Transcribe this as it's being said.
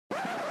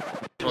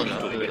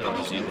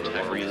present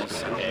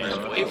tackles,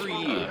 and every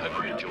year I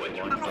could enjoy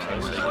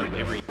one.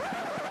 Every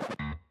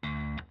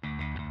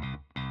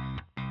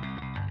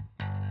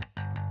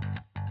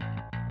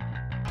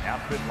Out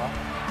Fiddler.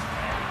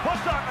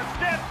 Puts on the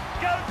step,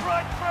 goes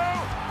right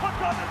through, puts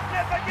on the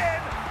step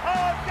again.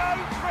 Oh,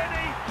 goes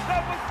Freddie.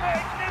 That was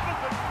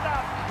magnificent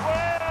stuff.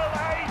 Well,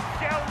 they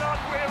shall not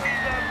weary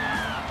them.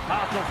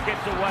 Parcel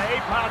skips away,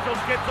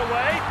 Parcel's still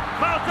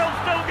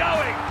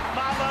going.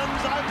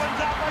 Mullins opens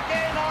up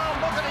again. Oh,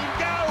 look at him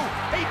go.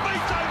 He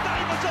beats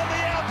O'Davis on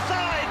the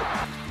outside.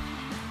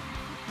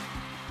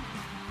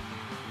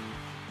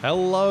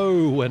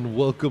 Hello and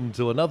welcome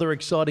to another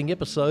exciting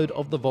episode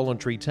of The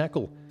Voluntary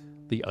Tackle,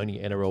 the only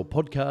NRL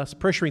podcast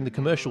pressuring the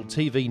commercial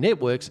TV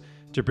networks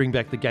to bring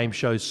back the game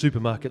show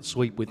Supermarket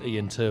Sweep with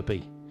Ian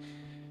Turpie.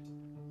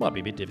 Might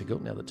be a bit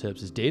difficult now that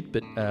Terps is dead,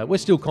 but we're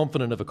still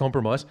confident of a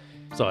compromise.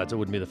 Besides, it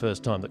wouldn't be the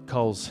first time that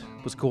Coles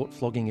was caught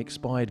flogging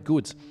expired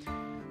goods.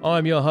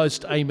 I'm your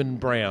host, Eamon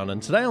Brown,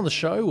 and today on the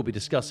show we'll be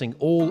discussing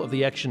all of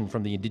the action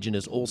from the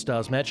Indigenous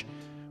All-Stars match,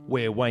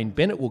 where Wayne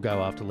Bennett will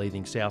go after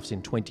leaving Souths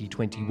in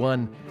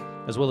 2021,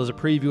 as well as a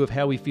preview of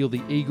how we feel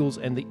the Eagles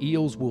and the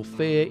Eels will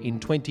fare in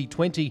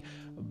 2020.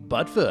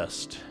 But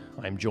first,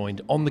 I'm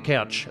joined on the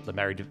couch at the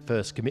Married at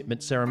First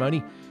Commitment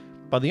ceremony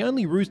by the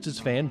only Roosters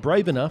fan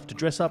brave enough to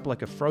dress up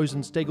like a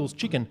frozen Steggles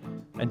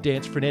chicken and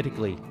dance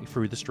frenetically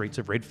through the streets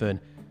of Redfern.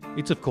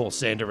 It's, of course,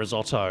 Xander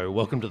Risotto.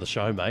 Welcome to the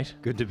show, mate.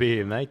 Good to be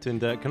here, mate.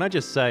 And can I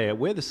just say,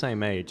 we're the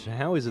same age.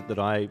 How is it that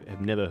I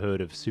have never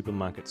heard of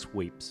supermarket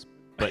sweeps?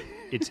 But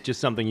it's just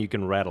something you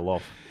can rattle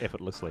off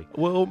effortlessly.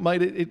 Well,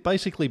 mate, it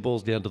basically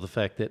boils down to the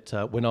fact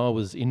that when I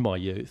was in my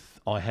youth,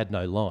 I had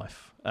no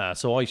life.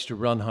 So I used to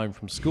run home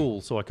from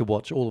school so I could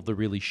watch all of the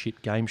really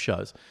shit game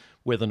shows,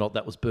 whether or not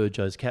that was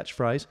Burjo's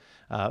catchphrase,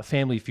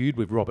 Family Feud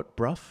with Robert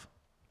Bruff.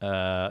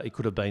 It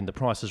could have been The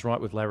Price is Right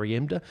with Larry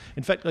Emder.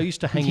 In fact, I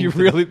used to hang in...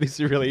 This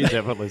really is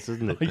effortless,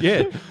 isn't it?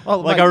 Yeah.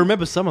 Oh, mate, I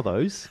remember some of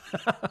those.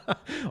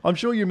 I'm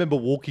sure you remember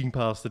walking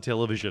past the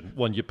television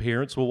when your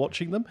parents were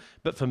watching them.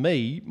 But for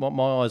me,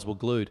 my eyes were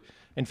glued.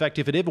 In fact,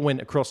 if it ever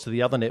went across to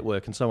the other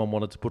network and someone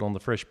wanted to put on The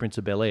Fresh Prince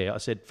of Bel-Air, I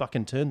said,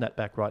 fucking turn that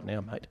back right now,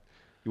 mate.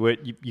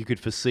 You could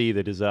foresee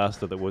the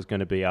disaster that was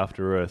going to be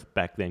After Earth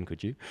back then,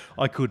 could you?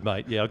 I could,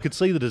 mate. Yeah, I could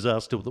see the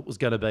disaster that was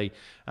going to be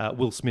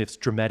Will Smith's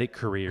dramatic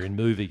career in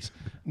movies.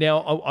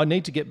 Now, I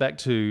need to get back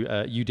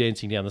to you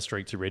dancing down the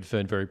streets of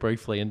Redfern very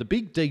briefly. And the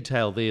big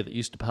detail there that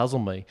used to puzzle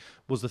me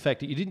was the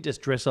fact that you didn't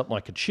just dress up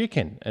like a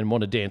chicken and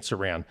want to dance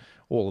around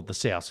all of the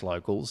South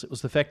locals. It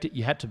was the fact that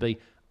you had to be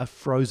a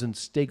frozen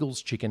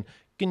Steggles chicken.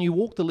 Can you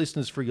walk the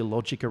listeners through your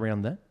logic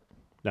around that?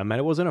 No, mate,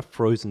 it wasn't a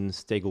frozen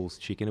Steggles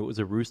chicken. It was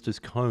a rooster's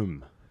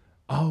comb.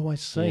 Oh, I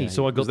see. Yeah.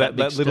 So I got that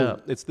mixed little,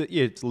 up.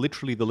 It's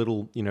literally the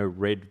little,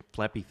 red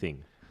flappy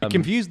thing. It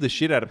confused the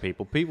shit out of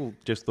people. People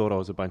just thought I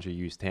was a bunch of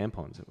used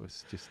tampons. It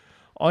was just...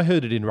 I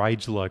heard it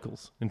enraged the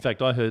locals. In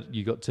fact, I heard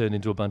you got turned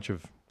into a bunch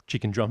of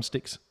chicken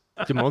drumsticks.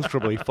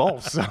 Demonstrably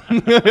false. I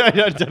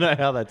don't know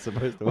how that's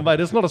supposed to work. Well,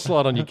 mate, it's not a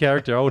slight on your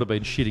character. I would have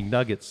been shitting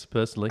nuggets,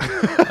 personally.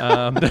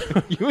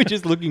 You were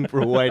just looking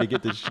for a way to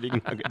get the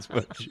shitting nuggets,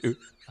 weren't you?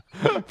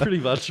 Pretty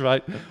much,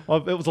 mate.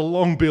 It was a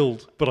long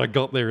build, but I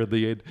got there in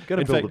the end. Got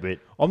to build a bit.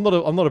 I'm not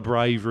a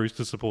brave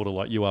Rooster supporter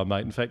like you are,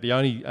 mate. In fact, the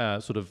only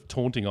sort of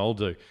taunting I'll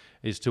do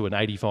is to an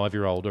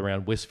 85-year-old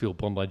around Westfield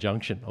Bondi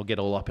Junction. I'll get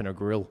all up in a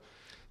grill,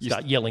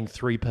 start yelling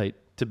three-peat.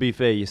 To be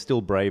fair, you're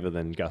still braver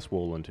than Gus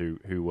Worland,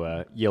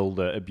 who yelled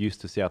abuse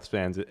to South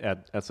fans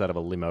outside of a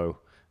limo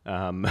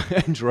and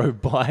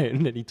drove by.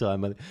 And any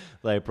time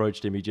they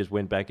approached him, he just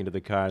went back into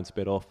the car and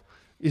sped off.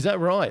 Is that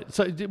right?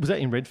 So was that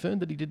in Redfern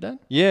that he did that?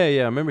 Yeah.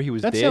 I remember he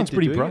was. That sounds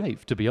pretty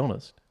brave, to be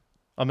honest.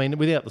 I mean,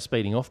 without the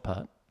speeding off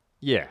part.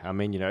 Yeah, I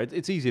mean,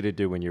 it's easy to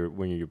do when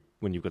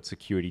you've got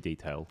security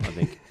detail, I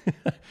think.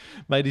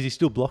 Mate, has he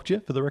still blocked you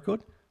for the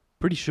record?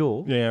 Pretty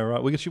sure. Yeah,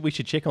 right. We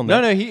should check on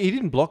that. No, he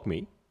didn't block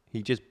me.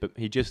 He just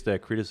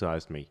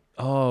criticised me.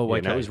 Oh,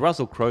 okay. No, it was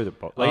Russell Crowe that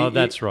blocked.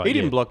 That's right. He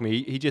didn't block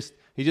me. He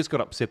just got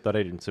upset that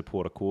I didn't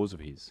support a cause of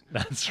his.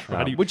 That's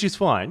right. Which is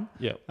fine.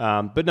 Yeah.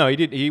 But no, he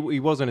did. He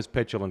wasn't as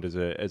petulant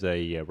as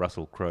a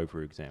Russell Crowe,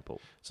 for example.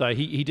 So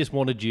he just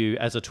wanted you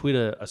as a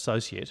Twitter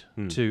associate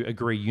to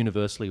agree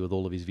universally with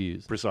all of his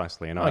views.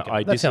 Precisely, and okay.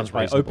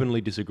 I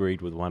openly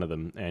disagreed with one of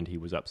them, and he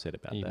was upset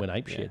about that. He went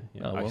apeshit.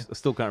 Yeah. Oh, well. I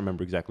still can't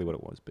remember exactly what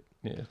it was, but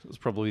yeah, it was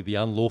probably the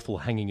unlawful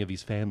hanging of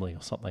his family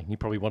or something. He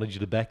probably wanted you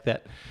to back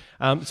that.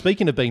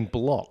 Speaking of being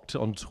blocked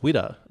on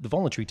Twitter, the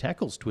Voluntary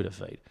Tackles Twitter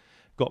feed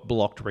got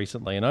blocked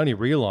recently, and I only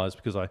realised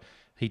because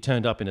he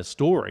turned up in a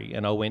story,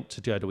 and I went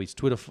to go to his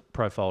Twitter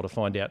profile to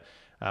find out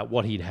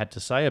what he'd had to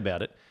say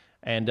about it.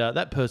 And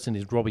that person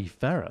is Robbie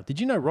Farah. Did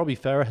you know Robbie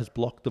Farah has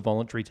blocked the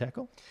Voluntary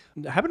Tackle?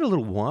 It happened a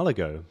little while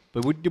ago,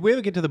 but did we ever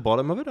get to the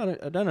bottom of it?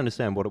 I don't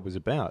understand what it was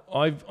about.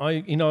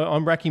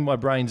 I'm racking my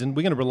brains, and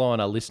we're going to rely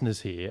on our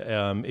listeners here.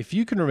 If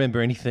you can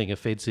remember anything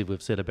offensive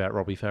we've said about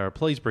Robbie Farah,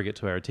 please bring it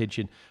to our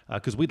attention,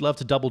 because we'd love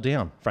to double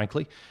down,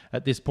 frankly,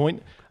 at this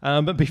point.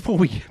 But before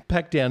we get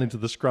back down into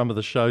the scrum of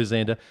the show,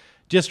 Xander,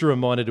 Just a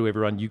reminder to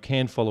everyone, you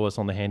can follow us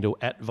on the handle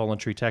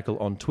 @VoluntaryTackle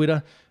on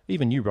Twitter,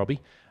 even you, Robbie.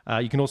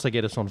 You can also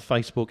get us on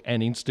Facebook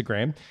and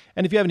Instagram.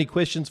 And if you have any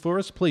questions for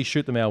us, please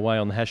shoot them our way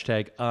on the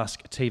hashtag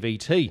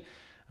AskTVT,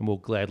 and we'll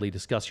gladly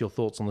discuss your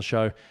thoughts on the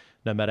show,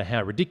 no matter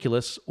how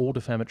ridiculous or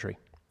defamatory.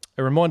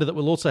 A reminder that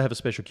we'll also have a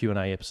special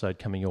Q&A episode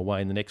coming your way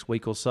in the next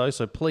week or so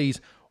please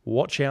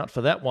watch out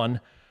for that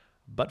one.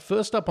 But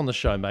first up on the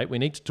show, mate, we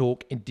need to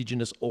talk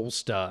Indigenous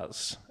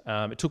All-Stars.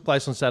 It took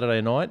place on Saturday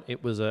night.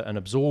 It was an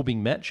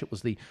absorbing match. It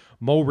was the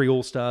Maori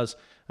All-Stars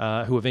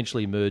who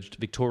eventually emerged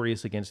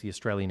victorious against the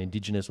Australian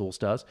Indigenous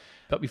All-Stars.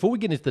 But before we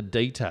get into the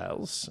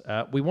details,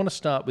 we want to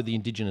start with the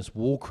Indigenous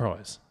war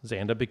cries,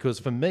 Xander, because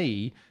for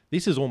me,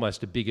 this is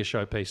almost a bigger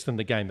showpiece than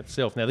the game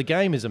itself. Now, the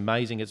game is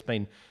amazing. There's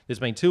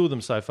been 2 of them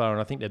so far, and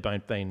I think they've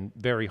both been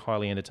very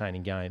highly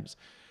entertaining games.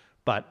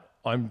 But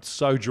I'm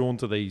so drawn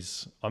to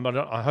these.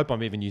 I hope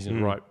I'm even using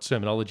the right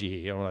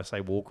terminology here when I say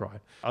war cry.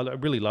 I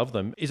really love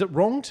them. Is it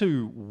wrong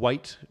to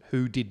weight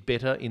who did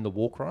better in the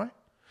war cry?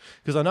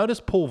 Because I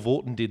noticed Paul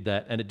Vaughton did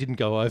that and it didn't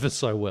go over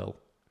so well.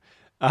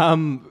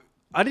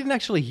 I didn't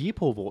actually hear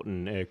Paul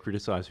Vaughton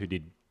criticise who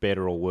did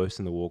better or worse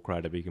in the war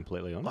cry, to be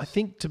completely honest. I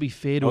think, to be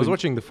fair to I was him,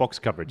 watching the Fox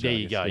coverage. there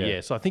you go,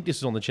 yeah. So I think this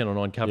is on the Channel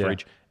 9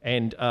 coverage,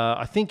 and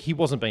I think he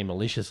wasn't being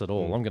malicious at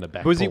all. I'm going to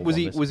back Was Paul on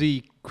this. was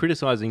he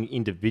criticising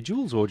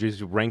individuals or just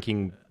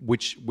ranking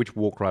which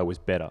war cry was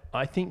better?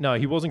 I think, no,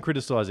 he wasn't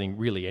criticising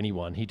really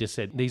anyone. He just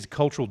said, these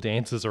cultural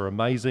dances are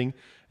amazing.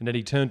 And then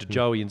he turned to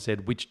Joey and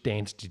said, which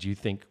dance did you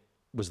think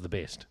was the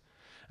best?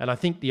 And I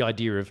think the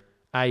idea of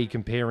A,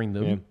 comparing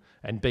them,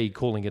 and B,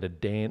 calling it a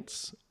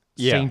dance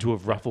seemed to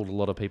have ruffled a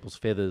lot of people's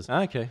feathers.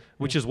 Okay.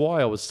 Which is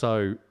why I was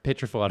so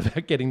petrified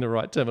about getting the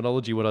right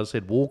terminology when I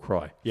said war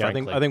cry. Yeah,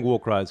 frankly. I think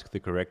war cry is the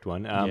correct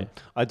one.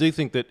 I do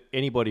think that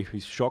anybody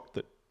who's shocked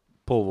that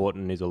Paul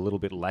Vaughton is a little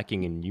bit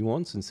lacking in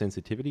nuance and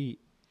sensitivity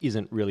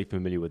isn't really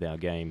familiar with our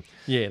game.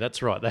 Yeah,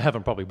 that's right. They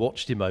haven't probably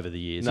watched him over the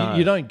years. No.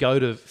 You don't go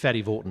to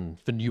Fatty Vaughton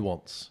for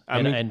nuance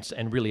I mean-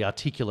 and really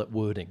articulate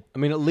wording. I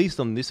mean, at least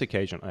on this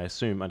occasion, I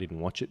assume I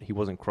didn't watch it. He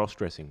wasn't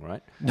cross-dressing,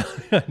 right?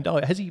 No,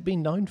 has he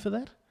been known for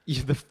that?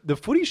 Yeah, the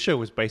footy show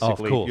was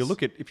basically course.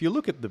 if you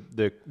look at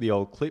the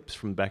old clips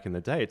from back in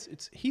the day,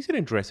 it's he's in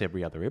a dress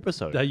every other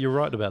episode. No, you're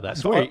right about that. I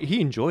swear, he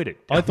enjoyed it.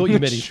 I thought you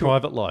meant his Sure.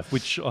 private life,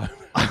 which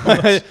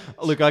I,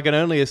 Look, I can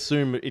only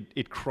assume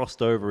it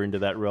crossed over into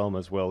that realm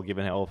as well,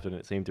 given how often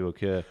it seemed to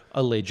occur.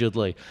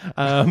 allegedly.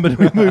 But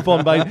we move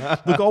on, mate.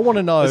 Look, I want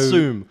to know.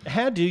 Assume.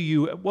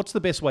 What's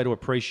the best way to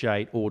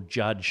appreciate or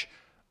judge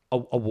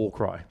a war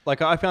cry?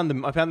 Like I found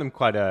them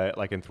quite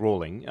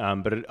enthralling.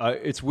 But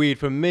it's weird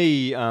for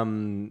me,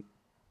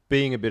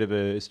 being a bit of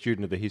a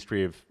student of the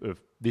history of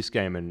this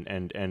game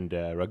and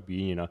rugby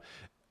union.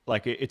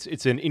 Like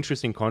it's an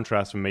interesting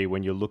contrast for me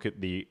when you look at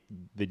the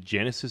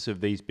genesis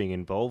of these being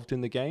involved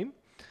in the game.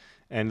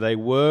 And they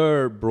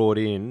were brought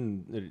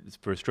in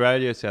for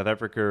Australia, South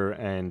Africa,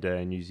 and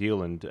New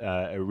Zealand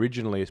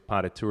originally as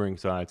part of touring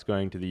sides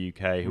going to the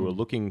UK who were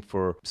looking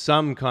for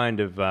some kind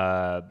of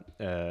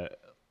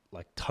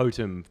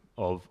totem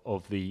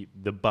of the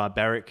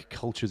barbaric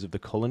cultures of the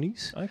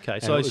colonies. Okay,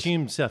 And so I it was-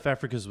 assume South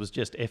Africa's was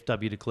just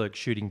F.W. de Klerk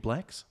shooting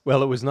blacks?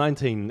 Well, it was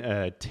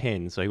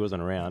 1910, so he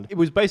wasn't around. It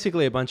was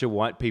basically a bunch of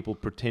white people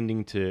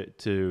pretending to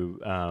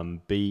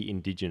be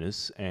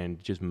indigenous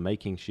and just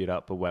making shit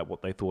up about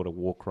what they thought a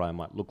war cry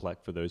might look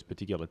like for those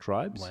particular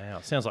tribes.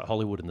 Wow, sounds like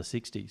Hollywood in the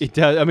 60s. It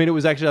does. I mean, it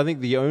was actually, I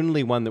think, the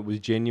only one that was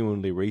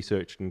genuinely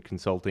researched and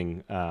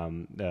consulting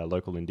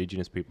local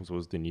indigenous peoples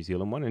was the New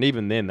Zealand one. And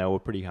even then, they were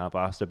pretty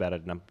half-assed about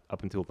it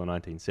up until the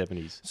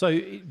 1970s.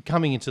 So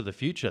coming into the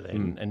future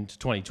then, and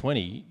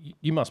 2020,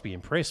 you must be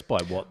impressed by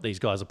what these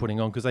guys are putting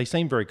on because they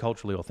seem very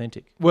culturally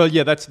authentic. Well,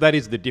 yeah, that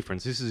is the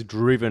difference. This is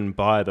driven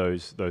by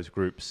those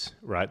groups,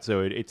 right? So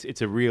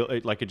it's a real,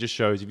 it just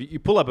shows, if you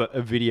pull up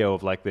a video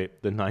of like the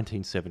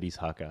 1970s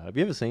haka. Have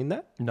you ever seen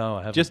that? No,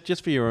 I haven't.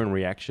 Just for your own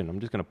reaction. I'm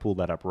just going to pull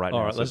that up right now.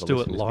 All right, so let's the do it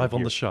listeners can live on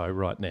hear the it. show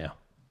right now.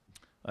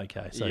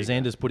 Okay, so Yeah.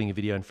 Xander's putting a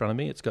video in front of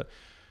me. It's got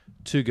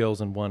 2 girls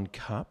and 1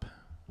 cup.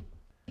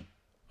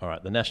 All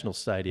right, the National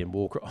Stadium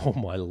walk. Oh,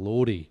 my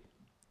lordy.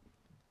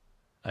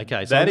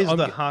 Okay, so That is I'm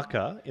the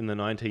haka in the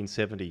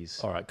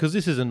 1970s. All right, because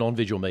this is a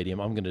non-visual medium,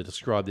 I'm going to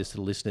describe this to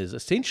the listeners.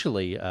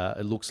 Essentially,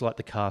 it looks like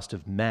the cast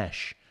of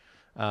MASH,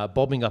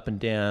 bobbing up and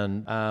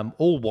down,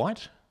 all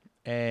white,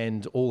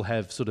 and all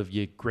have sort of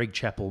your Greg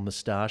Chappell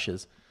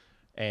moustaches,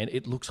 and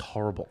it looks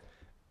horrible.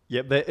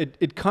 Yeah,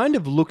 it kind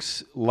of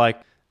looks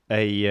like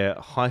a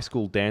high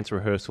school dance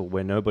rehearsal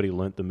where nobody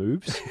learnt the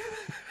moves.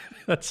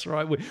 That's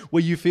right,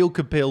 where you feel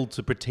compelled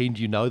to pretend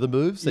you know the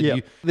moves. And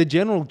you, The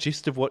general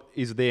gist of what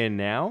is there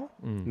now,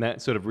 and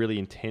that sort of really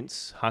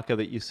intense haka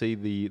that you see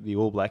the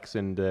All Blacks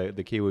and the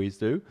Kiwis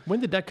do. when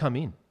did that come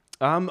in?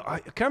 I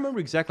can't remember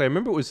exactly. I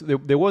remember it was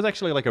there was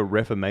actually like a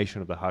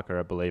reformation of the haka,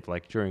 I believe,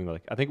 like during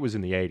I think it was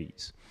in the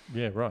 80s.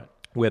 Yeah, right.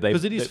 Where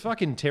Because it is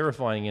fucking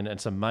terrifying and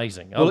it's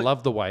amazing. I Well,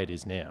 love the way it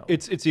is now.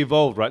 It's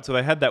evolved, right? So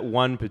they had that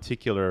one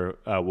particular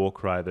war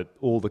cry that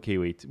all the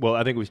Kiwi, well,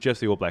 I think it was just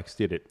the All Blacks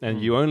did it,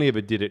 and you only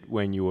ever did it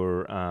when you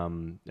were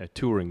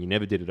touring. You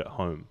never did it at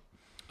home.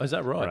 Oh, is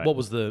that right? Right. What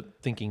was the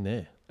thinking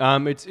there?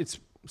 It's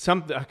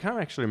something I can't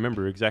actually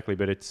remember exactly,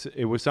 but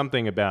it was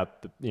something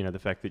about the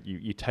fact that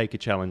you take a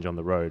challenge on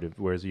the road,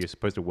 whereas you're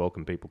supposed to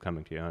welcome people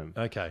coming to your home.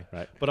 Okay.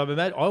 Right. But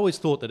I always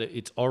thought that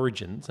its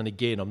origins, and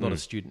again, I'm not a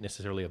student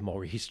necessarily of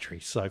Maori history,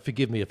 so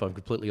forgive me if I'm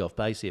completely off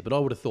base here, but I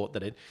would have thought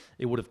that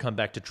it would have come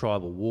back to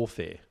tribal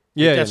warfare.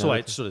 That's the way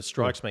it sort of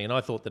strikes me, and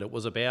I thought that it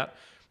was about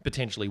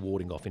potentially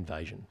warding off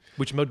invasion,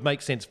 which would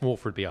make sense more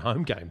for it to be a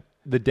home game.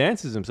 The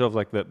dances themselves,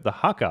 like the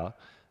haka,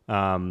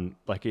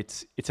 like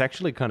it's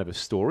actually kind of a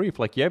story. If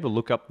like you ever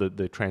look up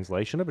the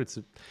translation of it,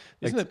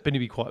 Isn't it going to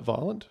be quite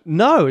violent?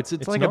 no, it's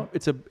like not?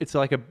 it's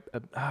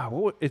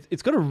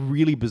got a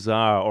really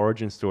bizarre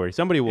origin story.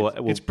 Somebody will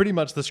It's pretty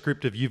much the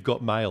script of You've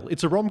Got Mail.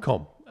 It's a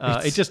rom-com.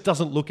 It just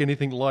doesn't look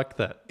anything like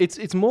that.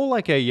 it's more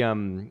like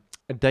a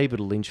David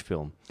Lynch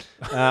film.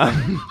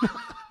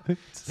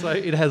 So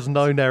it has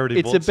no narrative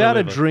It's whatsoever.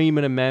 about a dream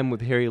and a man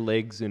with hairy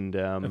legs, and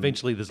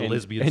Eventually there's a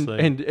lesbian scene.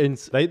 And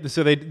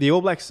the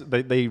All Blacks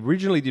they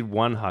originally did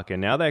one haka.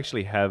 Now they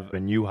actually have a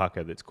new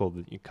haka that's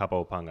called the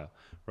kapaopanga,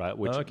 right?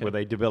 Where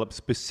they developed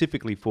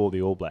specifically for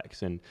the All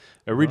Blacks. And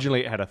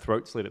originally it had a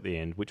throat slit at the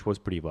end, which was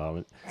pretty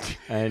violent.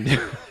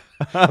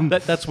 And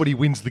that's what he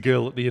wins the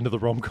girl at the end of the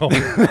rom-com.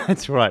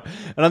 that's right.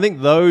 And I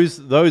think those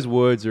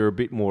words are a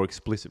bit more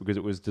explicit because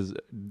it was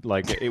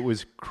it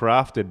was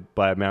crafted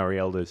by Maori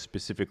elders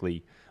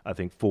specifically, I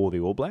think, for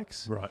the All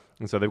Blacks. Right.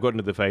 And so they've gotten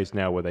to the phase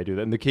now where they do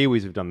that. And the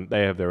Kiwis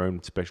they have their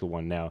own special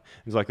one now.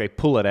 It's like they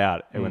pull it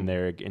out when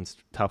they're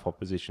against tough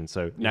opposition.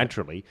 So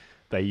naturally,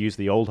 they use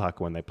the old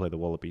haka when they play the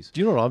Wallabies. Do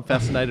you know what I'm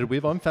fascinated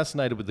with? I'm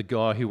fascinated with the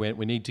guy who went,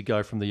 we need to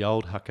go from the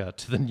old haka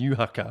to the new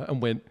haka,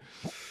 and went,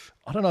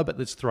 I don't know about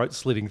this throat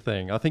slitting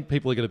thing. I think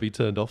people are going to be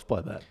turned off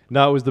by that.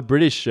 No, it was the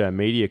British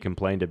media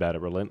complained about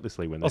it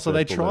relentlessly when they so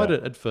they tried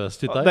it at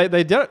first, did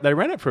they? They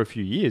ran it for a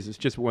few years. It's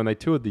just when they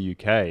toured the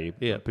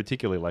UK,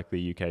 particularly like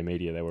the UK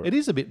media, they were... It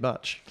is a bit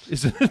much,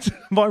 isn't it?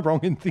 Am I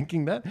wrong in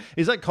thinking that?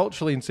 Is that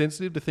culturally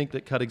insensitive to think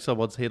that cutting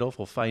someone's head off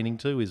or feigning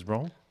to is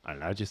wrong? I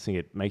don't know, I just think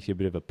it makes you a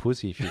bit of a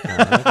pussy if you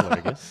can't handle it,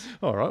 I guess.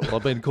 All right, well,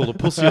 I've been called a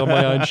pussy on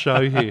my own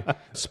show here.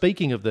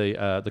 Speaking of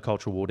the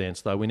cultural war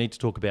dance, though, we need to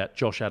talk about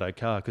Josh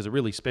Adokar, because a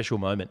really special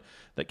moment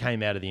that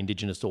came out of the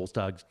Indigenous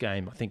All-Stars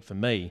game, I think for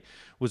me,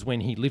 was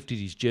when he lifted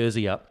his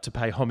jersey up to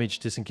pay homage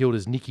to St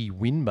Kilda's Nicky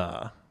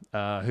Winmar,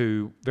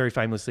 who very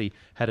famously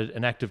had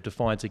an act of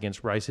defiance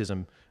against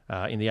racism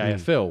in the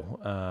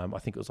AFL. I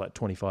think it was like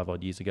 25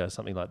 odd years ago,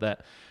 something like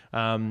that.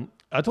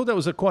 I thought that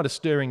was quite a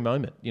stirring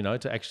moment,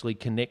 to actually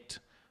connect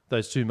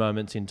those two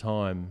moments in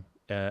time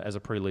as a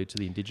prelude to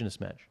the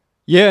Indigenous match.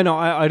 Yeah, no,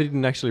 I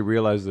didn't actually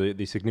realise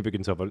the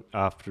significance of it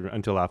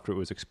until after it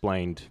was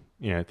explained,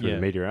 through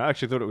the media. I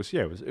actually thought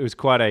it was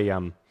quite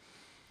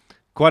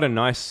a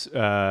nice,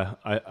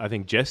 I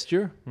think,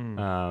 gesture,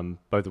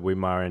 both of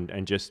Winmar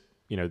and just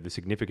the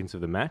significance of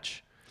the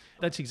match.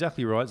 That's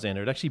exactly right,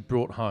 Xander. It actually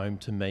brought home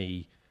to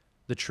me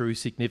the true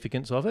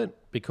significance of it,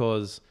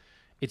 because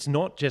it's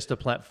not just a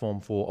platform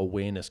for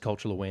awareness,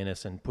 cultural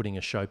awareness, and putting a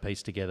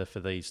showpiece together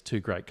for these two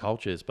great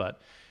cultures, but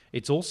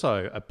it's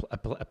also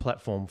a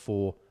platform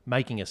for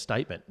making a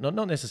statement, not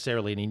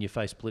necessarily an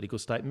in-your-face political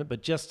statement,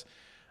 but just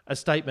a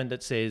statement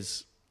that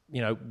says,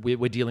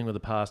 we're dealing with the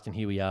past and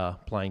here we are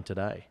playing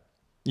today.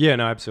 Yeah,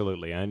 no,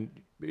 absolutely. And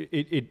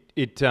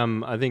it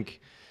I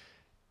think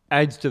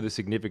adds to the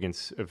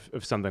significance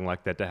of something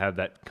like that, to have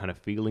that kind of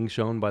feeling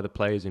shown by the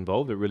players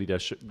involved. It really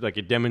does,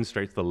 it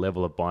demonstrates the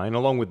level of buy-in,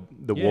 along with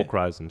the war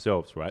cries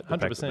themselves, right? The 100%.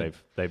 fact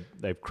that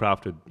they've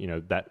crafted,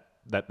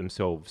 that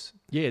themselves.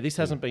 Yeah, this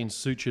hasn't been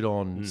sutured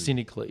on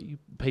cynically.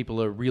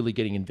 People are really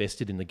getting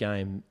invested in the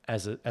game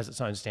as its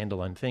own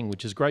standalone thing,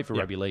 which is great for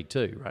rugby league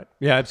too, right?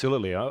 Yeah,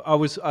 absolutely. I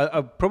was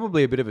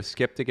probably a bit of a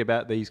skeptic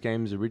about these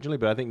games originally,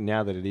 but I think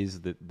now that it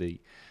is the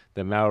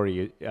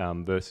Maori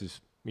versus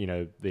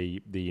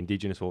the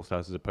Indigenous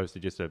All-Stars, as opposed to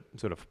just a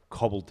sort of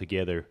cobbled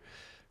together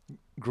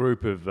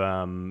group of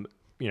random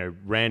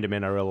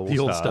NRL All-Stars.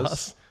 The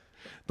All-Stars.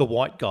 The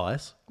white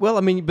guys. Well,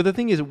 I mean, but the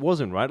thing is, it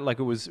wasn't, right? Like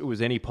it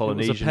was any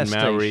Polynesian,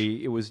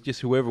 Maori. It was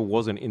just whoever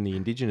wasn't in the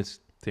Indigenous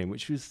team,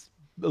 which was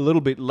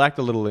lacked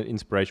a little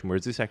inspiration,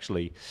 whereas this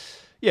actually,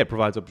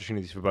 provides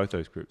opportunities for both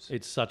those groups.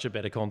 It's such a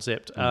better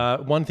concept.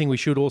 One thing we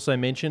should also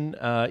mention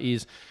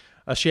is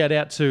a shout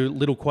out to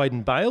little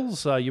Quaden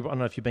Bales. I don't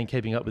know if you've been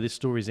keeping up with this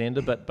story,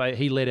 Xander, but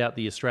he led out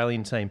the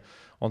Australian team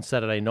on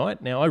Saturday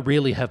night. Now, I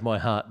rarely have my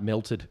heart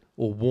melted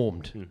or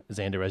warmed,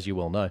 Xander, as you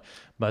well know.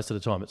 Most of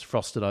the time it's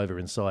frosted over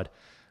inside,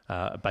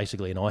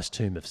 basically an ice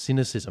tomb of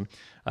cynicism.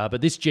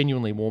 But this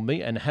genuinely warmed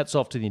me, and hats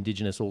off to the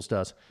Indigenous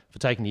All-Stars for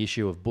taking the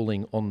issue of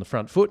bullying on the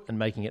front foot and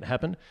making it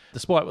happen.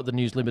 Despite what the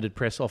News Limited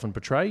press often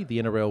portray, the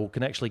NRL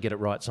can actually get it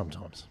right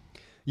sometimes.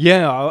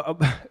 Yeah,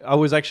 I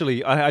was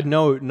actually, I had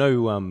no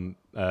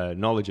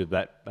knowledge of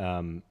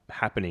that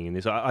happening in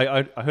this.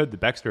 I heard the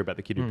backstory about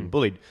the kid who'd been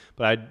bullied,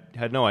 but I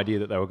had no idea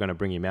that they were going to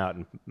bring him out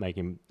and make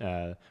him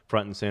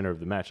front and center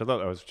of the match. I thought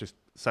that was just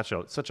such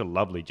a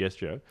lovely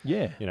gesture.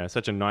 Yeah.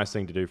 Such a nice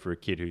thing to do for a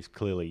kid who's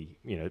clearly,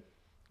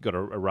 got a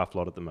rough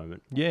lot at the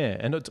moment. Yeah,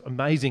 and it's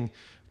amazing.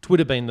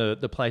 Twitter being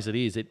the place it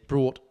is, it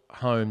brought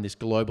home this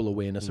global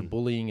awareness of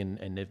bullying,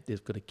 and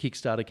they've got a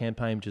Kickstarter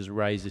campaign which has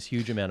raised this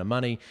huge amount of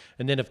money.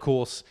 And then, of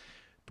course,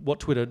 what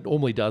Twitter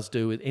normally does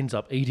do, it ends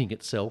up eating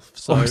itself.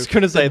 So I was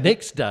going to say, the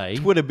next day...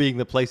 Twitter being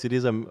the place it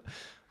is, I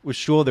was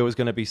sure there was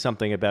going to be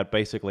something about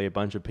basically a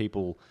bunch of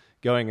people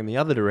going in the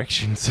other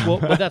direction. Well,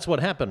 but that's what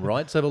happened,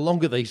 right? So the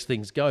longer these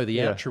things go,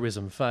 the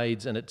altruism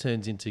fades and it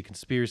turns into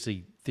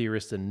conspiracy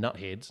theorists and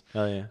nutheads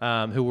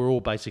who were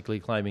all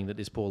basically claiming that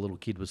this poor little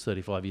kid was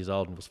 35 years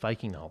old and was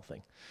faking the whole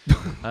thing.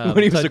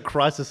 When he was a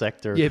crisis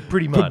actor. Yeah,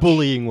 pretty much. For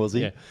bullying, was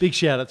he? Yeah. Big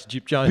shout out to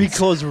Jip Jones.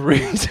 Because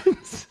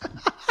reasons.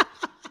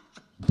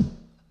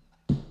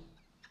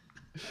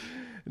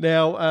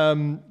 Now,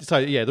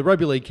 the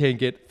Rugby League can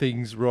get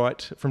things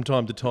right from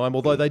time to time,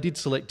 although they did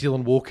select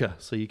Dylan Walker,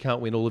 so you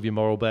can't win all of your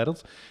moral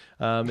battles.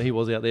 He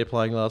was out there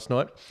playing last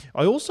night.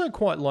 I also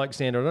quite like,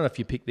 Xander, I don't know if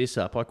you picked this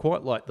up, I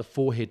quite like the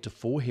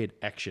forehead-to-forehead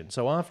action.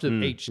 So after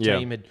each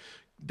team had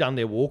done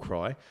their war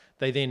cry,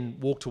 they then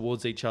walked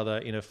towards each other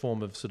in a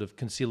form of sort of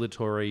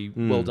conciliatory,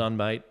 well done,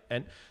 mate.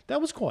 And that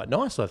was quite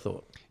nice, I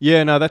thought.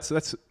 Yeah, no,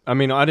 that's. I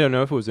mean, I don't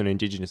know if it was an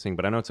Indigenous thing,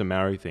 but I know it's a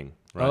Maori thing,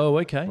 right? Oh,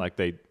 okay. Like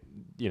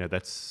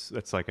that's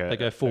like a... They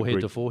go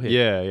forehead to forehead.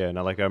 Yeah.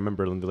 No, like I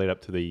remember in the lead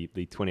up to the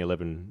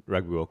 2011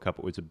 Rugby World Cup,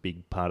 it was a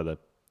big part of the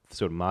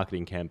sort of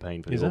marketing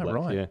campain for the All Blacks.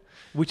 Right? Yeah.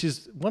 Which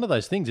is one of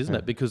those things, isn't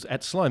it? Because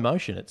at slow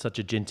motion, it's such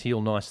a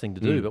genteel, nice thing to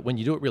do. But when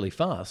you do it really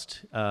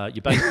fast, you're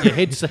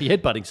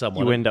headbutting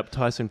someone. You end up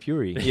Tyson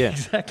Fury. Yeah.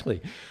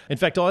 Exactly. In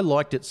fact, I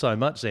liked it so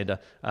much, Xander,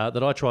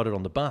 that I tried it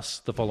on the bus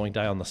the following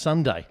day on the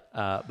Sunday,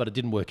 but it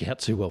didn't work out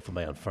too well for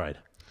me, I'm afraid.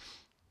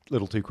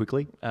 Little too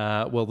quickly?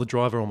 Well, the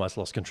driver almost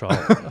lost control.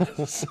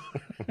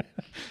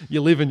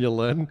 You live and you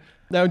learn.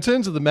 Now, in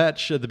terms of the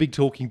match, the big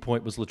talking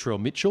point was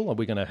Latrell Mitchell, and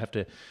we're going to have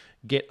to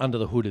get under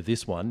the hood of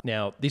this one.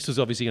 Now, this was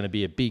obviously going to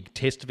be a big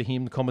test for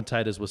him. The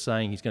commentators were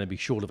saying he's going to be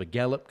short of a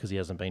gallop because he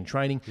hasn't been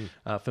training.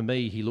 For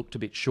me, he looked a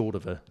bit short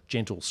of a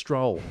gentle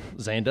stroll,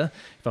 Xander,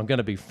 if I'm going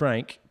to be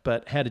frank.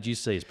 But how did you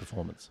see his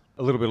performance?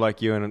 A little bit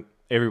like you and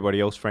everybody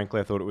else,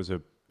 frankly. I thought it was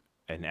an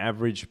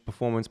average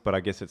performance, but I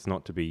guess it's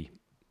not to be...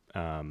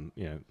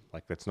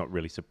 that's not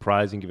really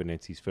surprising given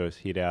it's his first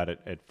hit out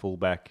at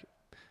fullback,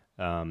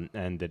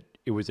 and that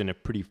it was in a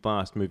pretty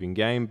fast-moving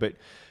game. But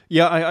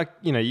yeah,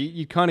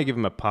 you kind of give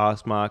him a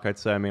pass mark, I'd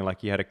say. I mean,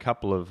 like he had a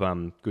couple of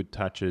good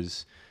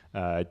touches,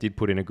 did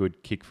put in a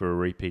good kick for a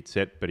repeat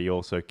set, but he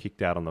also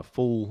kicked out on the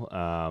full.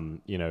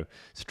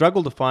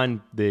 Struggled to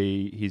find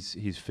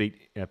his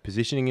feet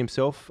positioning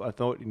himself. I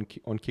thought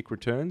on kick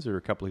returns, or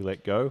a couple he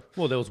let go.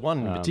 Well, there was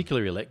one in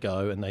particular he let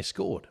go, and they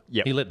scored.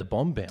 Yep. He let the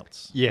bomb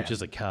bounce, which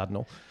is a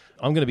cardinal.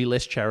 I'm going to be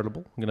less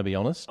charitable, I'm going to be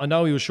honest. I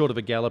know he was short of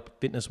a gallop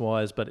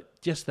fitness-wise,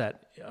 but just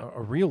that, a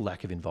real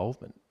lack of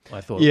involvement, I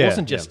thought. It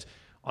wasn't just,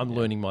 I'm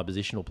learning my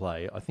positional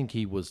play. I think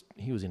he was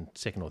in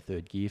second or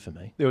third gear for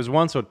me. There was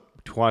once or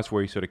twice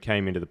where he sort of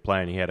came into the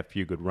play and he had a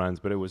few good runs,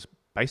 but it was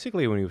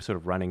basically when he was sort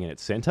of running in at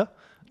centre.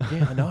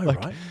 Yeah, I know,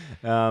 right?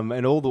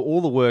 And all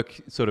the work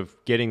sort of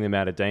getting them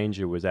out of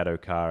danger was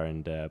Addo-Carr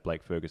and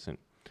Blake Ferguson,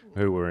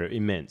 who were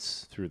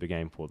immense through the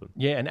game for them.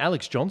 Yeah, and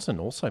Alex Johnson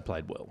also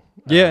played well.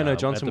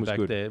 Johnson was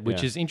good. There,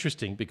 which is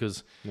interesting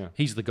because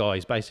he's the guy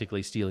who's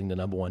basically stealing the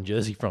number one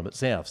jersey from at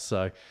South.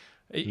 So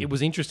it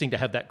was interesting to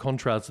have that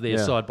contrast there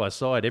side by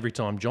side. Every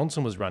time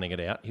Johnson was running it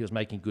out, he was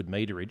making good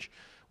meterage,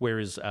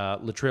 whereas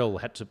Latrell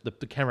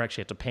the camera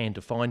actually had to pan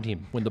to find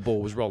him when the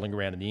ball was rolling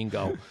around in the end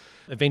goal.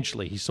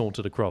 Eventually, he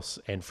sauntered across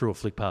and threw a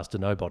flick pass to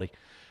nobody.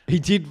 He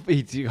did.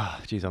 Oh,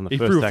 geez, on the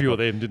first threw tackle. a few of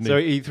them, didn't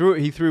he? So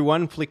he threw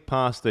one flick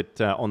pass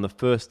that on the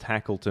first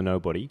tackle to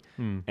nobody,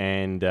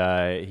 and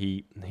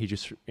he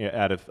just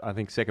out of, I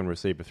think, second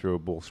receiver threw a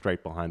ball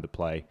straight behind the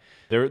play.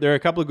 There are a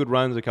couple of good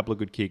runs, a couple of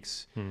good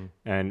kicks,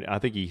 and I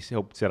think he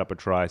helped set up a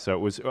try. So it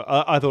was.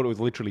 I thought it was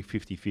literally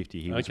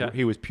 50-50.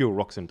 He was pure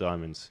rocks and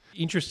diamonds.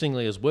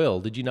 Interestingly as well,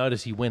 did you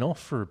notice he went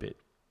off for a bit?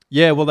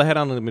 Yeah, well, they had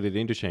unlimited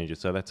interchanges,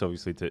 so that's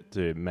obviously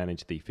to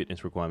manage the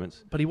fitness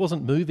requirements. But he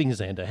wasn't moving,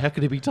 Xander. How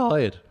could he be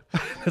tired?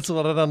 That's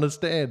what I don't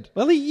understand.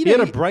 Well, he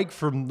had a break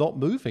from not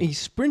moving. He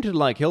sprinted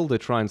like hell to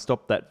try and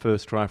stop that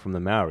first try from the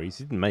Maoris.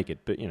 He didn't make it,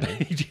 but,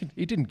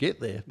 he didn't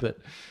get there. But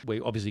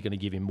we're obviously going to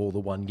give him more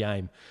than one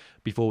game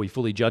before we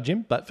fully judge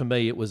him. But for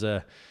me, it was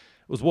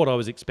what I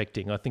was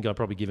expecting. I think I'd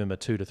probably give him a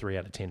 2 to 3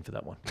 out of 10 for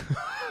that one.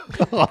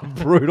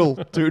 Brutal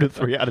 2 to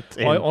 3 out of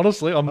 10.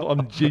 Honestly,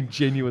 I'm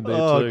genuine there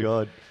too. Oh,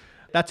 God.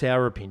 That's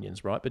our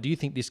opinions, right? But do you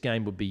think this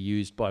game would be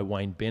used by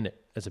Wayne Bennett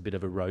as a bit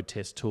of a road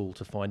test tool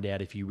to find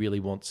out if he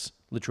really wants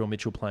Latrell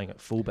Mitchell playing at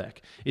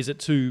fullback? Is it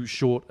too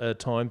short a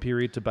time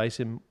period to base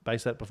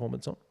that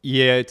performance on?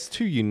 Yeah, it's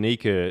too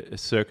unique a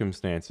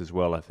circumstance as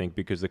well, I think,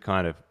 because the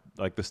kind of,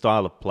 like the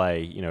style of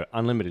play,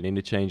 unlimited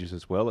interchanges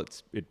as well,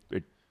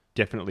 it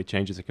definitely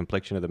changes the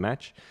complexion of the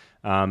match.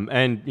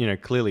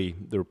 And clearly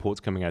the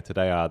reports coming out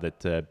today are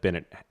that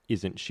Bennett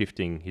isn't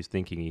shifting his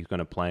thinking. He's going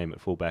to play him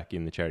at fullback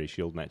in the Charity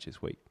Shield match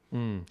this week.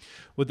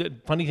 Well, the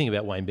funny thing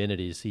about Wayne Bennett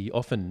is he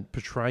often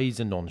portrays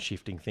a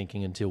non-shifting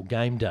thinking until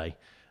game day.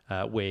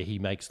 where he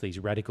makes these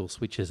radical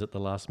switches at the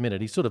last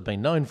minute. He's sort of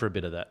been known for a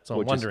bit of that. So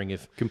I'm wondering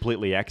if...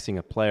 completely axing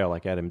a player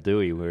like Adam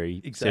Dewey, where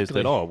he says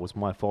that, it was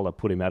my fault, I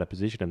put him out of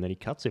position, and then he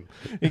cuts him.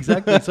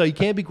 Exactly. So he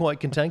can be quite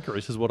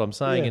cantankerous, is what I'm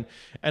saying. Yeah.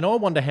 And I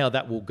wonder how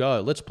that will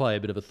go. Let's play a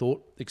bit of a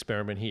thought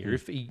experiment here.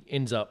 If he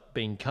ends up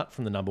being cut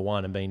from the number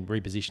one and being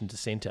repositioned to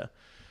centre,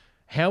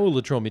 how will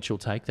Latrell Mitchell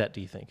take that, do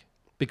you think?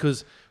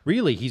 Because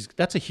really,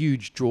 that's a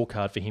huge draw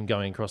card for him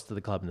going across to the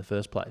club in the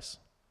first place.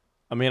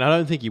 I mean, I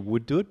don't think he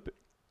would do it, but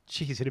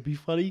jeez, it'd be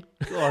funny.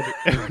 God,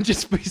 it would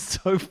just be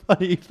so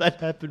funny if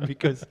that happened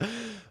because,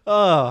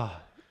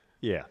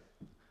 yeah.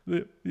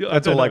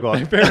 That's all I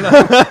got. Fair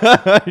enough.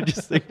 I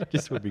just think it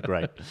just would be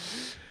great.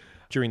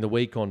 During the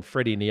week on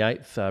Freddie and the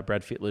Eighth,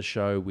 Brad Fittler's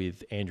show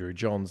with Andrew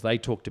Johns, they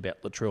talked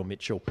about Latrell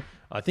Mitchell.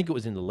 I think it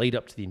was in the lead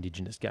up to the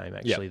Indigenous game,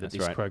 actually, that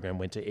this program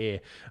went to air.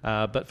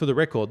 But for the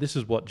record, this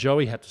is what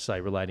Joey had to say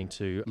relating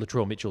to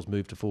Latrell Mitchell's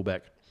move to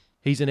fullback.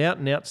 He's an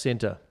out-and-out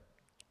centre.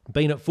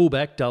 Being at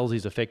fullback dulls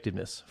his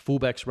effectiveness.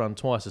 Fullbacks run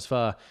twice as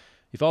far.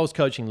 If I was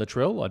coaching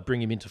Latrell, I'd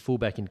bring him into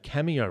fullback in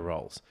cameo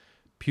roles,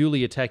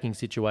 purely attacking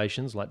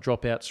situations like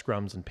dropouts,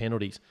 scrums and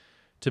penalties.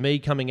 To me,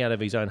 coming out of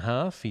his own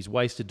half, he's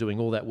wasted doing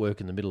all that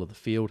work in the middle of the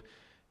field.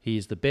 He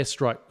is the best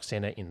strike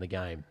centre in the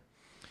game.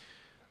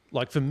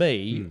 Like for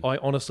me, I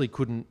honestly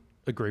couldn't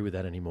agree with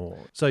that anymore.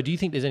 So do you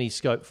think there's any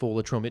scope for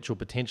Latrell Mitchell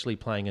potentially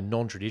playing a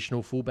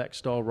non-traditional fullback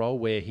style role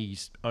where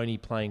he's only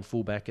playing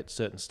fullback at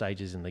certain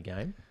stages in the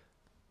game?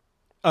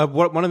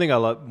 One thing I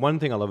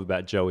love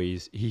about Joey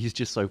is he's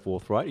just so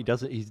forthright. He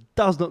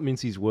does not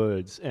mince his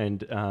words,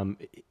 and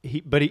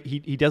he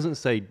doesn't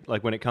say,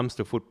 like, when it comes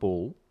to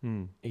football,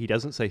 he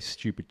doesn't say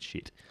stupid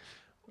shit.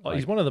 Like,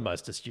 he's one of the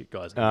most astute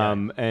guys in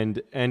the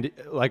game. And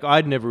like,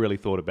 I'd never really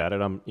thought about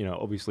it. I'm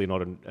obviously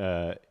not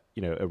a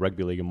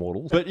rugby league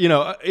immortal, but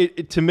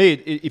to me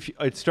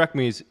it struck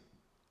me as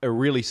a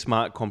really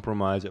smart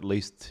compromise, at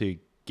least to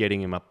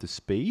getting him up to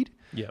speed.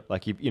 Yeah,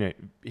 like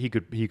he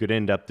could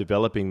end up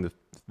developing the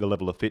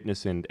level of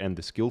fitness and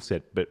the skill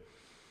set, but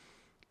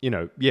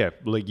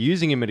like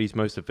using him at his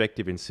most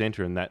effective in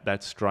centre and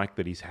that strike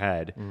that he's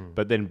had,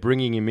 but then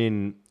bringing him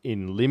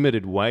in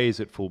limited ways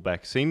at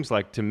fullback seems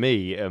like, to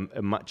me,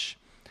 a much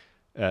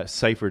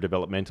safer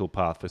developmental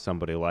path for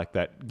somebody like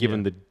that,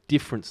 given the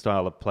different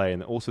style of play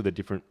and also the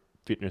different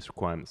fitness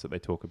requirements that they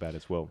talk about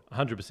as well.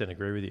 100%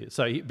 agree with you.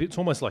 So it's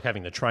almost like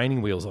having the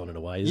training wheels on in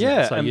a way, isn't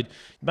it? So it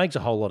makes a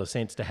whole lot of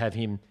sense to have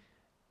him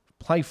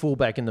play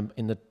fullback in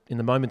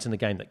the moments in the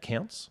game that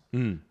counts,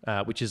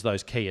 which is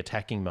those key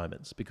attacking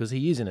moments, because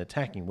he is an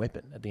attacking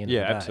weapon at the end of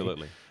the day. Yeah,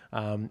 absolutely.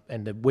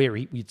 And where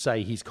you'd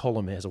say his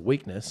column has a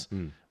weakness,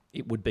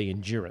 it would be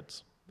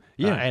endurance,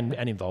 and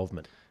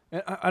involvement.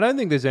 I don't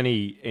think there's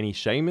any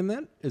shame in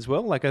that as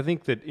well. Like, I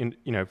think that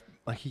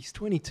like, he's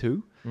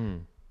 22.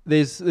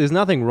 There's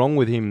nothing wrong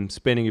with him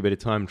spending a bit of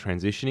time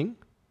transitioning.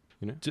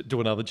 To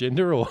another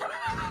gender, or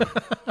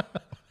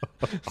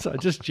so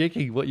just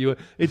checking what you.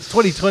 It's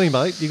 2020,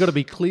 mate. You got to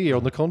be clear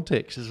on the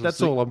context.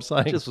 That's all I'm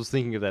saying. I just was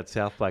thinking of that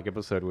South Park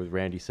episode with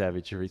Randy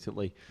Savage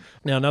recently.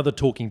 Now, another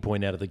talking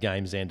point out of the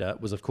game, Xander,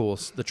 was of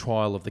course the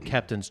trial of the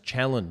captain's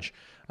challenge,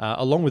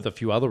 along with a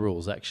few other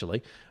rules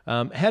actually.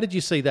 How did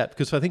you see that?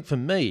 Because I think for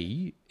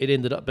me, it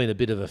ended up being a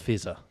bit of a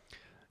fizzer.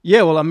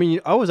 Yeah, well, I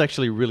mean, I was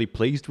actually really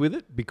pleased with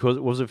it because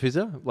it was a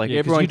fizzer. Like,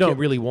 everyone, you don't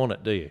really want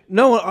it, do you?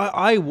 No,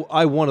 I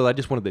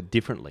just wanted it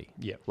differently.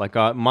 Yeah. Like,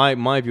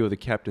 my view of the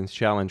captain's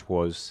challenge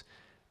was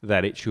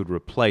that it should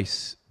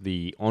replace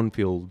the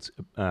on-field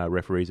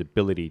referee's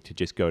ability to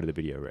just go to the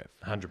video ref.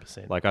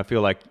 100%. Like, I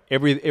feel like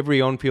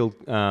every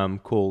on-field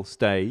call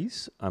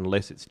stays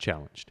unless it's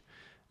challenged.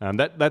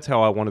 That's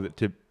how I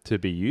wanted it to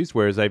be used.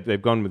 Whereas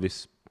they've gone with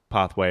this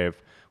pathway of,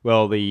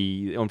 well,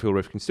 the on-field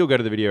ref can still go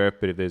to the video ref,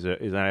 but if there's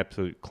an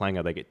absolute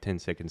clanger, they get 10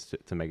 seconds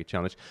to make a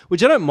challenge,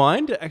 which I don't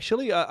mind,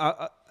 actually.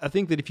 I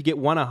think that if you get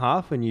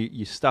 1.5 and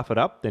you stuff it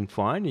up, then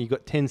fine. You've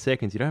got 10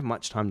 seconds. You don't have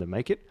much time to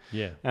make it.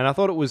 Yeah. And I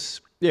thought it was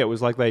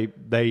like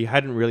they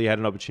hadn't really had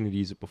an opportunity to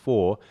use it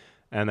before,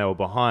 and they were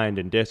behind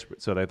and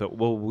desperate, so they thought,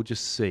 well, we'll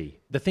just see.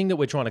 The thing that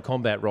we're trying to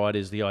combat, right,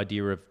 is the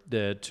idea of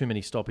the too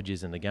many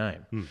stoppages in the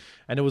game.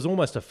 And it was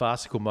almost a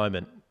farcical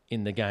moment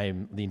in the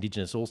game, the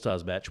Indigenous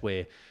All-Stars match,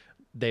 where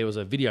there was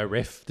a video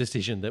ref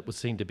decision that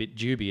seemed a bit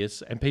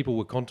dubious, and people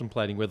were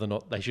contemplating whether or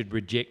not they should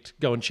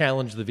go and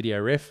challenge the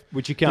video ref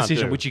which you can't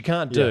decision, do. which you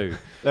can't do.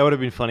 That would have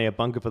been funny, a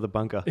bunker for the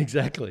bunker.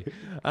 Exactly.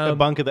 A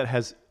bunker that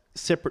has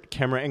separate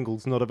camera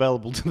angles not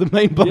available to the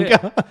main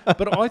bunker. Yeah.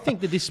 But I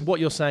think that what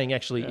you're saying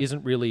actually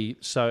isn't really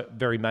so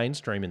very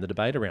mainstream in the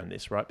debate around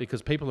this, right?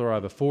 Because people are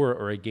either for it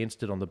or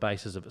against it on the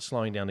basis of it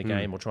slowing down the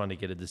game or trying to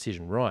get a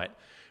decision right.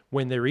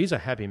 When there is a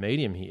happy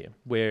medium here,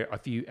 where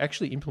if you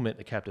actually implement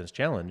the captain's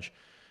challenge,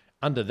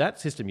 under that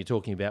system you're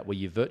talking about, where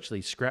you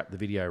virtually scrap the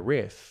video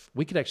ref,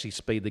 we could actually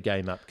speed the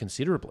game up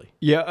considerably.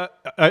 Yeah,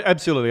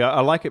 absolutely.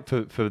 I like it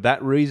for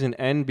that reason,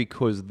 and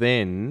because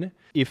then,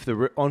 if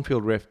the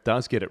on-field ref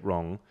does get it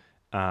wrong,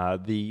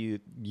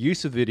 the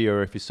use of video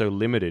ref is so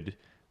limited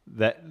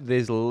that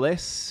there's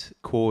less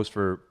cause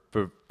for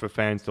for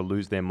fans to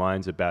lose their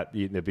minds about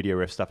the video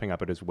ref stuffing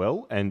up it as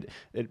well. And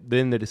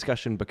then the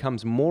discussion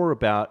becomes more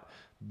about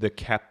the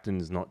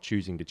captains not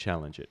choosing to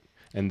challenge it.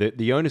 And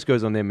the onus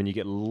goes on them, and you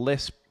get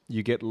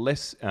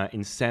less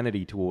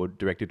insanity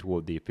directed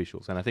toward the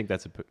officials. And I think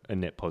that's a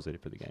net positive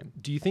for the game.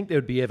 Do you think there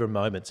would be ever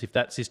moments, if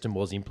that system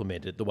was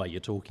implemented the way you're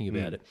talking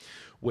about it,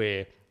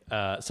 where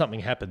something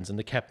happens and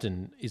the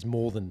captain is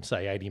more than,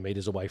 say, 80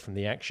 metres away from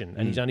the action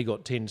and he's only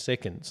got 10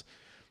 seconds?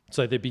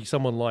 So there'd be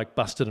someone like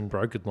busted and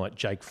broken, like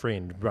Jake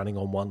Friend, running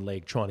on one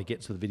leg trying to get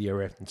to the video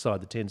ref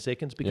inside the 10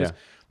 seconds, because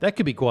that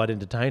could be quite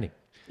entertaining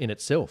in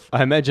itself.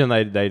 I imagine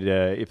they'd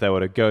if they were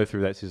to go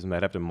through that system,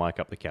 they'd have to mic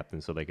up the captain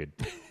so they could.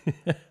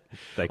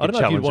 I don't know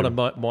if you'd want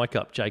to mic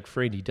up Jake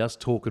Friend. He does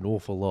talk an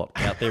awful lot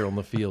out there on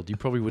the field. You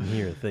probably wouldn't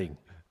hear a thing.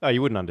 Oh,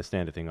 you wouldn't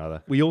understand a thing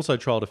either. We also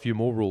trialled a few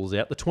more rules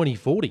out. The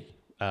 2040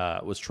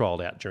 was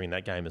trialled out during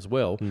that game as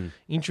well.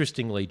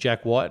 Interestingly,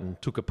 Jack Whiten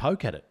took a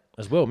poke at it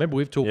as well. Remember,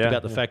 we've talked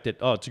about the fact that,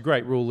 it's a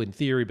great rule in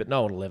theory, but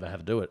no one will ever have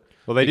to do it.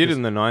 Well, they did it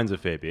in the nines a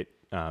fair bit,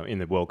 in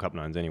the World Cup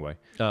nines anyway.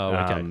 Oh,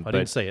 okay. I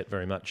didn't see it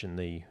very much in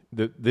the...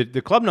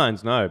 The club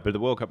nines, no, but the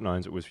World Cup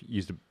nines, it was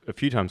used a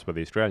few times by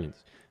the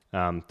Australians.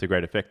 To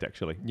great effect,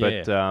 actually.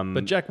 Yeah.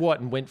 But Jack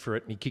Whiten went for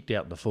it and he kicked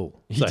out in the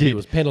full. He did. He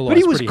was penalised. But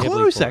he was pretty close,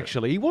 heavily for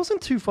actually. He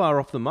wasn't too far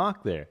off the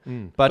mark there.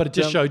 But it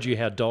just showed you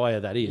how dire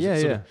that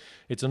is.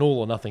 It's an all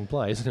or nothing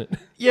play, isn't it?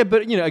 Yeah,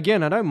 but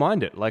again, I don't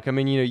mind it. Like, I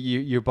mean,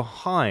 you're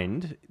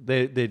behind.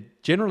 They're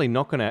generally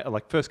not going to,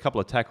 like, first couple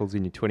of tackles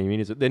in your 20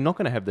 minutes, they're not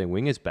going to have their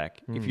wingers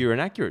back. If you're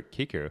an accurate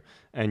kicker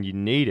and you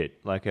need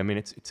it, like, I mean,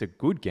 it's a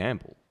good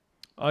gamble.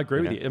 I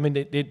agree with you. I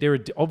mean, there are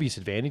obvious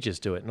advantages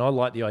to it, and I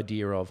like the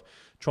idea of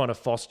trying to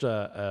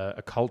foster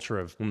a culture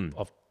of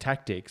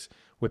tactics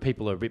where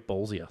people are a bit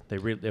ballsier.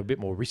 They're a bit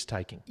more risk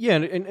taking. Yeah,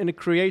 and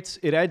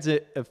it adds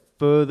a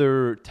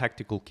further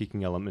tactical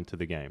kicking element to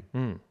the game.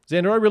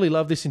 Xander, I really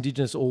love this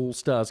Indigenous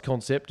All-Stars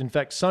concept. In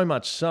fact, so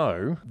much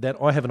so that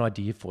I have an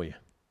idea for you.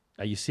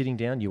 Are you sitting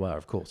down? You are,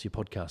 of course. You're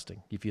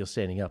podcasting. If you're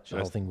standing up, the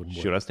whole thing wouldn't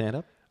work. Should I stand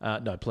up?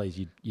 No, please.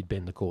 You'd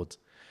bend the cords.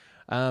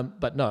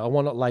 But no, I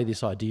want to lay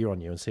this idea on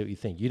you and see what you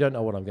think. You don't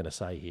know what I'm going to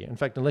say here. In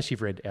fact, unless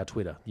you've read our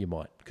Twitter, you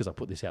might, because I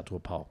put this out to a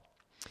poll.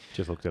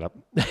 Just looked it up.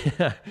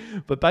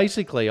 But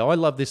basically, I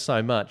love this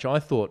so much. I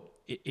thought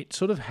it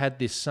sort of had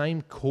this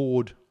same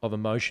chord of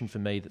emotion for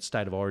me that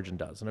State of Origin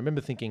does. And I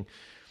remember thinking,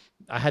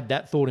 I had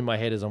that thought in my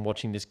head as I'm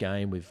watching this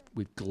game with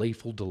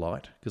gleeful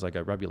delight, because I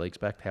go, rugby league's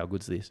back, how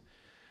good's this?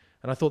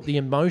 And I thought the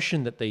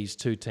emotion that these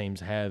two teams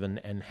have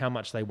and how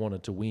much they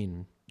wanted to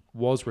win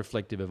was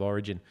reflective of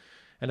Origin.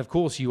 And of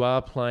course, you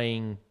are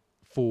playing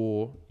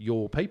for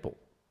your people,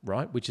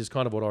 right? Which is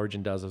kind of what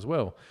Origin does as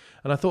well.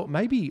 And I thought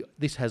maybe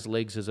this has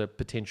legs as a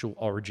potential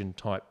Origin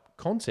type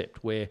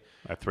concept where...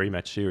 A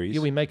 3-match series.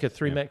 Yeah, we make a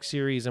 3-match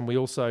series, and we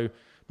also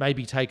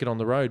maybe take it on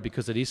the road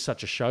because it is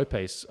such a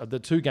showpiece. The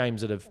 2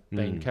 games that have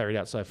been carried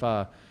out so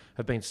far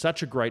have been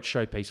such a great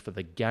showpiece for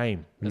the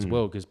game as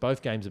well, because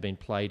both games have been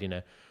played in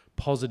a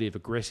positive,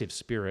 aggressive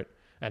spirit,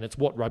 and it's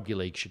what rugby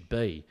league should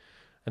be.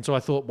 And so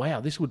I thought,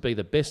 wow, this would be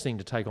the best thing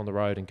to take on the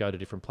road and go to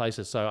different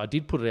places. So I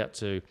did put it out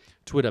to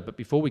Twitter, but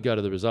before we go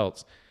to the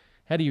results,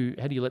 how do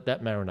you let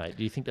that marinate?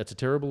 Do you think that's a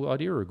terrible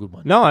idea or a good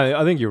one? No,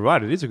 I think you're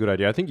right. It is a good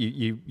idea. I think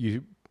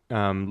you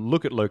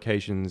look at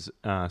locations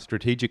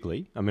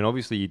strategically. I mean,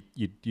 obviously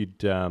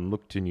you'd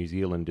look to New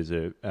Zealand as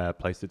a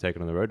place to take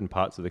it on the road, and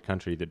parts of the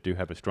country that do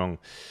have a strong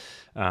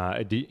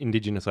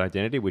Indigenous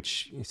identity,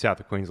 which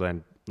south of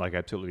Queensland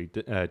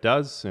absolutely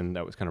does, and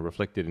that was kind of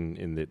reflected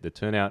in the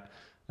turnout.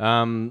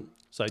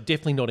 So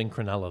definitely not in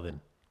Cronulla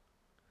then.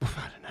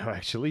 I don't know,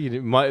 actually.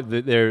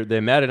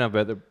 They're mad enough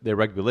about their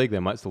rugby league, they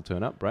might still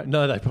turn up, right?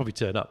 No, they probably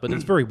turn up, but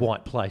it's a very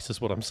white place, is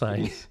what I'm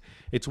saying.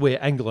 It's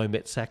where Anglo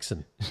met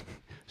Saxon.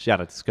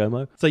 Shout out to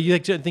ScoMo. So you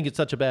don't think it's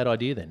such a bad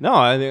idea then? No,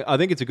 I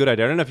think it's a good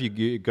idea. I don't know if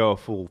you go a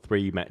full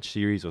 3-match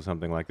series or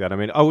something like that. I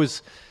mean, I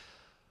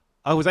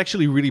was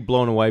actually really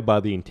blown away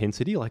by the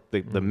intensity. Like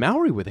the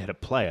Maori were there to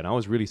play, and I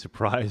was really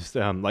surprised.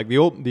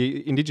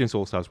 The Indigenous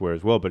All-Stars were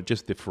as well, but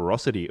just the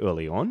ferocity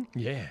early on.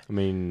 Yeah. I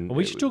mean... Well,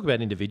 we should talk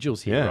about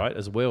individuals here, right,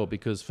 as well,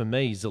 because for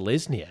me,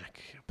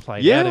 Zalesniak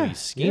played out of his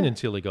skin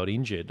until he got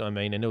injured. I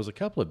mean, and there was a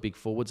couple of big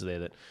forwards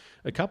there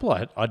a couple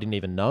I didn't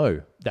even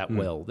know that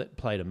well that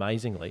played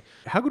amazingly.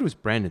 How good was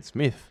Brandon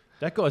Smith?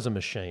 That guy's a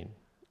machine.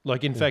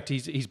 Like, in fact,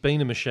 he's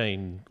been a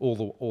machine all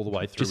the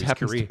way through his career. Just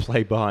happens to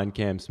play behind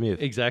Cam Smith.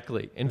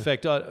 Exactly. In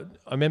fact, I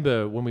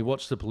remember when we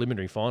watched the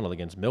preliminary final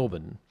against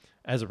Melbourne,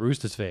 as a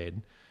Roosters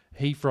fan,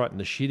 he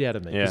frightened the shit out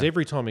of me. Because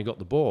every time he got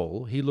the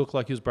ball, he looked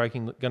like he was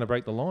going to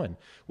break the line.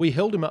 We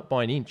held him up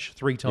by an inch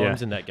 3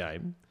 times in that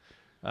game.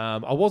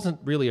 I wasn't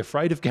really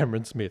afraid of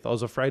Cameron Smith. I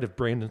was afraid of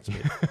Brandon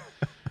Smith.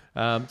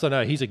 So,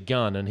 no, he's a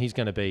gun, and he's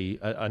going to be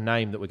a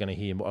name that we're going to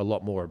hear a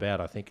lot more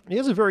about, I think. He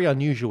has a very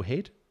unusual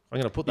head. I'm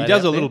going to put that out He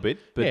does there. a little bit,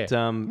 but...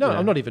 I'm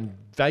not even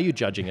value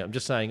judging it. I'm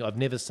just saying I've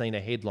never seen a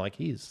head like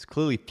his. It's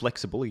clearly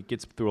flexible. He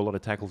gets through a lot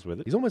of tackles with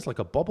it. He's almost like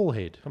a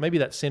bobblehead. Or maybe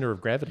that centre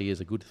of gravity is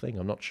a good thing.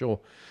 I'm not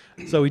sure.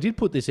 So we did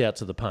put this out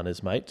to the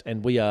punters, mate,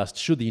 and we asked,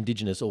 should the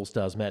Indigenous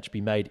All-Stars match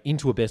be made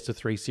into a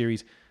best-of-3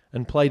 series?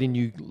 and played in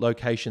new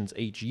locations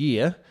each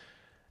year,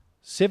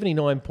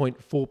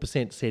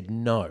 79.4% said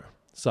no.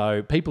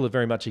 So people are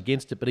very much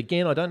against it. But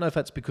again, I don't know if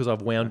that's because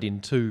I've wound in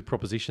two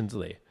propositions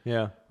there.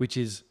 Yeah. Which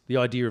is the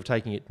idea of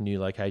taking it to new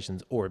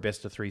locations or a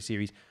best of three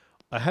series.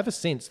 I have a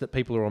sense that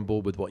people are on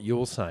board with what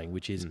you're saying,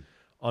 which is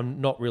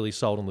I'm not really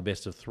sold on the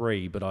best of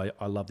three, but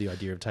I love the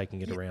idea of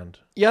taking it around.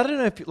 Yeah, I don't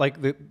know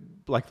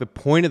if the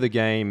point of the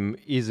game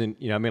isn't,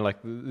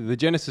 the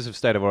genesis of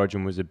State of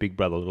Origin was a big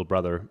brother, little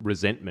brother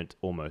resentment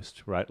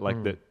almost, right?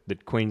 Like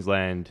that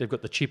Queensland... They've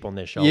got the chip on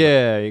their shoulder.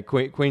 Yeah,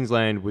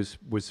 Queensland was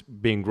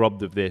being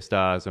robbed of their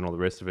stars and all the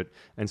rest of it.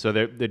 And so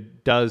there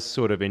does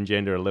sort of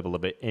engender a level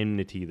of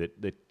enmity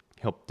that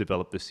helped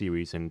develop the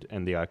series and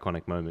the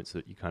iconic moments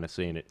that you kind of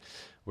see in it.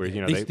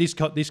 Whereas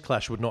this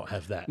clash would not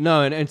have that.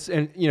 No, and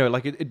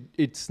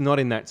it's not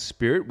in that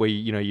spirit where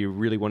you're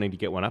really wanting to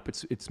get one up.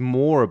 It's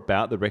more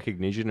about the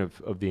recognition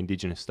of the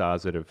Indigenous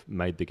stars that have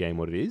made the game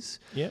what it is.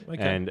 Yeah,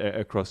 okay. And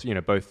across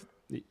both,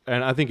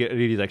 and I think it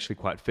is actually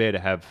quite fair to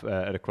have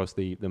it across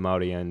the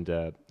Maori and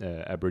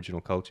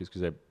Aboriginal cultures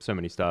because there are so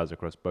many stars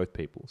across both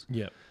peoples.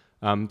 Yeah.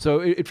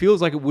 So it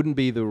feels like it wouldn't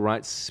be the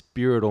right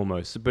spirit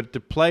almost, but to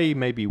play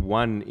maybe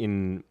one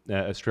in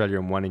Australia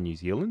and one in New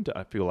Zealand,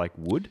 I feel like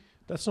would.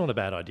 That's not a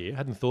bad idea. I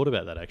hadn't thought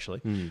about that,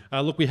 actually.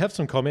 Look, we have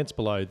some comments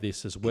below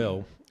this as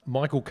well.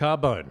 Michael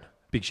Carbone,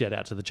 big shout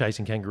out to the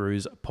Chasing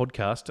Kangaroos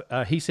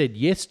podcast. He said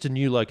yes to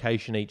new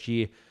location each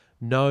year,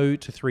 no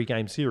to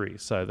 3-game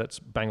series. So that's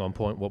bang on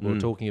point what we were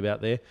talking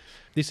about there.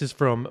 This is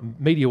from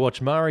Media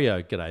Watch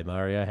Mario. G'day,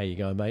 Mario. How you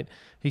going, mate?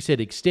 He said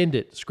extend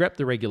it, scrap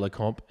the regular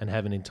comp, and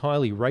have an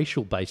entirely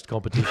racial-based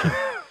competition.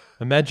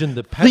 Imagine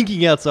the...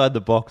 Thinking outside the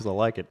box, I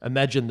like it.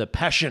 Imagine the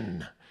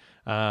passion.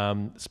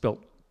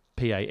 Spelt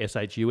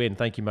P-A-S-H-U-N.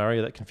 Thank you,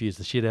 Mario. That confused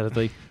the shit out of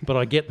me, but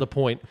I get the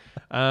point.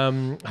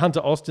 Hunter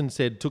Austin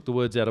said, took the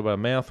words out of our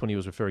mouth when he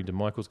was referring to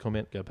Michael's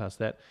comment. Go past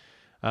that.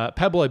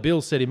 Pablo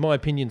Bill said, in my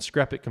opinion,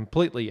 scrap it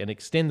completely and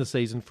extend the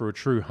season for a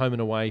true home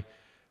and away.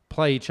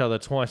 Play each other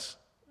twice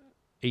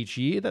each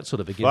year. That's sort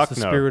of against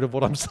spirit of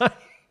what I'm saying.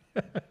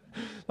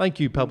 Thank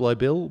you, Pablo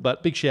Bill.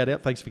 But big shout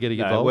out. Thanks for getting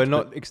involved. We're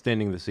not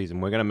extending the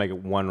season. We're going to make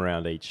it one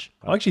round each.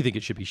 I actually think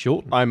it should be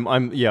shortened.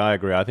 I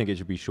agree. I think it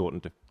should be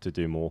shortened to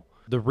do more.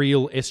 The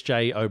real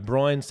S.J.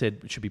 O'Brien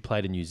said it should be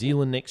played in New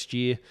Zealand next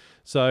year.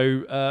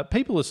 So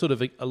people are sort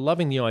of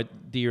loving the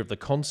idea of the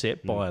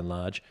concept by and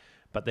large,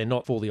 but they're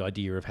not for the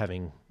idea of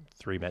having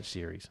 3-match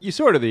series. You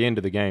saw it at the end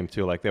of the game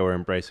too, like they were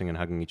embracing and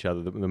hugging each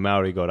other. The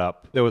Maori got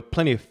up. There was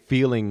plenty of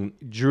feeling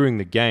during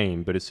the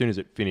game, but as soon as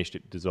it finished,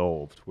 it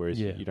dissolved. Whereas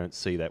you don't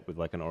see that with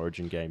like an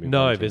Origin game.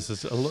 No, there's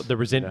the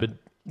resentment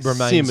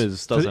remains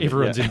simmers, for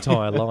everyone's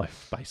entire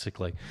life,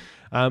 basically.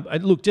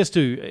 And look, just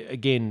to,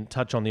 again,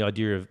 touch on the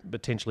idea of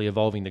potentially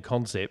evolving the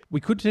concept, we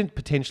could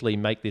potentially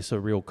make this a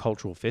real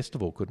cultural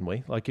festival, couldn't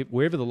we? Like,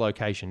 wherever the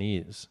location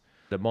is,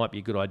 it might be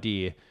a good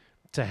idea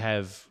to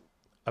have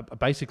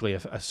basically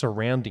a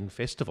surrounding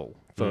festival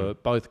for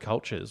both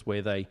cultures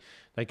where they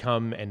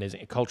come and there's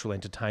cultural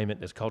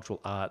entertainment, there's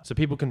cultural art, so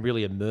people can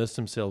really immerse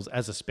themselves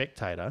as a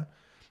spectator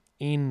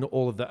in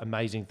all of the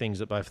amazing things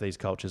that both of these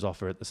cultures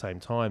offer at the same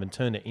time and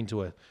turn it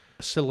into a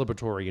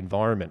celebratory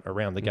environment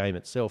around the game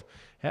itself.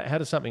 How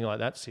does something like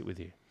that sit with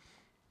you?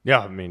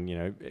 Yeah, I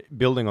mean,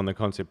 building on the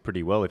concept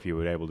pretty well if you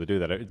were able to do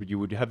that. You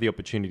would have the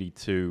opportunity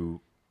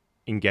to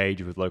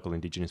engage with local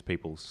Indigenous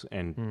peoples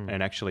and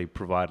actually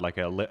provide like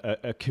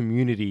a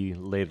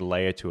community-led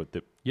layer to it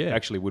that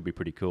actually would be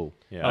pretty cool.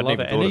 Yeah, I love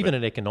it. And even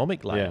an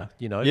economic layer,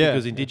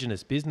 because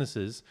Indigenous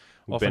businesses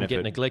often benefit.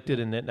 get neglected,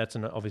 and that's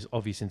an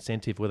obvious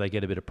incentive where they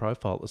get a bit of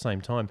profile at the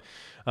same time.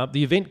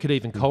 The event could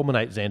even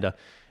culminate, Xander,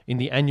 in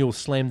the annual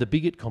Slam the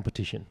Bigot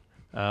competition.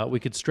 We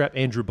could strap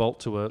Andrew Bolt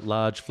to a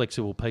large,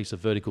 flexible piece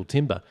of vertical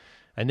timber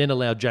and then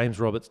allow James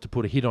Roberts to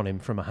put a hit on him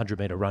from a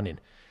 100-metre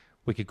run-in.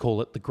 We could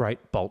call it the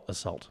Great Bolt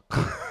Assault.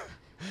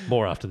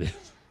 More after this.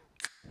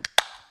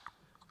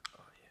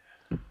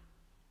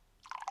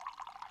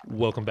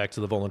 Welcome back to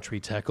the Voluntary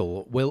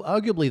Tackle. Well,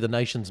 arguably the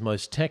nation's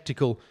most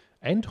tactical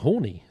and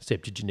horny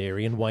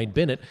septuagenarian, Wayne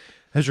Bennett,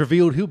 has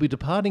revealed he'll be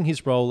departing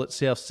his role at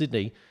South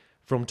Sydney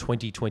from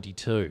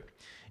 2022,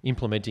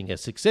 implementing a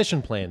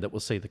succession plan that will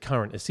see the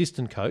current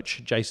assistant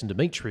coach, Jason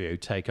Demetriou,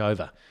 take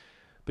over.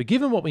 But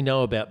given what we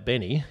know about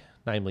Benny,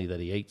 namely that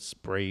he eats,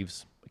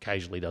 breathes,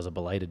 occasionally does a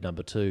belated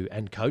number 2,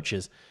 and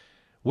coaches,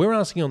 we're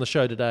asking on the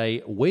show today,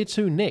 where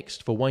to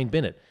next for Wayne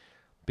Bennett?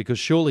 Because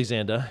surely,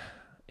 Xander,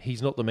 he's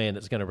not the man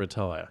that's going to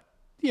retire.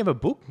 Do you have a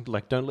book,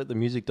 like Don't Let the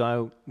Music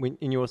Die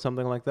in You or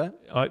something like that?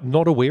 I'm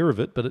not aware of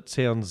it, but it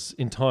sounds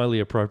entirely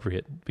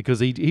appropriate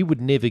because he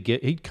would never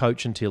he'd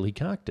coach until he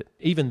carked it.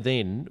 Even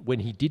then,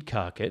 when he did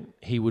cark it,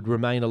 he would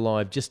remain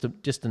alive just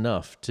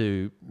enough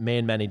to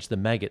manage the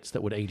maggots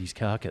that would eat his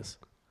carcass.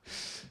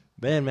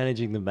 Man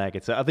managing the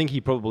maggots. I think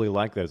he probably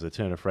liked that as a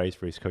turn of phrase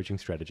for his coaching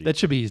strategy. That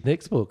should be his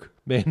next book,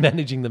 Man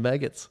Managing the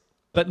Maggots.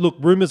 But look,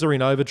 rumours are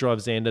in overdrive,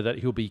 Xander, that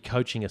he'll be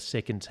coaching a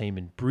second team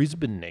in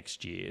Brisbane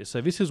next year.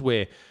 So this is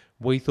where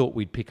we thought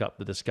we'd pick up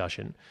the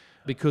discussion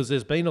because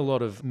there's been a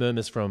lot of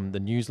murmurs from the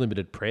News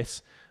Limited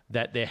press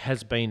that there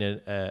has been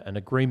an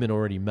agreement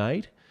already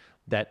made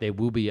that there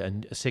will be a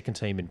second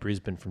team in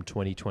Brisbane from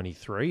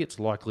 2023. It's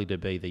likely to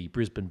be the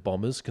Brisbane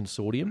Bombers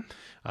Consortium.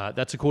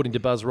 That's according to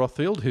Buzz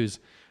Rothfield, who's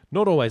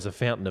not always a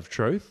fountain of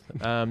truth.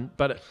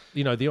 But,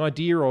 the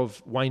idea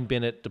of Wayne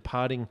Bennett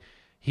departing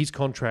his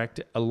contract,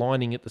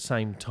 aligning at the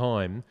same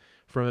time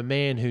from a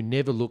man who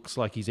never looks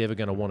like he's ever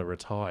going to want to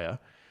retire,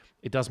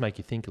 it does make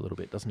you think a little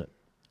bit, doesn't it?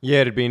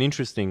 Yeah, it'd be an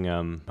interesting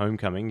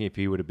homecoming if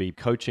he were to be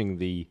coaching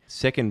the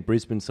second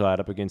Brisbane side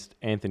up against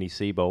Anthony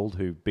Seibold,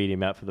 who beat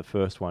him out for the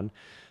first one.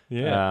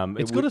 Yeah,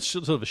 it's got a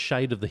sort of a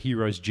shade of the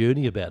hero's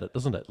journey about it,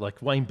 doesn't it?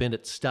 Like Wayne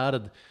Bennett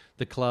started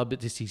the club,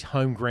 it's his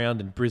home ground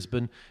in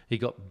Brisbane. He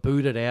got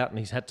booted out and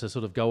he's had to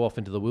sort of go off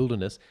into the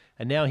wilderness.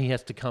 And now he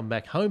has to come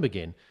back home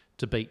again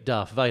to beat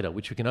Darth Vader,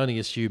 which we can only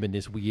assume in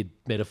this weird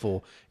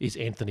metaphor is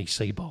Anthony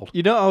Seibold.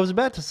 I was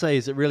about to say,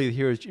 is it really the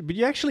hero's? But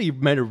you actually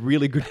made a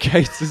really good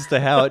case as to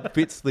how it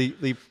fits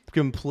the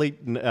complete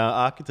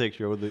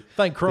architecture. Or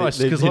Thank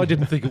Christ, because I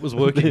didn't think it was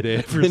working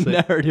there for a second.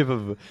 The narrative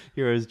of a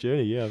hero's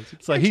journey, yeah.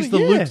 So he's the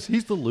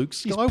Luke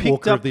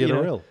Skywalker of the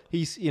NRL.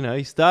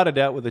 He started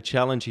out with a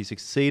challenge, he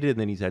succeeded, and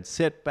then he's had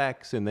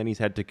setbacks, and then he's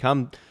had to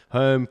come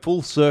home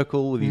full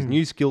circle with his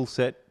new skill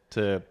set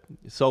to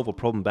solve a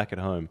problem back at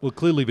home. Well,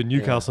 clearly the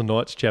Newcastle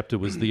Knights chapter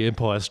was the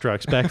Empire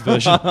Strikes Back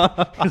version,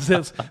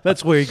 because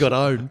that's where he got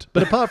owned.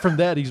 But apart from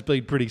that, he's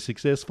been pretty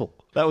successful.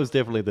 That was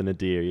definitely the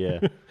nadir,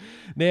 yeah.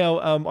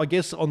 Now, I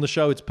guess on the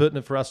show it's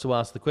pertinent for us to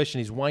ask the question,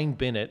 is Wayne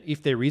Bennett,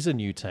 if there is a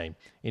new team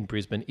in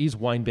Brisbane, is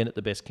Wayne Bennett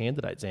the best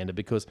candidate, Xander?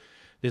 Because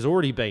there's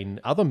already been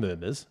other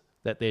murmurs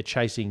that they're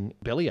chasing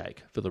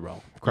Bellyache for the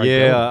role.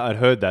 I'd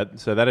heard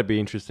that, so that'd be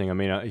interesting. I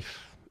mean,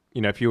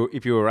 if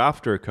you were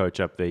after a coach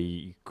up there,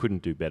 you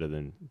couldn't do better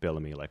than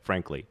Bellamy. Like,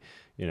 frankly,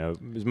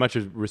 as much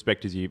as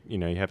respect as you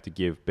have to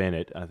give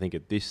Bennett, I think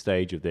at this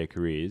stage of their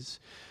careers,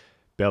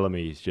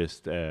 Bellamy is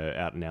just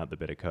out and out the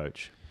better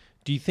coach.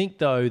 Do you think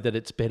though that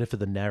it's better for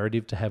the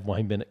narrative to have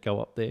Wayne Bennett go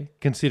up there,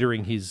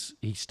 considering he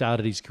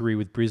started his career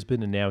with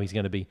Brisbane and now he's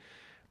going to be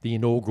the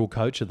inaugural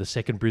coach of the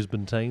second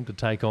Brisbane team to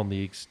take on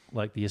the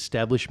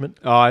establishment?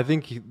 Oh, I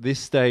think this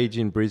stage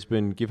in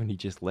Brisbane, given he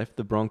just left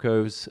the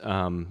Broncos,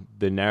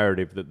 the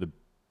narrative that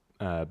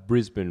the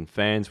Brisbane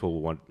fans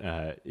will want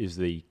is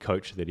the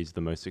coach that is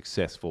the most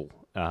successful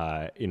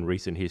in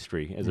recent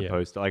history, as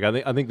opposed to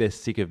I think they're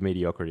sick of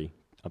mediocrity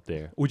up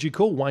there. Would you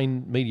call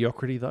Wayne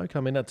mediocrity though? I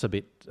mean, that's a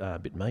bit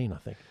mean, I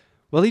think.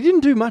 Well, he didn't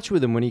do much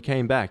with him when he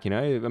came back,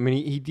 I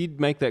mean, he did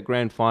make that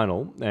grand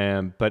final,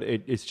 but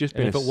it's just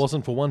been... And if it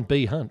wasn't for one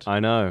B Hunt. I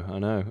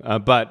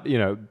know. But,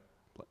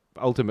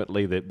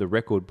 ultimately the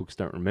record books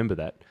don't remember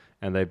that,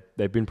 and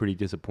they've been pretty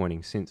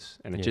disappointing since,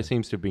 and it just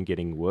seems to have been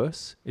getting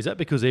worse. Is that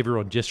because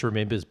everyone just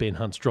remembers Ben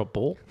Hunt's drop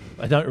ball?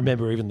 They don't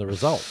remember even the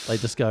result. They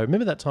just go,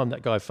 remember that time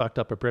that guy fucked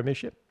up a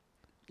premiership?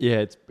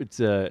 Yeah, it's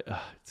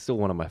still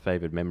one of my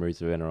favourite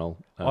memories of NRL.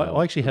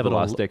 I actually have it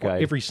last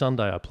decade. Every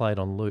Sunday I play it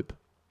on loop.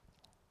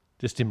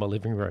 Just in my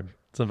living room.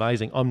 It's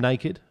amazing. I'm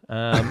naked.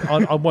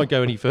 I won't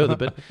go any further,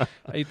 but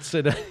it's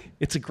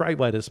a great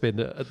way to spend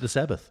the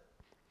Sabbath.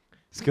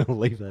 Just going to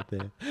leave that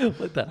there.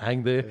 Let that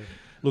hang there. Yeah.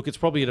 Look, it's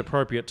probably an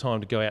appropriate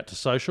time to go out to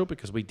social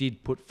because we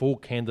did put 4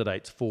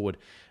 candidates forward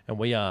and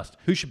we asked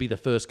who should be the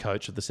first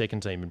coach of the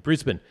second team in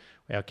Brisbane.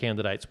 Our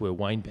candidates were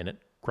Wayne Bennett,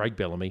 Craig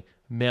Bellamy,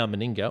 Mal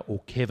Meninga or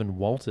Kevin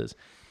Walters.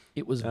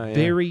 It was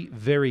very,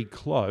 very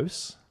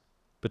close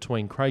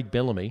between Craig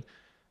Bellamy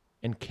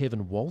and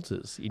Kevin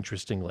Walters,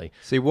 interestingly.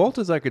 See,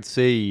 Walters, I could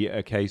see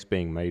a case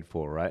being made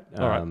for, right?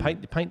 All right,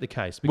 paint the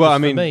case.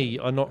 Because for me,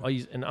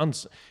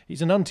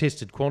 he's an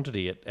untested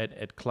quantity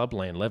at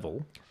clubland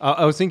level.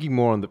 I was thinking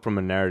more from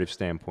a narrative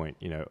standpoint,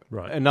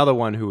 Right. Another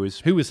one who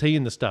was... Who was he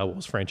in the Star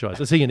Wars franchise?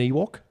 Is he an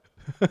Ewok?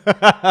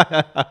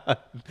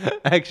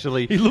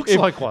 Actually... He looks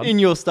like one. In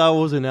your Star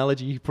Wars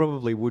analogy, he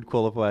probably would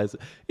qualify as,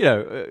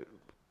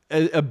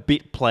 a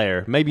bit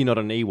player. Maybe not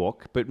an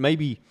Ewok, but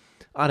maybe,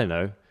 I don't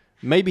know,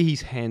 maybe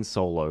he's Han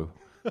Solo.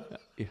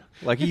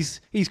 Like he's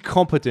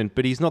competent,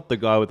 but he's not the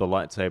guy with the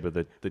lightsaber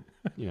that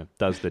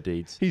does the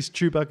deeds. He's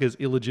Chewbacca's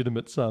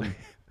illegitimate son.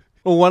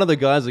 Or one of the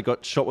guys that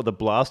got shot with a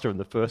blaster in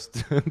the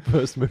first movie.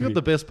 You know what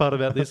the best part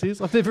about this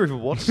is? I've never even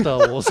watched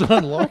Star Wars, so I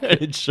don't like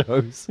it. It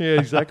shows. Yeah,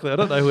 exactly. I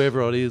don't know who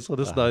everyone is. I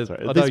just know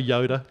I know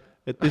Yoda.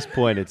 At this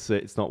point, it's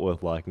not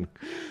worth liking.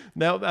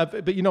 Now,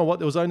 but you know what?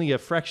 There was only a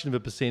fraction of a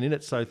percent in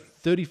it. So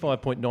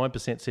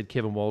 35.9% said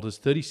Kevin Walters,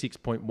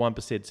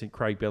 36.1% said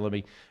Craig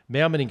Bellamy.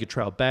 Mal Meninga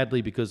trailed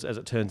badly because, as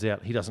it turns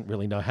out, he doesn't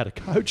really know how to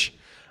coach.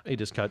 He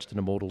just coached an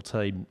immortal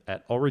team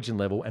at Origin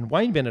level. And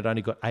Wayne Bennett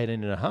only got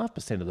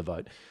 18.5% of the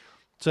vote.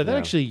 So that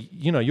actually,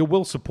 you're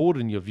well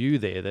supported in your view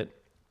there that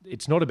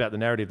it's not about the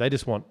narrative. They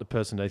just want the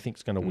person they think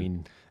is going to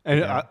win.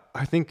 And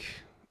I think,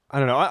 I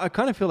don't know, I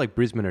kind of feel like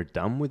Brisbane are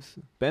done with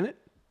Bennett.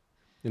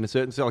 In a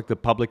certain sense, like the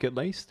public at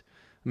least.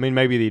 I mean,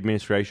 maybe the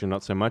administration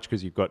not so much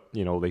because you've got,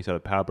 all these other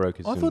power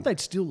brokers. I thought they'd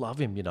still love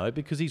him,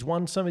 because he's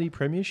won so many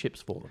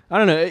premierships for them. I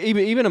don't know.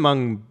 Even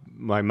among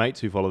my mates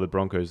who follow the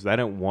Broncos, they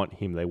don't want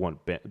him. They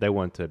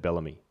want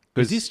Bellamy.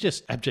 Is this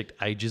just abject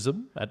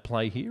ageism at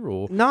play here,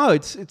 or No,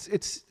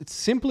 it's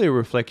simply a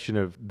reflection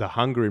of the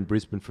hunger in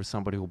Brisbane for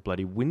somebody who'll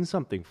bloody win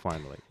something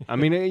finally. I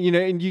mean,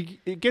 and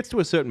it gets to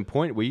a certain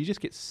point where you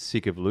just get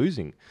sick of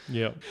losing.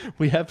 Yeah.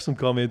 We have some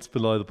comments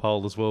below the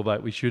poll as well,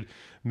 mate, we should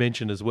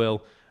mention as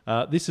well.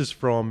 This is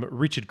from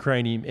Richard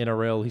Cranium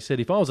NRL. He said,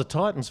 if I was a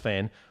Titans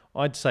fan,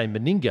 I'd say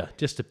Meninga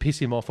just to piss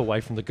him off away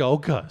from the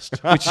Gold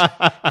Coast, which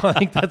I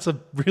think that's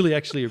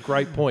actually a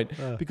great point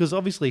because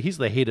obviously he's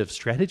the head of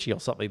strategy or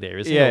something there,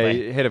 isn't he?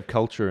 Yeah, head of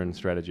culture and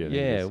strategy. I think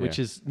it is, which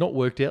has not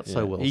worked out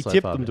so well. He so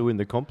tipped far, them to win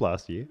the comp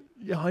last year.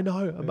 Yeah, I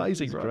know.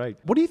 Amazing, He's right? great.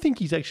 What do you think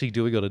he's actually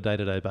doing on a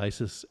day-to-day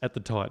basis at the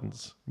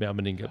Titans, Mal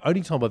Meninga?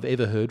 Only time I've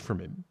ever heard from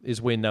him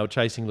is when they were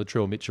chasing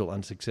Latrell Mitchell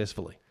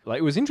unsuccessfully. Like,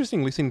 it was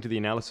interesting listening to the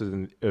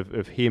analysis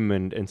of him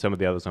and some of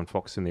the others on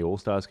Fox in the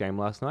All-Stars game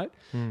last night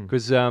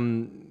because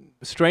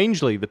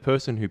strangely, the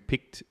person who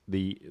picked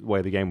the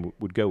way the game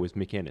would go was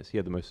Mick Ennis. He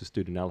had the most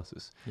astute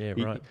analysis. Yeah,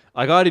 right.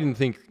 I didn't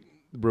think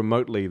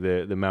remotely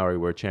the Maori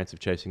were a chance of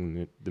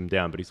chasing them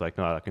down, but he's like,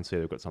 no, I can see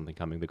they've got something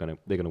coming.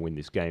 They're gonna win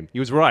this game. He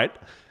was right,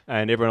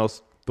 and everyone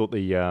else thought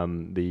the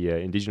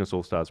Indigenous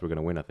All-Stars were going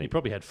to win, I He think.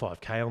 probably had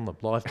 5K on the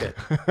live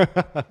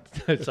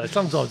bet. So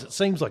sometimes it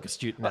seems like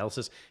astute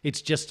analysis.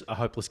 It's just a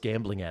hopeless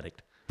gambling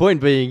addict. Point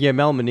being, yeah,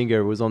 Mal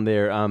Meninga was on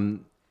there.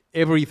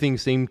 Everything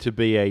seemed to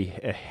be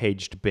a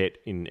hedged bet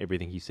in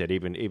everything he said,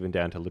 even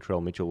down to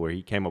Latrell Mitchell, where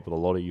he came up with a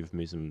lot of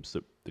euphemisms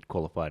that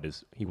qualified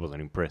as he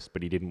wasn't impressed,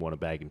 but he didn't want to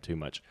bag him too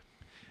much.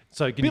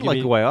 So A bit like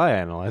the way I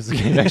analyse the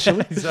game,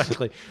 actually.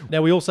 Exactly.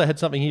 Now, we also had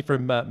something here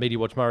from Media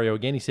Watch Mario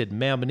again. He said,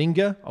 Mal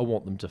Meninga, I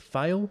want them to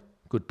fail.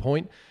 Good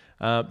point.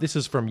 This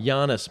is from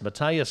Giannis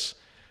Mateus.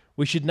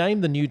 We should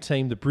name the new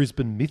team the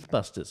Brisbane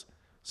Mythbusters.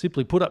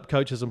 Simply put up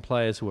coaches and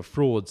players who are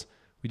frauds.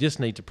 We just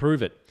need to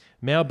prove it.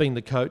 Mao being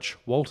the coach,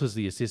 Walters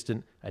the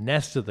assistant,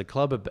 Anasta the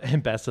club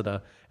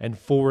ambassador, and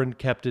Foran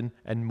captain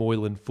and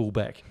Moylan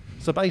fullback.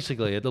 So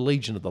basically, the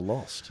Legion of the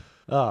Lost.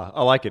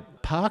 I like it.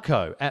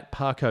 Parko, at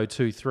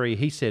Parko23,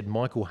 he said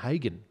Michael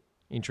Hagan,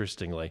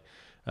 interestingly,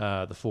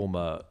 the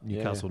former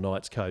Newcastle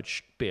Knights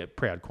coach, be a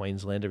proud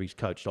Queenslander. He's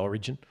coached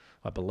Origin,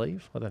 I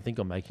believe. I don't think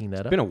I'm making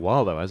that up. It's been a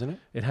while, though, hasn't it?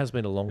 It has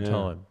been a long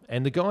time.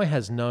 And the guy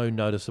has no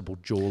noticeable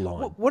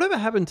jawline, Whatever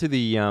happened to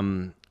the...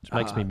 which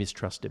makes me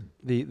mistrust him.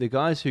 The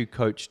guys who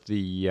coached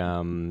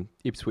the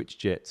Ipswich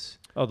Jets?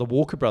 Oh, the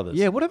Walker brothers.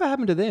 Yeah, whatever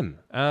happened to them?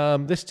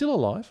 They're still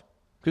alive.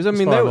 Because, I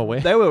mean, far I'm aware.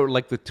 they were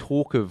like the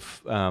talk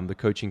of the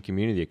coaching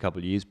community a couple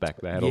of years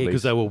back. They had all these...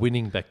 because they were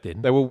winning back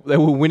then. They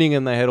were winning,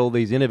 and they had all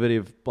these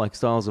innovative like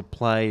styles of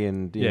play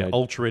and you know,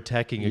 ultra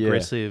attacking,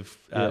 aggressive.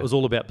 It was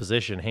all about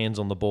possession, hands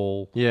on the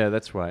ball. Yeah,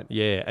 that's right.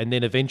 Yeah, and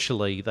then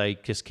eventually they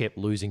just kept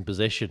losing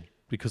possession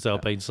because they were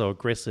being so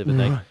aggressive,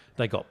 and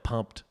they got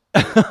pumped.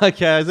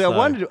 Okay, so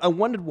I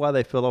wondered why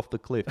they fell off the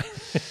cliff.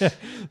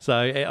 So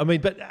I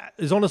mean, but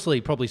there's honestly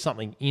probably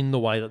something in the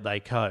way that they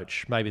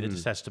coach. Maybe that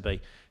just has to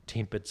be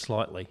tempered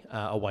slightly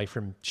away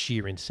from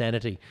sheer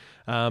insanity.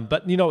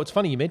 But, you know, it's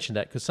funny you mentioned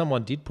that because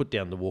someone did put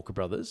down the Walker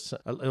brothers.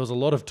 There was a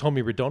lot of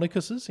Tommy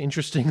Radonicuses,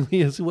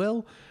 interestingly, as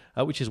well,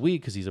 which is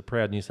weird because he's a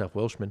proud New South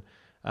Welshman.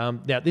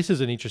 Now, this is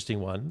an interesting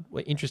one.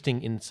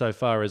 Interesting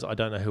insofar as I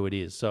don't know who it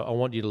is. So I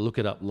want you to look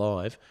it up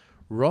live.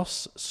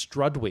 Ross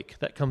Strudwick.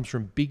 That comes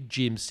from Big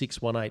Jim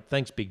 618.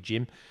 Thanks, Big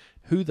Jim.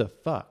 Who the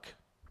fuck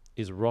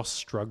is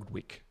Ross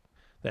Strudwick?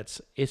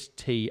 That's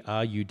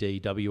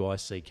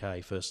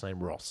Strudwick, first name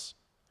Ross.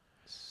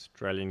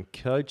 Australian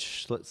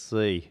coach. Let's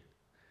see.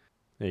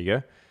 There you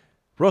go.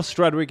 Ross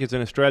Strudwick is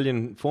an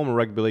Australian former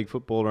rugby league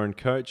footballer and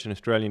coach, an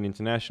Australian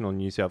international in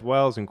New South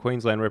Wales and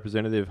Queensland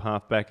representative,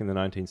 halfback in the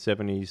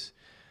 1970s.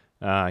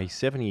 He's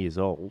 70 years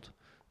old.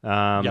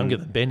 Younger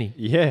than Benny.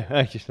 Yeah,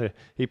 actually.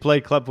 He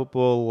played club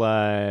football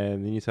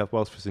in the New South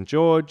Wales for St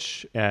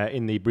George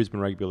in the Brisbane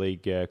Rugby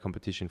League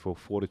competition for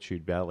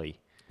Fortitude Valley.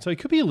 So he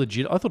could be a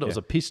legit. I thought it was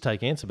a piss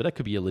take answer, but that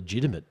could be a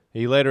legitimate.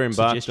 He later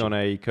embarked suggestion. on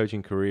a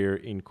coaching career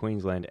in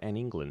Queensland and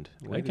England.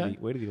 Where Okay.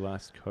 did he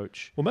last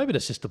coach? Well, maybe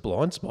that's just a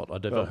blind spot. I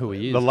don't know who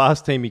he is. The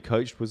last team he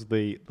coached was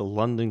the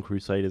London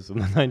Crusaders in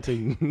the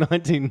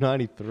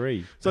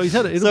 1993. So he's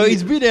had.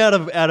 He's been out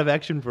of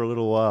action for a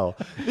little while.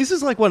 This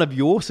is like one of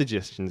your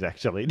suggestions,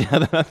 actually. Now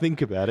that I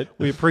think about it,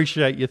 We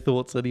appreciate your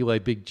thoughts anyway,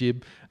 Big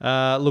Jim.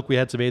 Look, we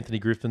had some Anthony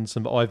Griffin,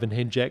 some Ivan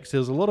Henjaks.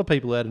 There was a lot of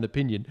people who had an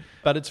opinion,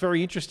 but it's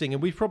very interesting,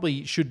 and we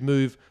probably should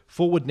move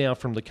forward now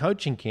from the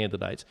coaching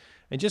candidates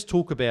and just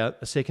talk about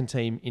a second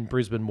team in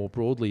Brisbane more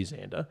broadly,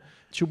 Xander.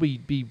 Should we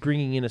be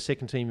bringing in a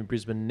second team in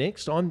Brisbane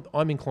next? I'm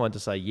inclined to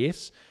say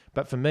yes,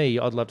 but for me,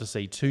 I'd love to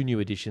see two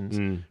new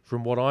additions.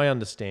 From what I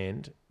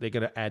understand, they're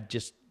going to add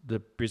just the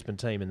Brisbane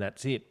team, and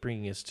that's it,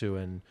 bringing us to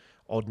an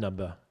odd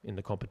number in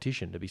the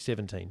competition to be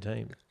 17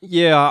 teams.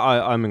 yeah,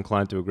 I'm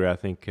inclined to agree. I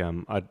think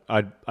I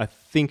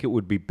think it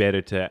would be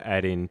better to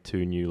add in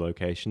two new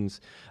locations.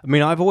 I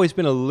mean, I've always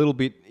been a little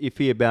bit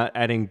iffy about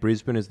adding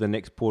Brisbane as the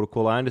next port of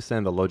call. I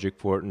understand the logic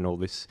for it and all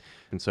this,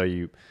 and so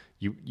you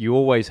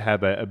always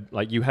have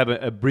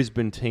a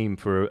Brisbane team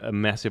for a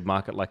massive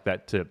market like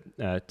that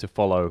to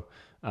follow.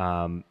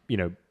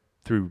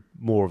 through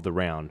more of the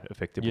round,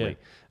 effectively.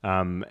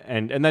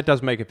 And that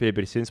does make a fair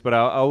bit of sense, but I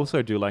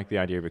also do like the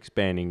idea of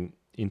expanding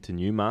into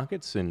new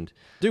markets, and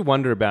do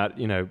wonder about,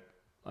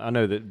 I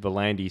know that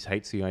Volandis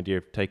hates the idea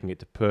of taking it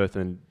to Perth,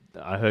 and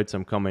I heard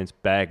some comments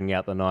bagging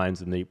out the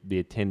Nines and the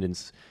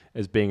attendance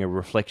as being a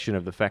reflection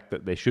of the fact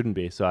that there shouldn't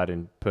be a side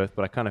in Perth,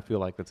 but I kind of feel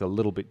like that's a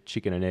little bit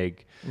chicken and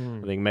egg.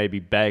 I think maybe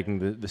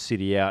bagging the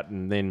city out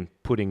and then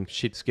putting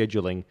shit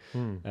scheduling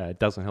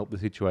doesn't help the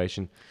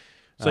situation.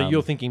 So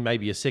you're thinking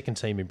maybe a second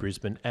team in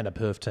Brisbane and a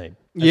Perth team?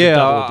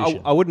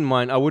 I wouldn't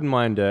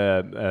mind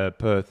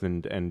Perth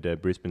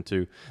and Brisbane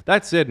too.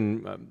 That said,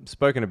 and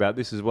spoken about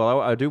this as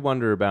well, I do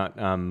wonder about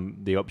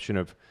the option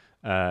of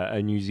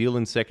a New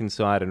Zealand second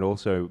side and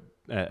also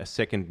a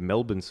second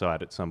Melbourne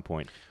side at some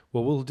point.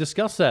 Well, we'll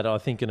discuss that, I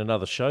think, in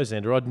another show,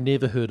 Xander. I'd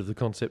never heard of the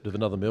concept of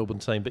another Melbourne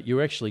team, but you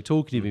were actually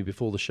talking to me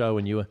before the show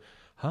and you were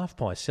half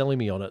pie selling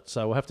me on it.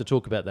 So we'll have to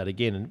talk about that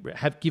again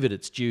and give it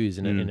its dues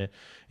in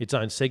its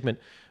own segment.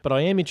 But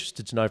I am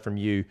interested to know from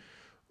you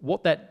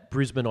what that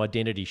Brisbane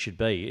identity should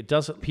be. It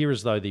does appear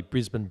as though the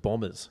Brisbane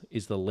Bombers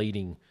is the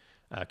leading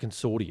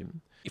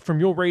consortium.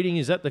 From your reading,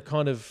 is that the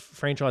kind of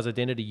franchise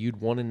identity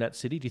you'd want in that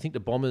city? Do you think the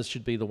Bombers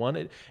should be the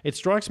one? It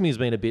strikes me as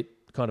being a bit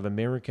kind of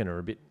American or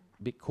a bit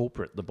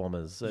corporate, the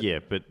Bombers. Yeah,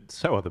 but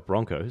so are the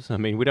Broncos. I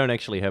mean, we don't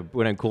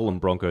call them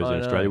Broncos in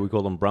Australia. We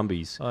call them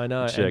Brumbies. I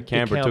know. Which, and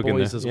Canberra the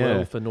Cowboys took as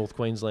well for North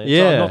Queensland. Yeah.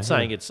 So I'm not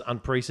saying it's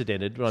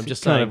unprecedented, but I'm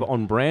just saying kind of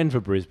on brand for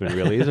Brisbane,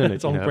 really, isn't it?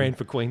 it's on brand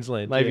for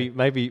Queensland.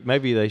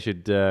 Maybe they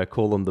should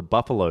call them the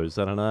Buffaloes.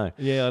 I don't know.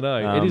 Yeah, I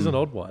know. It is an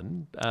odd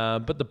one.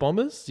 But the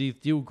Bombers, do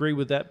you agree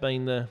with that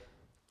being the...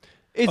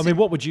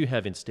 what would you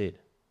have instead?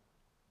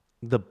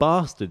 The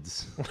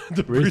Bastards.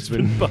 The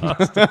Brisbane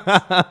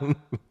Bastards.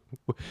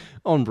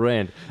 On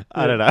brand.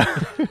 I don't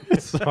know.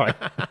 Sorry.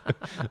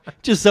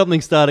 Just something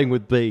starting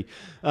with B.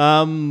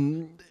 I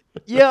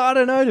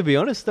don't know, to be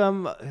honest.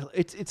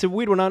 It's a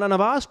weird one. And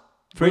I've asked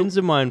friends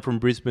of mine from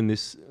Brisbane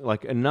this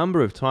like a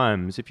number of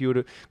times, if you were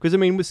to... Because, I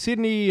mean, with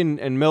Sydney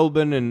and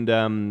Melbourne and...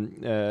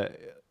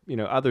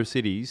 other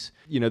cities,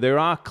 there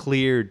are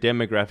clear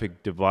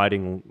demographic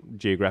dividing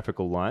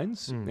geographical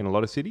lines in a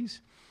lot of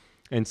cities.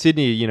 And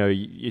Sydney,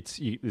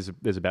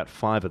 there's about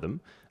 5 of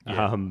them.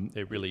 Yeah,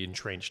 they're really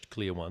entrenched,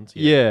 clear ones.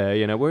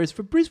 Yeah, whereas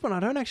for Brisbane, I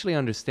don't actually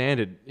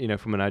understand it,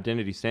 from an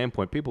identity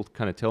standpoint. People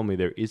kind of tell me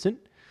there isn't.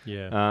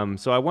 Yeah.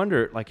 So I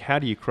wonder, how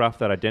do you craft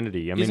that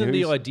identity? Isn't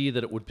the idea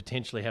that it would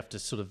potentially have to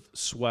sort of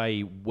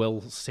sway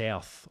well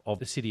south of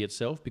the city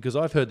itself? Because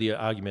I've heard the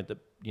argument that,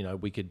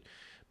 we could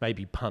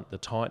maybe punt the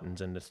Titans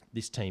and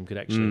this team could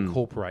actually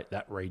incorporate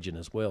that region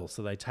as well.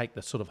 So they take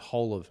the sort of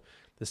whole of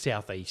the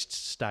southeast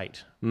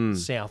state,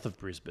 south of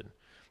Brisbane.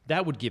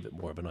 That would give it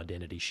more of an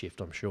identity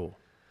shift, I'm sure.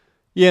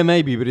 Yeah,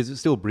 maybe, but is it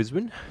still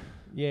Brisbane?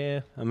 Yeah.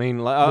 I mean,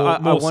 more I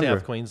wonder,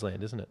 South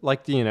Queensland, isn't it?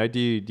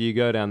 Do you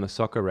go down the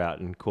soccer route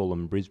and call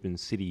them Brisbane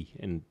City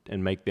and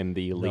make them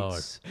the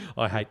elites?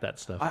 No, I hate that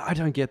stuff. I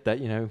don't get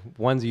that,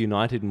 One's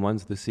United and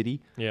one's the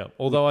city. Yeah,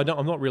 although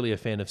I'm not really a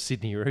fan of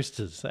Sydney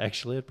Roosters,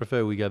 actually. I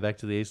prefer we go back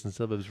to the Eastern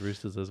Suburbs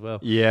Roosters as well.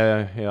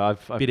 Yeah,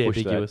 I've bit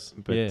pushed ambiguous.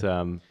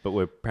 That, but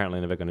we're apparently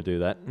never going to do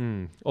that.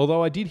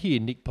 Although I did hear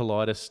Nick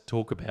Politis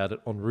talk about it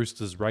on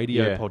Roosters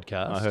radio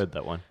podcast. I heard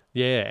that one.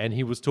 Yeah, and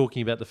he was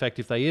talking about the fact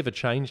if they ever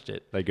changed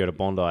it, they go to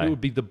Bondi. It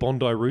would be the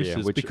Bondi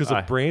Roosters because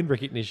of brand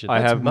recognition.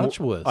 That's much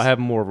worse. I have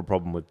more of a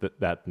problem with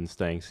that than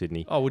staying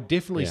Sydney. I would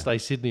definitely stay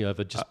Sydney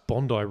over just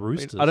Bondi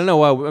Roosters. I don't know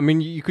why. I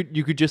mean, you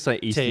could just say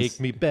Eastern. Take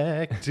me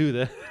back to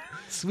the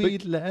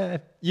sweet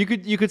life. You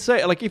could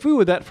say if we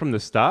were that from the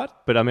start,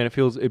 but I mean it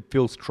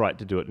feels trite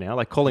to do it now.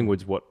 Like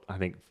Collingwood's what I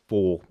think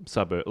 4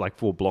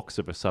 blocks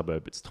of a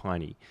suburb. It's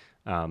tiny.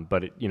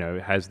 But it,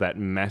 has that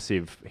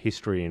massive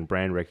history and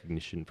brand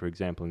recognition, for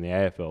example, in the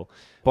AFL.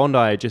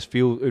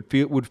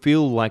 Bondi would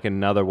feel like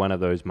another one of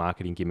those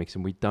marketing gimmicks,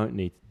 and we don't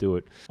need to do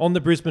it. On the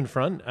Brisbane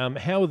front,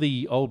 how are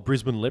the old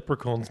Brisbane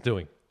Leprechauns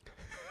doing?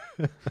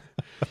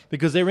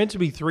 Because they're meant to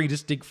be 3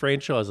 distinct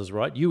franchises,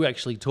 right? You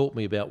actually taught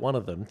me about one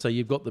of them. So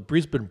you've got the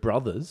Brisbane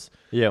Brothers,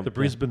 the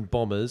Brisbane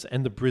Bombers,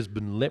 and the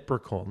Brisbane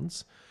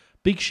Leprechauns.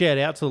 Big shout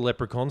out to the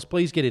Leprechauns.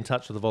 Please get in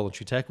touch with the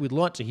Voluntary Tackle. We'd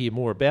like to hear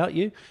more about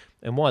you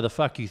and why the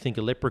fuck you think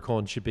a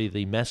leprechaun should be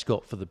the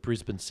mascot for the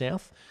Brisbane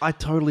South. I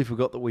totally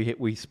forgot that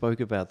we spoke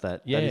about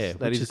that. Yeah,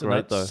 that is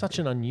great though. Such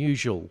an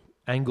unusual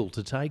angle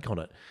to take on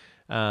it.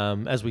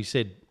 As we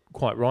said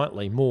quite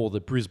rightly, more the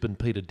Brisbane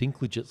Peter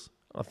Dinklages,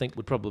 I think,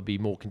 would probably be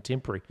more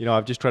contemporary.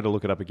 I've just tried to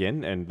look it up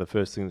again, and the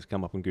first thing that's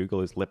come up on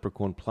Google is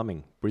Leprechaun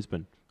Plumbing,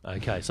 Brisbane.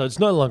 Okay, so it's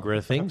no longer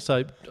a thing.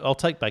 So I'll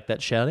take back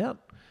that shout out,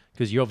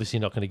 because you're obviously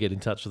not going to get in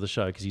touch with the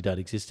show because you don't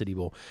exist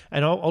anymore.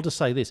 And I'll just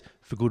say this,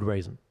 for good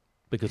reason,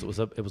 because it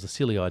was a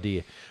silly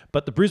idea.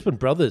 But the Brisbane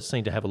Brothers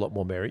seem to have a lot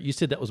more merit. You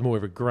said that was more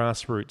of a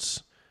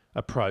grassroots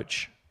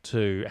approach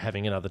to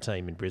having another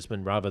team in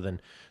Brisbane rather than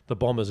the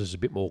Bombers as a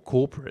bit more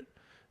corporate.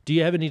 Do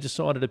you have any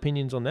decided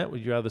opinions on that?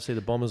 Would you rather see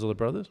the Bombers or the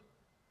Brothers?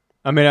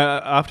 I mean,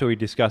 after we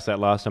discussed that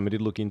last time, I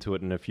did look into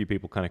it, and a few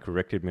people kind of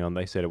corrected me on.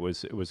 They said it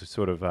was a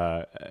sort of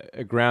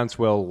a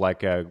groundswell,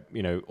 like a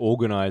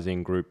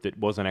organising group that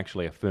wasn't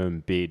actually a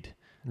firm bid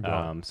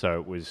Right. So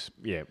it was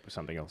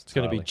something else. It's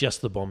going to be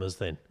just the Bombers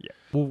then. Yeah.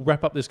 We'll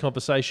wrap up this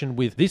conversation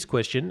with this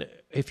question.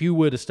 If you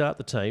were to start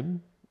the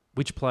team,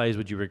 which players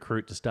would you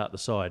recruit to start the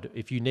side?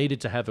 If you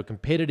needed to have a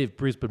competitive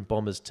Brisbane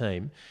Bombers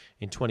team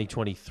in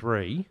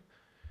 2023,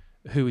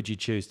 who would you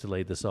choose to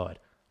lead the side?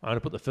 I'm going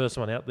to put the first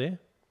one out there.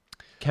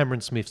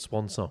 Cameron Smith's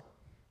swan song.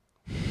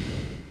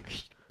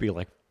 Be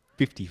like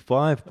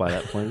 55 by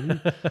that point.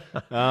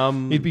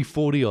 He'd be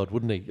 40-odd,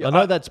 wouldn't he? I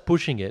know that's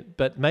pushing it,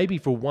 but maybe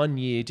for 1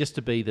 year, just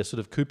to be the sort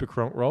of Cooper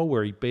Cronk role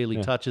where he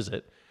barely touches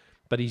it,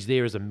 but he's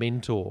there as a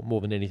mentor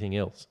more than anything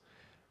else.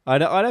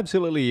 I'd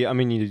absolutely. I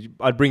mean,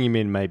 I'd bring him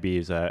in maybe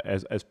as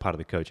part of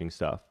the coaching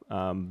staff.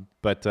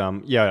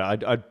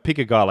 I'd pick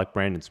a guy like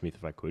Brandon Smith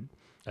if I could.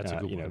 That's a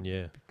good one,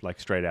 yeah. Like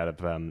straight out of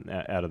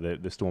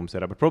the Storm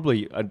setup.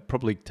 I'd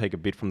probably take a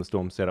bit from the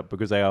Storm setup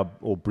because they are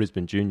all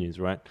Brisbane juniors,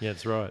 right? Yeah,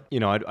 that's right.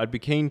 I'd be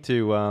keen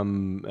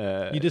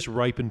to. You just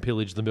rape and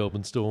pillage the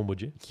Melbourne Storm,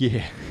 would you?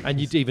 Yeah, and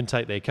you'd even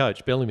take their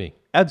coach, Bellamy.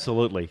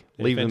 Absolutely.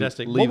 Yeah,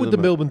 fantastic. What would the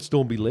Melbourne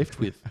Storm be left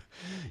with?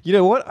 You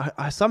know what?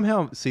 I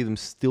somehow see them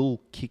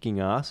still kicking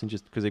ass, and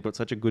just because they've got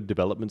such a good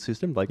development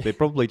system, like they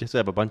probably just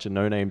have a bunch of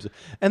no names,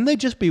 and they'd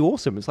just be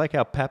awesome. It's like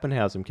how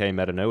Pappenhausen came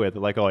out of nowhere.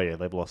 They're like, oh yeah,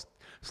 they've lost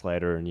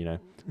Slater, and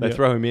they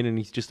throw him in, and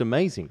he's just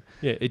amazing.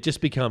 Yeah, it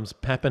just becomes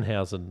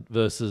Pappenhausen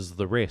versus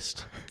the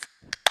rest.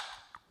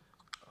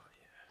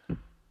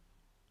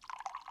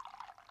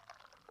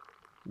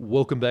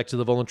 Welcome back to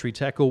the Voluntary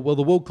Tackle. Well,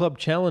 the World Club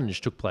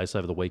Challenge took place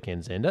over the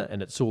weekend, Xander,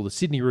 and it saw the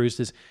Sydney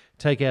Roosters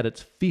take out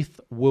its 5th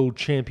World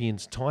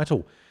Champions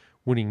title,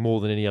 winning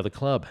more than any other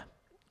club.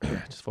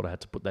 Just thought I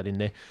had to put that in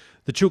there.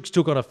 The Chooks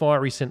took on a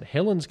fiery St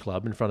Helens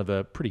club in front of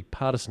a pretty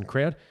partisan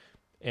crowd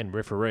and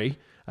referee,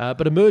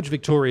 but emerged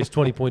victorious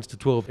 20 points to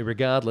 12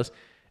 regardless.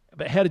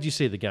 But how did you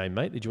see the game,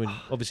 mate? Did you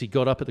obviously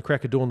got up at the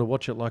crack of dawn to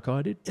watch it like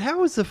I did? How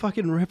was the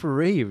fucking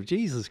referee?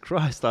 Jesus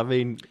Christ! I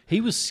mean,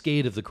 he was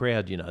scared of the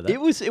crowd. You know that. It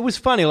was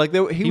funny. Like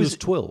he was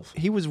 12.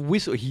 He was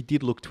whistle. He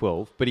did look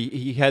 12, but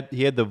he had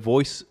the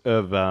voice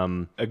of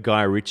a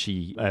Guy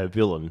Ritchie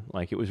villain.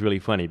 Like it was really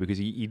funny because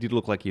he did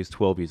look like he was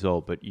 12 years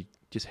old, but you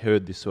just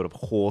heard this sort of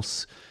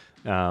hoarse.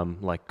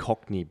 Like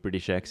Cockney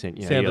British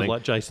accent, sounded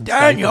like Jason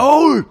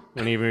Daniel.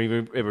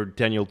 Whenever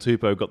Daniel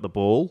Tupou got the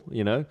ball,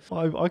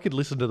 I could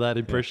listen to that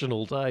impression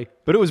all day.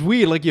 But it was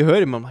weird. Like you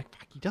heard him, I'm like,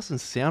 fuck, he doesn't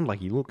sound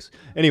like he looks.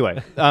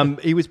 Anyway,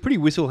 he was pretty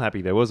whistle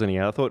happy there, wasn't he?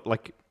 I thought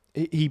like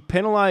he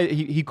penalised.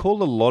 He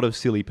called a lot of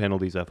silly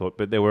penalties. I thought,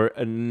 but there were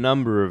a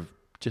number of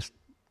just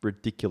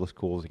ridiculous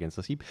calls against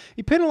us. He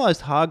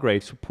penalised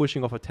Hargraves for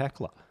pushing off a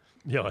tackler.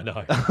 Yeah, I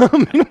know.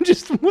 I'm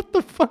just, what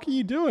the fuck are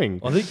you doing?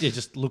 I think they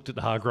just looked at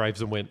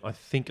Hargraves and went, I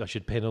think I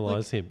should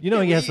penalise him. He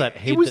has that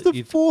head. It was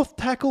the fourth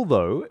tackle,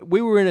 though.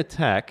 We were in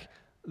attack.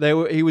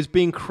 He was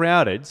being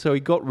crowded, so he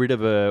got rid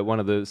of one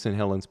of the St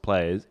Helens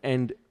players,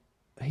 and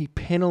he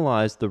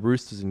penalised the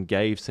Roosters and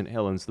gave St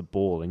Helens the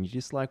ball. And you're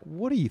just like,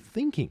 what are you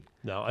thinking?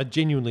 No, I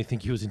genuinely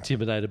think he was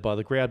intimidated by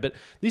the crowd. But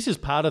this is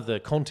part of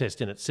the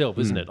contest in itself,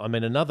 isn't it? I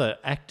mean, another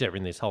actor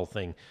in this whole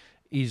thing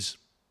is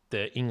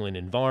the England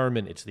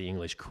environment, it's the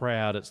English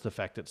crowd, it's the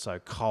fact it's so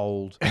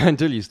cold.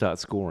 Until you start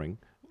scoring,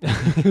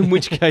 in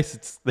which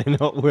case they're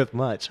not worth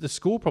much. The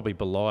score probably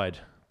belied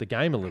the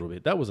game a little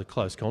bit. That was a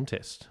close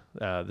contest,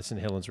 the St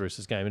Helens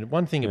Roosters game. And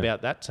one thing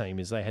about that team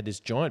is they had this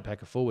giant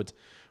pack of forwards.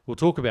 We'll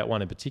talk about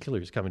one in particular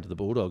who's coming to the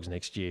Bulldogs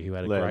next year who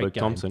had a great Luke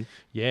game. Thompson.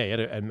 Yeah, he had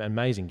an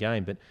amazing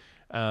game. But,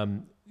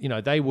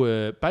 they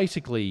were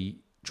basically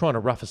trying to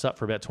rough us up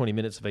for about 20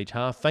 minutes of each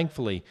half.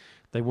 Thankfully,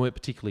 they weren't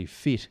particularly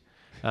fit.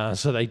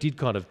 So they did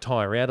kind of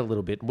tire out a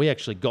little bit. And we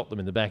actually got them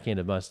in the back end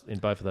in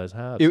both of those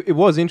halves. It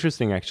was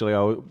interesting, actually.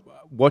 I was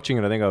watching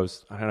it. I don't know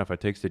if I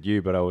texted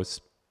you, but I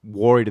was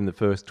worried in the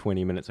first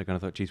 20 minutes. I kind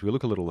of thought, geez, we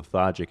look a little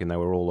lethargic, and they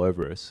were all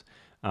over us.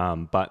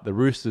 But the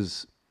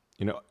Roosters,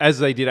 as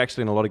they did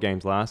actually in a lot of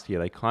games last year,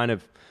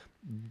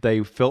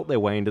 they felt their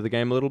way into the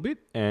game a little bit,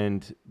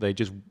 and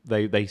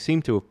they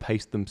seemed to have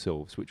paced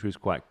themselves, which was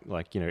quite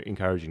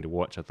encouraging to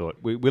watch. I thought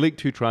we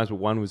leaked 2 tries, but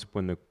one was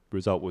when the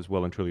result was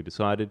well and truly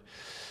decided.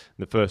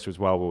 The first was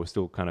while we were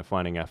still kind of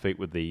finding our feet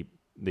with the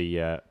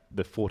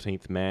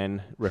 14th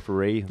man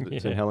referee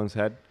that St Helens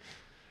had.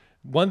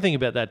 One thing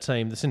about that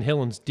team, the St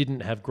Helens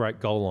didn't have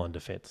great goal line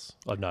defence,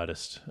 I've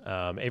noticed.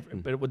 But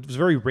it was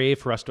very rare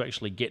for us to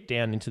actually get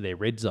down into their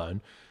red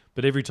zone.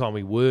 But every time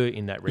we were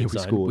in that red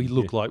zone, we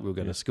looked like we were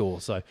going to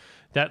score. So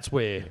that's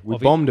where we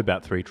bombed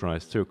about 3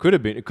 tries too.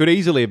 It could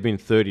easily have been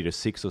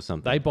 30-6 or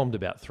something. They bombed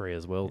about 3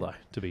 as well, though.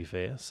 To be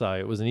fair, so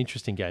it was an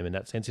interesting game in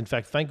that sense. In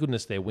fact, thank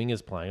goodness their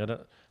winger's playing. I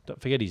don't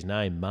forget his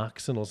name,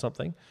 Markson or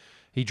something.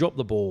 He dropped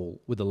the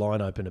ball with the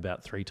line open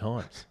about 3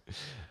 times.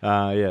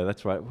 Yeah,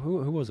 that's right.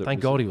 Who was it?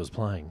 Thank God he was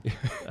playing.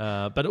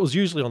 But it was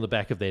usually on the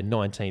back of their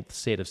 19th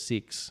set of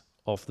 6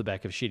 off the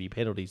back of shitty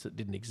penalties that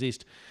didn't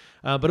exist.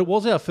 But it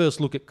was our first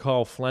look at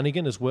Kyle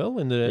Flanagan as well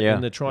in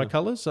the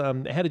tricolours. How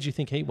did you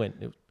think he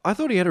went? I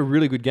thought he had a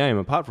really good game,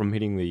 apart from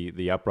hitting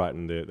the upright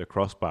and the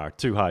crossbar.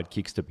 2 hard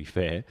kicks, to be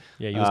fair.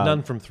 Yeah, he was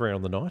none from 3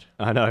 on the night.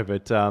 I know,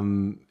 but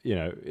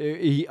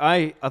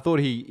I thought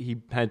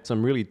he had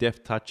some really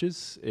deft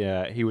touches.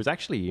 He was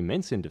actually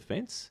immense in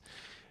defence.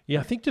 Yeah,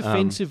 I think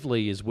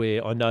defensively is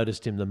where I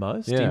noticed him the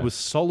most. Yeah. He was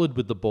solid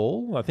with the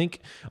ball. I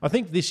think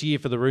this year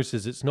for the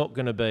Roosters, it's not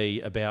going to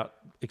be about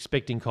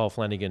expecting Kyle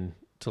Flanagan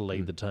to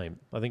lead the team.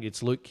 I think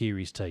it's Luke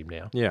Keary's team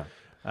now. Yeah,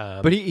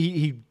 but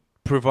he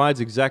provides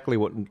exactly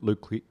what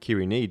Luke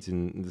Keary needs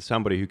in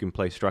somebody who can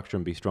play structure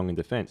and be strong in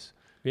defence.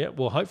 Yeah,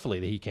 well, hopefully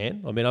he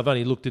can. I mean, I've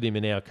only looked at him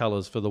in our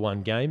colours for the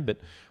one game, but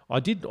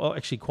I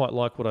actually quite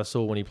like what I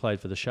saw when he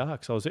played for the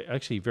Sharks. I was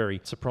actually very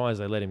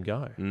surprised they let him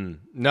go.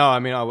 No, I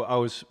mean, I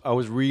was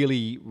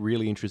really,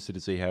 really interested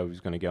to see how he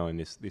was going to go in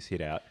this hit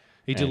out.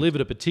 He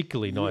delivered a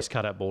particularly nice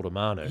cut-out ball to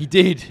Manu. He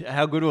did.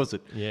 How good was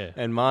it? Yeah.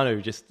 And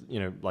Manu just,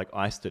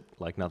 iced it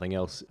like nothing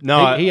else.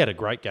 No, he had a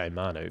great game,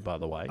 Manu, by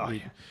the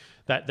way.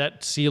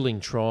 That ceiling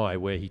try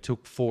where he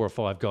took 4 or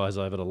 5 guys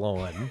over the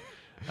line,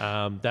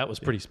 that was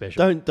pretty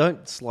special.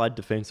 Don't slide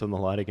defence on the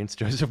line against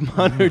Joseph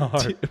Manu. No.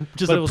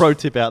 Just a pro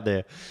tip out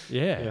there.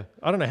 Yeah.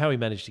 I don't know how he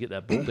managed to get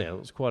that ball down. It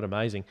was quite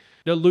amazing.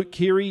 Now, Luke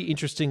Keary,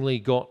 interestingly,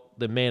 got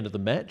the man of the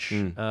match.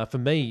 For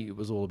me, it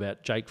was all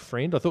about Jake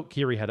Friend. I thought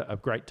Keary had a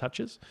great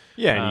touches.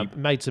 Yeah. And he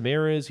made some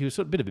errors. He was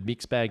sort of a bit of a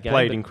mixed bag game.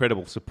 Played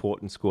incredible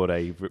support and scored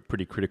a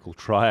pretty critical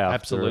try after.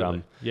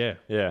 Absolutely.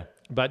 Yeah.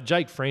 But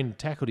Jake Friend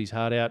tackled his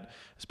heart out,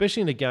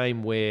 especially in a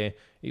game where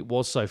it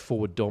was so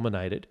forward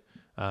dominated.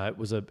 It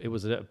was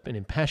an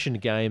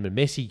impassioned game, a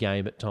messy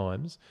game at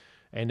times,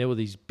 and there were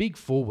these big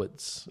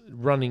forwards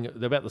running.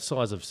 They're about the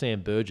size of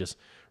Sam Burgess,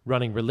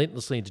 running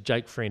relentlessly into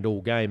Jake Friend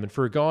all game. And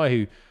for a guy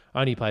who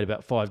only played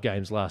about 5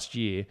 games last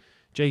year,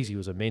 geez, he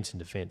was immense in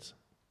defence.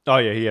 Oh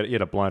yeah, he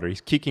had a blinder.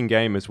 His kicking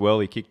game as well.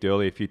 He kicked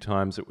early a few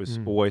times. It was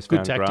always good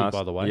found tactic, grass.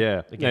 by the way.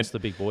 Yeah, against the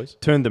big boys.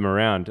 Turned them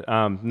around.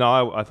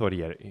 I thought he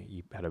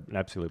had an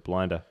absolute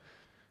blinder.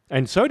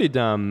 And so did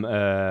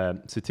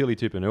Satili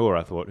Tupanua,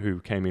 I thought,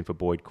 who came in for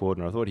Boyd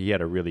Cordner. I thought he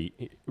had a really,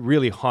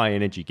 really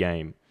high-energy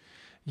game.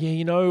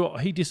 Yeah,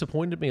 he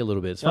disappointed me a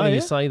little bit. It's funny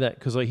you say that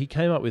because he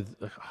came up with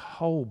a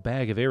whole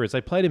bag of errors. They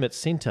played him at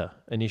centre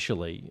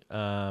initially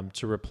to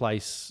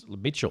replace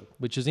Mitchell,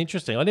 which is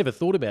interesting. I never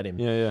thought about him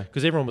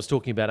because everyone was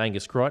talking about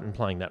Angus Crichton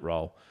playing that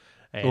role.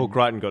 And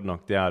Crichton got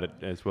knocked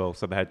out as well,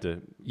 so they had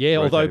to...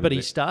 Yeah, but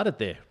he started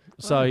there.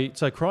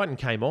 So Crichton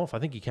came off. I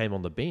think he came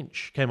on the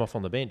bench,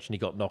 and he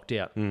got knocked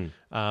out.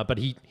 But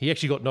he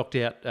actually got knocked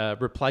out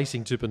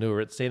replacing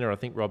Tupanua at centre. I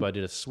think Robbo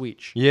did a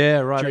switch. Yeah,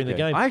 right. During the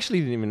game. I actually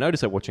didn't even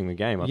notice that watching the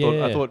game.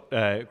 I thought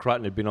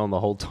Crichton had been on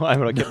the whole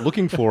time, and I kept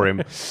looking for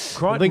him.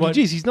 Thinking,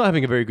 geez, he's not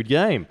having a very good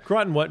game.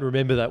 Crichton won't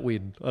remember that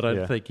win. I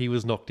don't think. He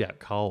was knocked out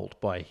cold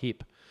by a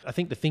hip. I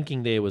think the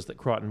thinking there was that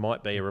Crichton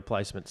might be a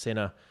replacement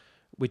centre,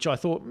 which I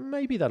thought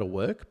maybe that'll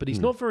work, but he's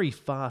not very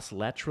fast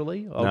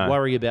laterally. I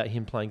worry about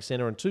him playing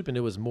centre, and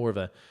Tupanua was more of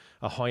a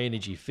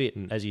high-energy fit,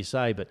 as you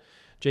say, but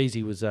geez,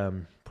 he was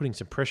putting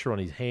some pressure on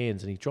his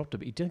hands, and he dropped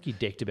he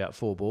decked about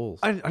 4 balls.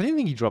 I didn't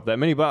think he dropped that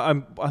many,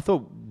 but I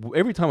thought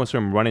every time I saw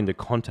him run into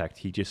contact,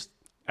 he just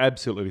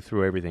absolutely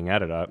threw everything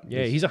at it.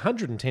 He's a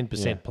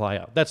 110%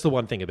 player. That's the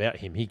one thing about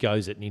him. He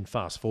goes it in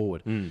fast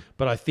forward,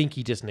 but I think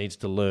he just needs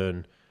to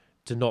learn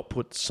to not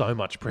put so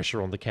much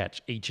pressure on the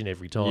catch each and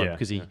every time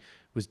because he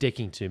was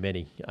decking too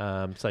many.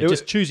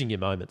 Just choosing your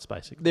moments,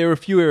 basically. There were a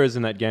few errors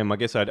in that game. I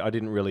guess I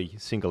didn't really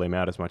single him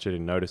out as much. I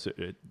didn't notice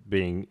it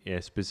being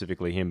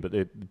specifically him, but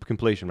the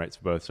completion rates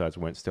for both sides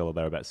weren't stellar. They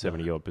were about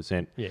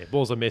 70-odd%. Yeah, it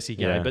was a messy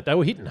game, but they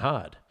were hitting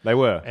hard. They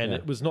were. And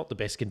it was not the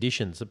best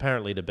conditions.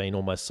 Apparently it had been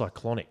almost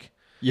cyclonic.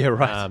 Yeah,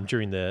 right.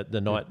 During the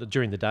night,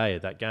 during the day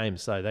of that game.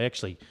 So they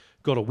actually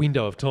got a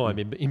window of time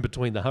in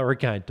between the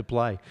hurricane to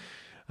play,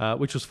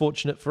 which was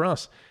fortunate for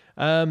us.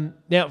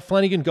 Now,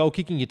 Flanagan goal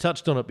kicking, you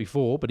touched on it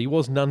before, but he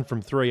was none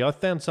from 3. I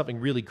found something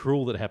really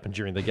cruel that happened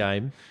during the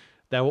game.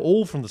 They were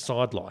all from the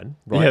sideline,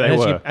 right?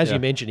 Yeah, As you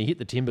mentioned, he hit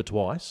the timber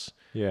twice.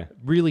 Yeah.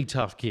 Really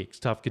tough kicks,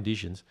 tough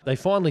conditions. They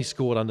finally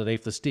scored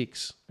underneath the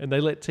sticks, and they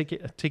let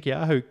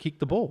Tikiaho kick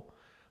the ball.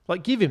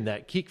 Like, give him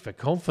that kick for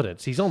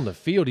confidence. He's on the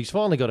field. He's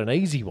finally got an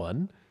easy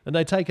one, and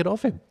they take it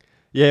off him.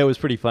 Yeah, it was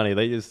pretty funny.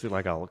 They just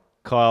like,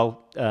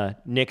 Kyle,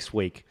 next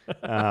week,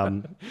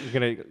 you're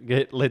going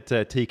to let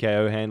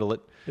TKO handle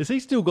it. Has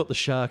he still got the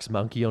Sharks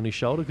monkey on his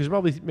shoulder? Because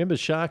probably remember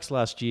Sharks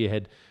last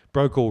year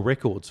broke all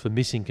records for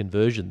missing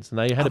conversions, and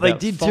they had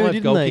about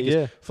 5 goal kickers.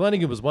 Yeah.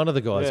 Flanagan was one of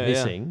the guys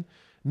missing.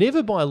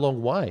 Never by a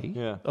long way.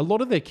 Yeah. A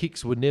lot of their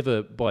kicks were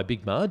never by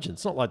big margins.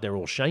 It's not like they're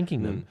all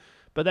shanking them,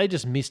 but they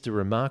just missed a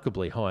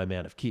remarkably high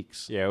amount of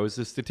kicks. Yeah, it was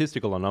a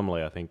statistical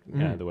anomaly, I think,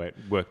 the way it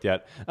worked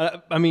out.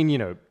 I mean,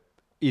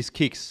 his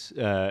kicks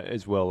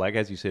as well. Like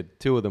as you said,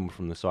 2 of them were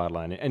from the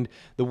sideline, and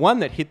the one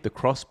that hit the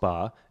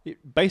crossbar,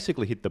 it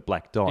basically hit the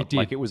black dot. It did,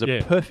 Like it was a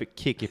yeah. perfect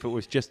kick if it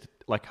was just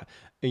like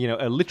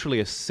literally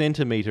a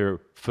centimetre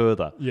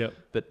further. Yeah,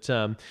 but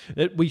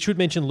we should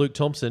mention Luke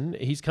Thompson.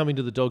 He's coming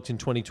to the Dogs in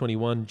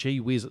 2021. Gee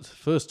whiz, it's the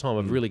first time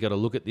I've really got to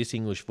look at this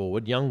English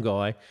forward. Young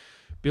guy,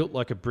 built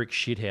like a brick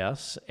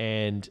shithouse,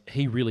 and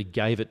he really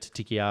gave it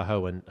to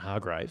Tikiaho and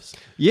Hargraves.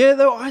 Yeah,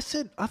 though they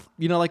said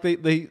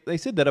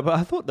that, but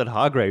I thought that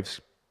Hargraves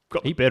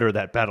got better at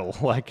that battle.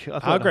 Like I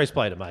thought Hargraves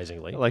played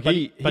amazingly, Like, but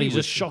he he's a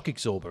was- shock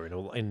absorber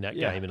in that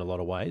Yeah. game in a lot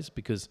of ways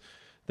because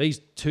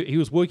these two, he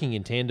was working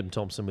in tandem,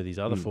 Thompson, with his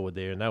other forward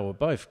there, and they were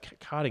both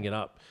carting it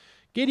up.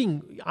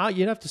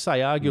 You'd have to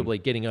say,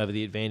 arguably getting over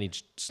the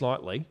advantage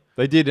slightly.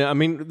 They did. I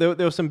mean, there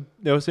were some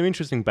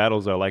interesting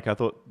battles though. Like I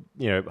thought,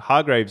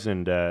 Hargraves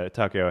and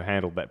Takeo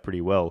handled that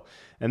pretty well.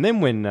 And then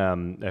when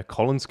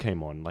Collins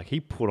came on, like he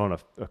put on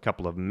a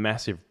couple of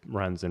massive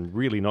runs and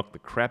really knocked the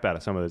crap out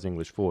of some of those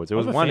English forwards. There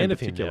was I'm a one fan in of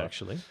him, particular.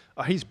 actually.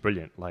 Oh, he's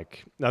brilliant.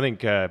 Like I think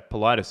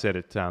Polita said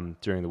it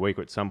during the week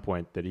at some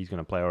point that he's going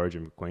to play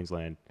Origin for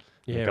Queensland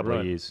in a couple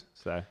of years.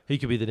 So He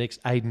could be the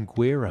next Aiden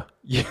Guerra.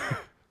 yeah,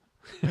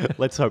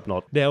 let's hope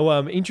not.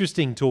 Now,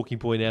 interesting talking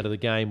point out of the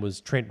game was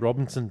Trent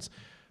Robinson's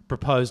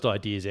proposed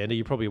ideas, Andy.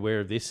 You're probably aware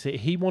of this.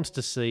 He wants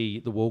to see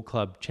the World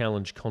Club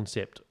Challenge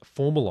concept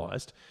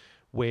formalised,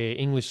 where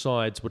English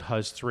sides would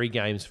host 3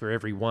 games for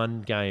every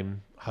 1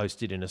 game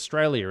hosted in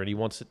Australia, and he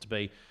wants it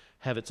to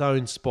have its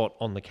own spot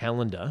on the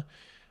calendar.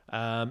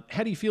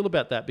 How do you feel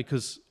about that?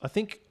 Because I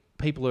think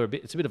people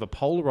it's a bit of a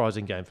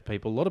polarising game for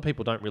people. A lot of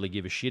people don't really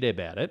give a shit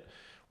about it,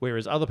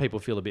 whereas other people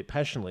feel a bit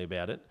passionately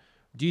about it.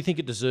 Do you think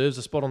it deserves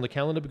a spot on the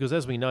calendar? Because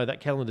as we know, that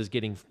calendar is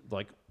getting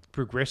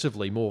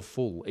progressively more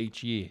full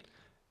each year.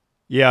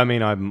 Yeah, I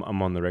mean, I'm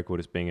on the record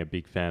as being a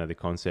big fan of the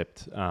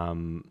concept.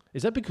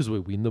 Is that because we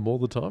win them all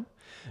the time?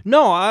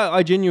 No,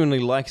 I genuinely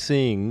like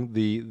seeing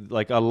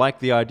I like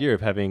the idea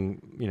of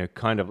having,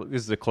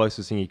 this is the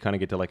closest thing you kind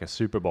of get to like a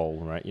Super Bowl,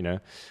 right?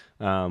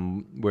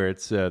 Where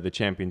it's the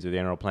champions of the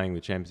NRL playing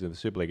the champions of the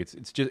Super League.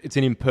 It's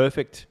an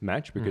imperfect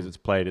match because it's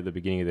played at the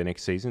beginning of the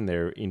next season.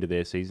 They're into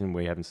their season.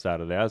 We haven't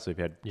started ours, so we've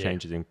had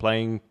changes in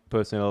playing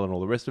personnel and all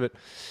the rest of it.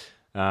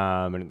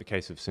 And in the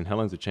case of St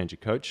Helens, a change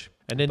of coach.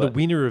 And then the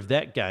winner of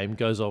that game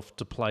goes off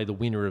to play the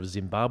winner of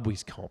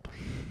Zimbabwe's comp.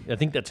 I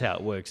think that's how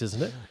it works,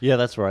 isn't it? Yeah,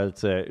 that's right.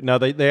 No,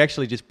 they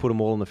actually just put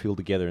them all on the field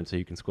together, and so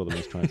you can score the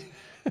most tries.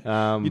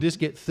 You just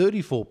get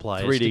 34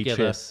 players 3D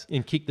together chess.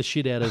 and kick the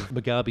shit out of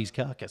Mugabe's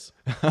carcass.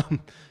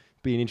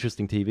 Be an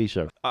interesting TV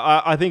show.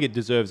 I think it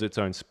deserves its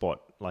own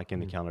spot, like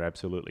in the calendar,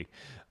 absolutely.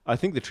 I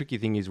think the tricky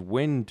thing is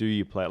when do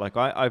you play it? Like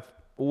I've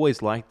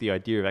always liked the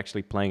idea of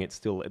actually playing it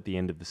still at the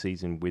end of the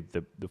season with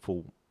the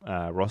full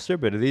roster,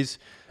 but it is...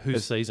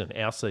 Whose season?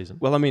 Our season.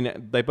 Well, I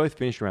mean, they both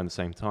finished around the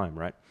same time,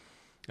 right?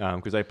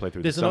 Because they play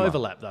through There's the an summer.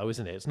 overlap, though,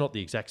 isn't there? It's not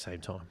the exact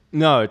same time.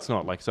 No, it's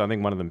not. So I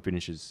think one of them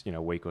finishes,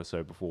 a week or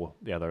so before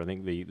the other. I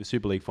think the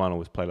Super League final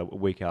was played a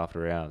week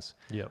after ours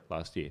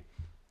last year.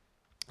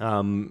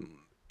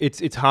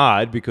 It's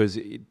hard because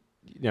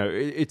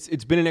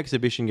it's been an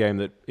exhibition game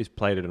that is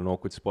played at an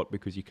awkward spot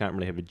because you can't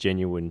really have a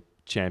genuine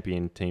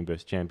champion team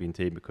versus champion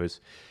team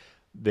because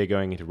they're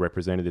going into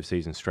representative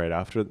season straight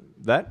after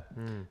that.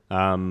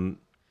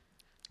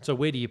 So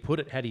where do you put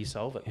it? How do you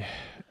solve it?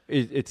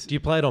 It's Do you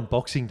play it on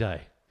Boxing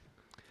Day?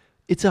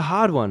 It's a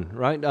hard one,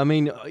 right? I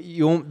mean,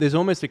 there's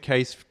almost a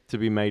case to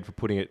be made for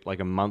putting it like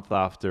a month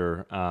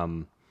after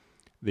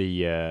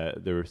the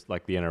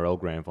NRL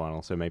grand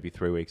final, so maybe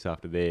 3 weeks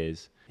after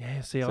theirs.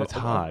 Yeah, see, So it's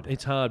hard.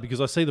 It's hard because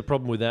I see the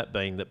problem with that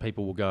being that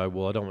people will go,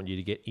 well, I don't want you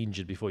to get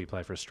injured before you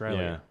play for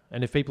Australia. Yeah.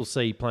 And if people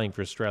see playing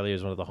for Australia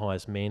as one of the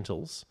highest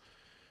mantles,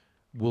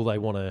 will they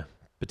want to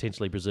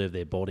potentially preserve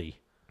their body?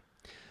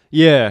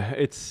 Yeah,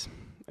 it's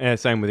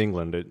same with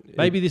England.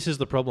 Maybe this is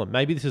the problem.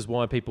 Maybe this is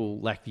why people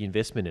lack the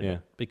investment in Yeah.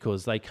 it,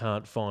 because they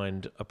can't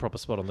find a proper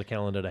spot on the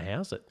calendar to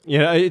house it.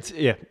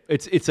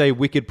 It's a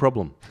wicked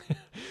problem.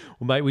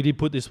 Well, mate, we did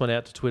put this one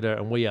out to Twitter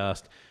and we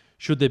asked,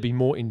 should there be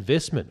more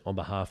investment on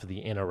behalf of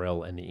the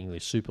NRL and the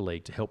English Super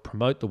League to help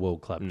promote the World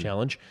Club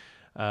Challenge?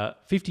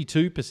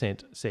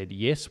 52% said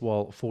yes,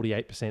 while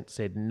 48%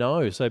 said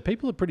no. So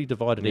people are pretty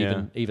divided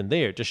even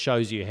there. It just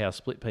shows you how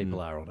split people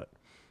are on it.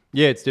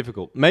 Yeah, it's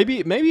difficult.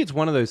 Maybe it's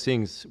one of those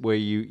things where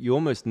you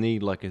almost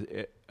need like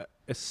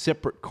a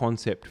separate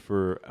concept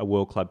for a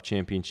World Club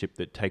Championship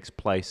that takes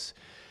place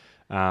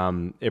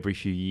every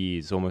few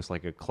years, almost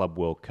like a Club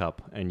World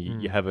Cup, and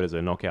you have it as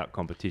a knockout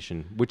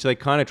competition, which they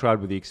kind of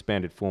tried with the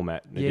expanded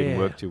format. And it didn't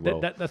work too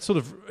well. That sort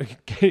of,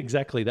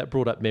 exactly, that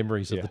brought up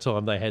memories of the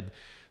time they had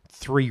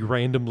 3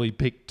 randomly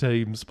picked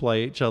teams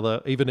play each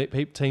other, even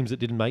teams that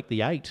didn't make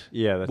the 8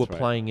 that's were right.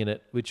 playing in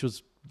it, which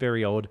was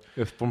very odd.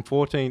 From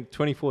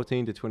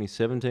 2014 to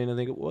 2017, I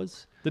think it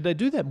was. Did they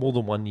do that more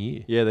than 1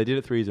 year? Yeah, they did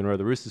it 3 years in a row.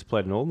 The Roosters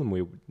played in all of them.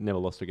 We never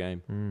lost a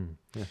game.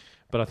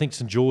 But I think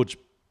St George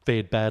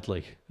fared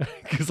badly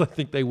because I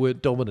think they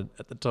weren't dominant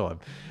at the time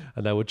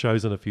and they were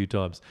chosen a few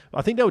times.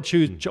 I think they were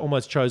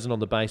almost chosen on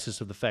the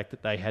basis of the fact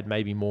that they had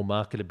maybe more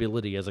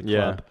marketability as a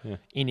club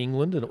in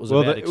England, and it was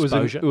about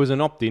exposure. It was an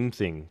opt-in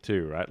thing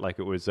too, right? Like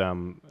it was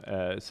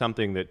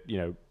something that, you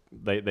know,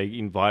 they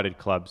invited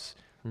clubs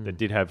that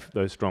did have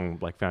those strong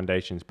like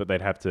foundations, but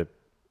they'd have to,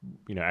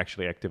 you know,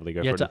 actually actively go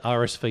for it. You had to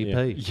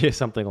RSVP. Yeah,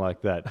 something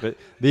like that. But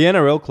the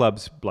NRL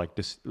clubs, like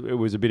this, it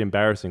was a bit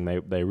embarrassing.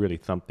 They really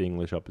thumped the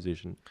English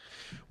opposition.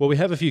 Well, we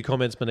have a few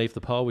comments beneath the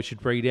poll we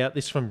should read out.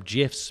 This from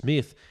Jeff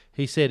Smith.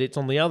 He said, it's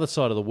on the other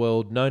side of the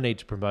world. No need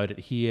to promote it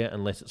here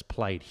unless it's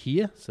played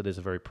here. So there's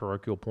a very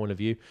parochial point of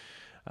view.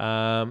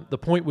 The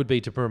point would be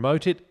to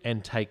promote it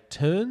and take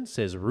turns,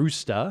 says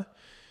Rooster.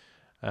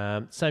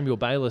 Samuel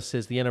Bayless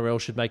says the NRL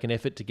should make an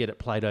effort to get it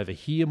played over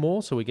here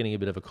more, so we're getting a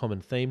bit of a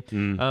common theme.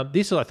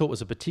 This I thought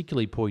was a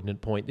particularly poignant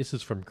point. This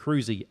is from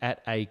Cruzy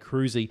at A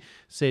Cruzy.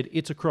 Said,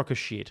 it's a crock of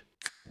shit.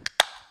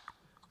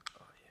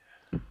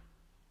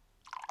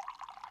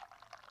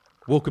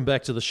 Welcome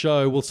back to the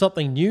show. Well,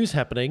 something new's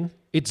happening.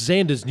 It's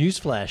Xander's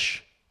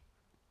Newsflash.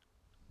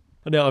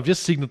 Now, I've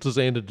just signalled to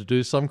Xander to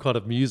do some kind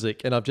of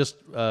music, and I've just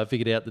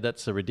figured out that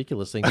that's a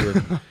ridiculous thing to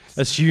have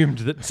assumed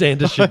that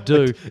Xander should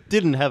do.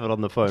 Didn't have it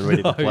on the phone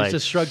ready to play. He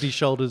just shrugged his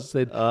shoulders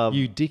and said,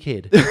 you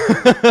dickhead.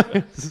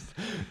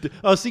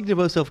 I was thinking to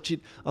myself,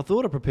 I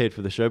thought I prepared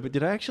for the show, but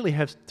did I actually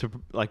have to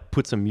like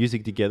put some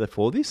music together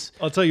for this?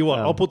 I'll tell you what,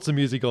 I'll put some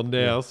music on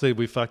now, see if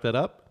we fuck that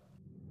up.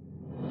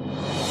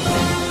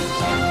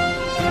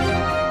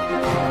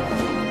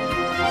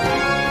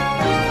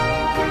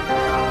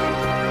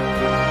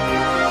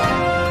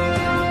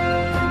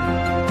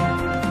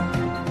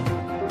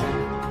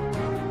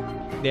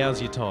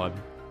 Now's your time.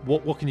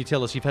 What can you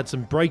tell us? You've had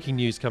some breaking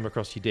news come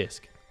across your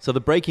desk. So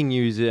the breaking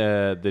news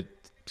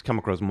that's come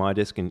across my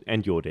desk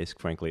and your desk,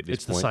 frankly, at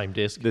this point. It's the same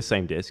desk. The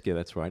same desk, yeah,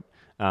 that's right.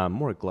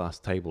 More a glass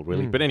table,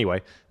 really. But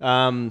anyway,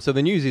 so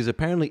the news is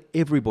apparently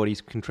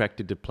everybody's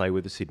contracted to play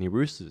with the Sydney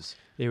Roosters.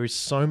 There is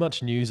so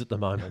much news at the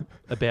moment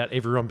about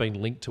everyone being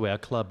linked to our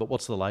club, but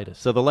what's the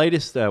latest? So the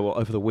latest,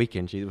 over the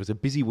weekend, it was a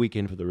busy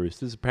weekend for the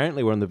Roosters.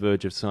 Apparently we're on the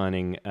verge of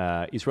signing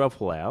Israel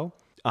Folau,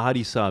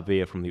 Adi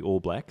Savia from the All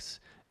Blacks,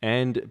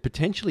 and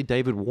potentially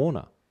David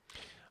Warner.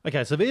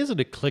 Okay, so there's an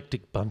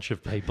eclectic bunch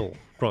of people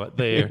right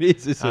there. It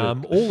is,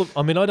 isn't it?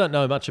 I don't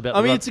know much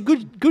about. It's a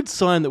good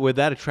sign that we're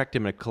that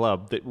attractive in a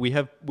club that we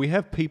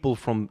have people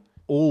from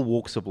all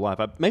walks of life.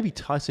 Maybe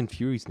Tyson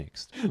Fury's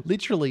next.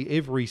 Literally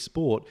every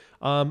sport.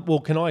 Well,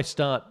 can I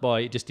start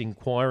by just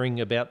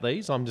inquiring about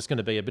these? I'm just going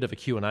to be a bit of a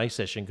Q&A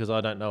session because I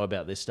don't know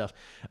about this stuff.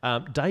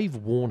 Dave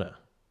Warner,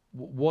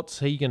 what's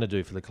he going to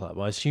do for the club?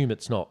 I assume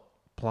it's not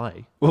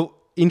play. Well,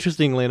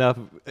 interestingly enough,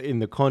 in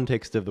the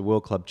context of the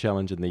World Club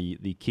Challenge and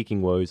the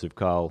kicking woes of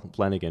Carl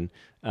Flanagan,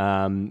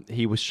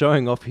 he was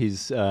showing off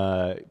his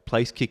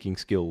place kicking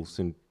skills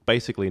and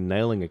basically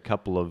nailing a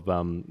couple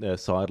of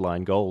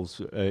sideline goals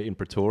in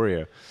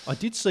Pretoria. I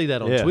did see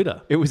that on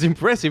Twitter. It was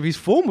impressive. His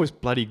form was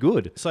bloody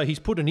good. So he's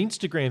put an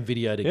Instagram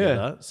video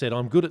together, said,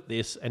 I'm good at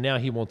this, and now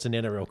he wants an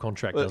NRL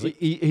contract, does he?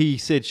 He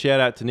said, shout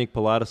out to Nick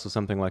Politis or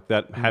something like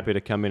that. Happy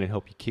to come in and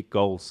help you kick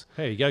goals.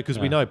 There you go, because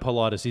we know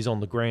Politis is on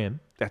the gram.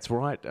 That's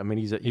right. I mean,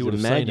 he's a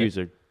mad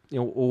user. You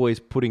know, always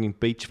putting in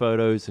beach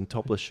photos and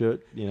topless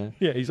shirt, you know.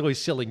 Yeah, he's always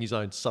selling his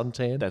own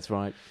suntan. That's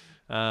right.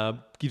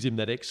 Gives him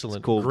that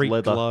excellent Greek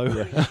leather glow.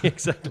 Yeah.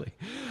 Exactly.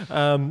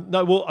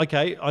 No, well,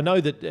 okay. I know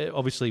that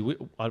obviously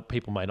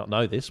people may not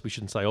know this. We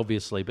shouldn't say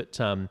obviously, but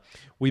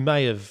we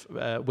may have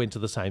went to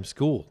the same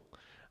school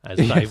as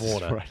Dave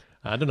Warner. Right.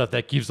 I don't know if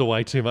that gives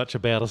away too much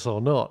about us or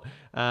not.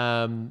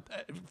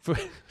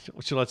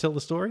 Should I tell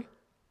the story?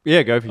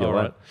 Yeah, go for your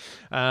right.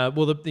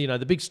 Well,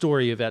 the big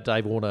story about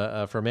Dave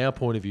Warner, from our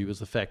point of view, was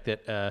the fact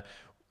that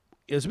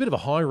it was a bit of a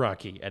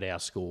hierarchy at our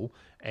school,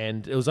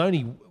 and there was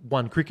only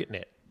one cricket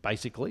net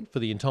basically for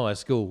the entire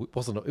school. It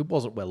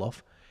wasn't well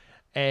off,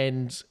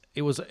 and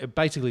it was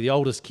basically the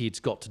oldest kids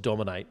got to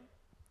dominate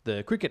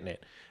the cricket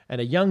net,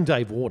 and a young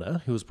Dave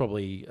Warner, who was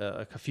probably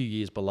a few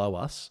years below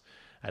us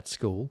at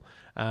school,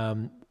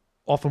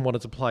 often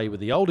wanted to play with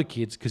the older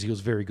kids because he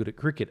was very good at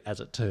cricket, as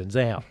it turns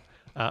out.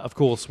 Of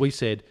course, we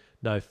said,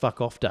 no, fuck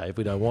off, Dave,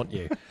 we don't want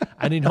you.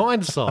 And in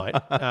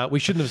hindsight, we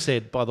shouldn't have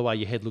said, by the way,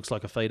 your head looks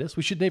like a fetus.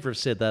 We should never have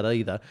said that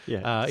either.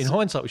 Yeah. In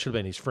hindsight, we should have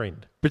been his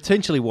friend.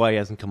 Potentially why he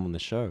hasn't come on the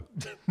show.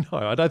 No,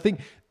 I don't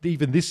think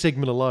even this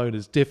segment alone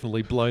has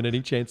definitely blown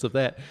any chance of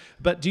that.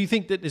 But do you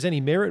think that there's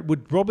any merit?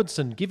 Would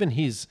Robertson, given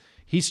his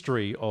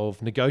history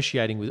of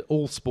negotiating with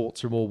all sports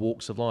from all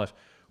walks of life,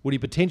 would he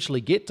potentially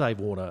get Dave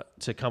Warner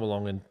to come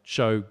along and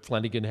show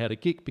Flanagan how to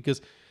kick?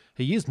 Because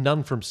he is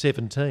none from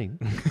 17.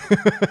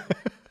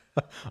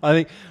 I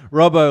think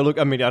Robbo, look,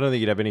 I mean, I don't think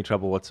he'd have any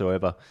trouble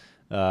whatsoever.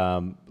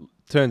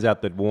 Turns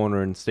out that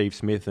Warner and Steve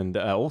Smith and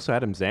also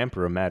Adam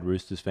Zampa are mad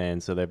Roosters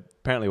fans, so they've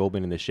apparently all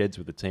been in the sheds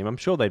with the team. I'm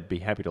sure they'd be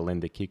happy to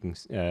lend their kicking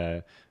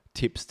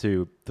tips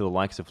to the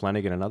likes of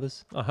Flanagan and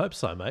others. I hope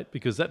so, mate,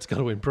 because that's got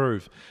to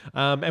improve.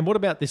 And what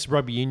about this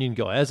rugby union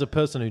guy? As a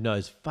person who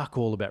knows fuck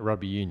all about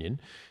rugby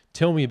union,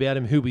 Tell me about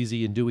him. Who is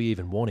he and do we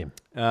even want him?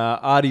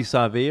 Artie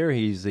Savir,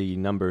 he's the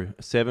number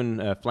 7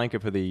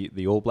 flanker for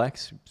the All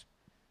Blacks.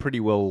 Pretty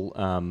well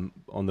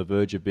on the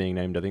verge of being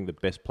named, I think, the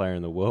best player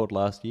in the world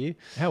last year.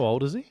 How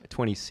old is he?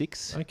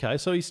 26. Okay,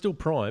 so he's still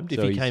primed So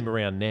if he he's- came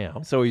around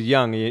now. So he's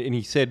young, and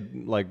he said,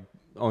 like,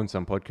 on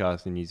some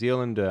podcast in New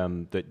Zealand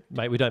that...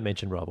 Mate, we don't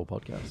mention rival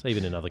podcasts,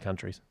 even in other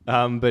countries.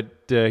 But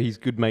he's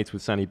good mates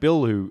with Sonny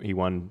Bill, who he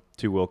won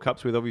 2 World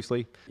Cups with,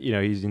 obviously. You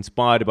know, he's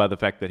inspired by the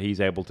fact that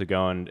he's able to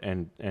go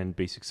and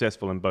be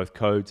successful in both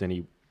codes, and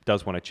he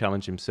does want to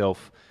challenge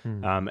himself.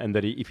 And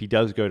that if he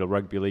does go to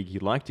rugby league,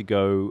 he'd like to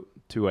go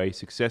to a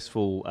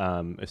successful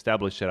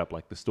established setup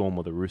like the Storm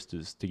or the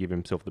Roosters to give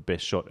himself the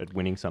best shot at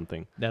winning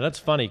something. Now, that's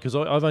funny because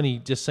I've only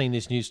just seen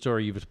this news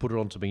story. You've put it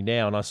on to me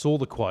now, and I saw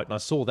the quote, and I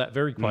saw that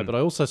very quote, but I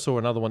also saw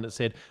another one that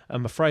said,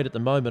 I'm afraid at the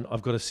moment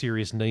I've got a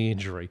serious knee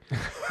injury.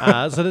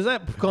 So does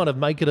that kind of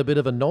make it a bit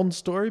of a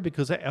non-story?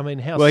 Because, I mean,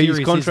 how serious is he's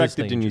this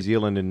contracted knee to New injury?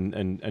 Zealand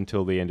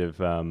until the end of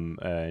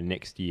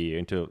next year,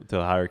 until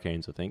the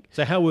Hurricanes, I think.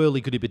 So how early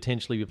could he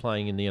potentially be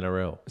playing in the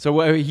NRL?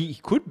 So he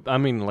could, I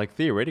mean, like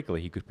theoretically,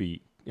 he could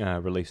be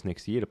released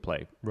next year to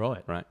play.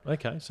 Right. Right.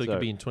 Okay, so it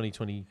could be in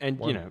 2021. And,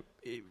 you know,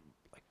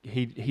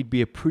 he'd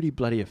be a pretty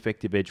bloody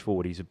effective edge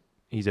forward.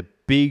 He's a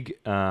big,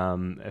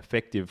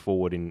 effective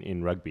forward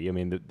in rugby. I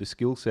mean, the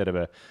skill set of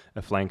a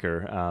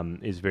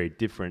flanker is very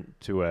different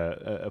to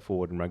a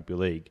forward in rugby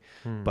league.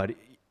 But,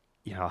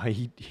 you know,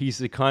 he's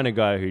the kind of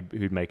guy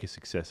who'd make a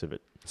success of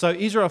it. So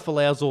Israel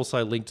Folau's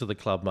also linked to the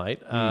club, mate.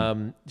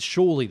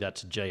 Surely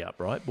that's a G up,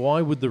 right?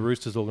 Why would the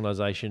Roosters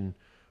organisation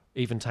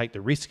even take the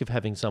risk of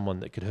having someone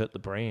that could hurt the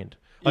brand?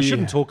 I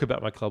shouldn't talk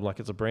about my club like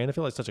it's a brand. I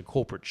feel like it's such a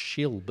corporate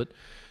shill, but...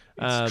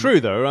 It's true,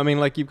 though. I mean,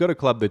 like, you've got a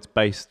club that's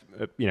based,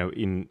 you know,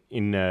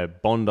 in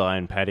Bondi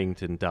and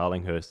Paddington,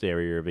 Darlinghurst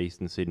area of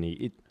Eastern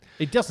Sydney.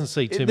 It doesn't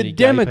see too The many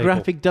gay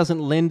demographic people. doesn't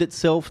lend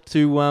itself to,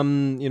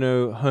 you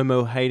know,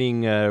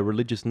 homo-hating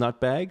religious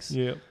nutbags.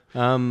 Yeah.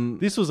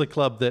 This was a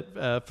club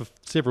that for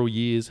several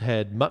years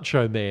had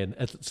Macho Man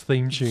as its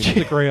theme tune at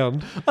the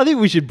ground. I think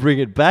we should bring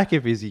it back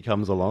if Izzy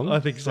comes along. I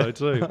think so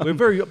too.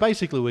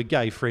 We're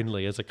gay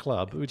friendly as a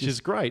club, which is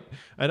great.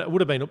 And it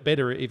would have been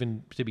better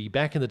even to be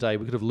back in the day.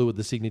 We could have lured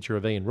the signature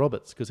of Ian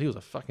Roberts because he was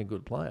a fucking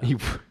good player. He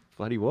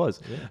bloody was.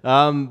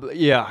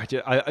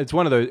 It's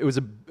one of those.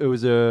 It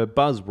was a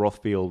Buzz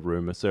Rothfield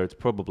rumor, so it's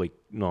probably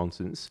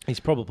nonsense. He's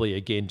probably,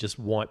 again, just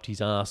wiped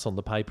his ass on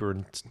the paper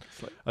and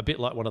a bit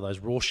like one of those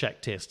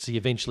Rorschach tests. He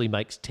eventually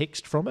makes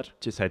text from it.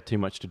 Just had too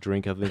much to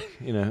drink, I think.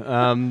 You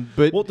know.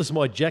 But What does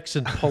my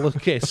Jackson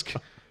Pollock-esque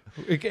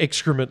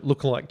excrement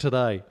look like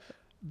today?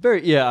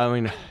 very, yeah. I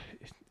mean,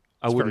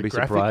 I It's wouldn't very be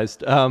graphic.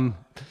 surprised.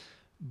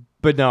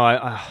 But no,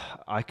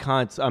 I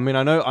can't. I mean,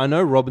 I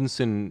know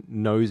Robinson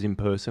knows him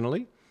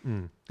personally,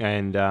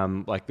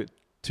 and like that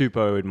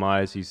Tupou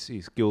admires his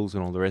skills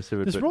and all the rest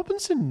of it. Does but,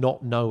 Robinson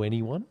not know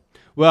anyone?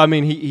 well, I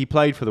mean, he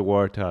played for the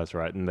Waratahs,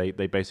 right? And they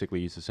basically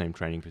use the same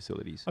training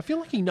facilities. I feel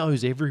like he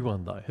knows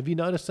everyone, though. Have you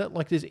noticed that?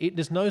 Like,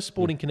 there's no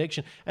sporting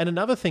connection. And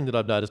another thing that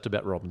I've noticed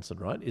about Robinson,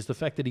 right, is the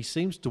fact that he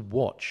seems to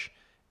watch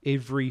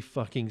every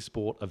fucking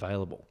sport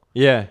available.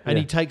 Yeah, And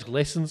yeah. he takes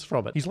lessons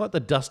from it. He's like the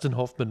Dustin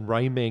Hoffman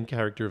Rain Man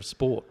character of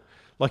sport.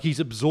 Like, he's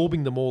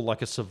absorbing them all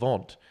like a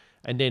savant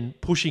and then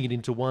pushing it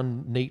into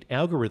one neat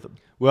algorithm.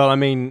 Well, I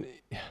mean,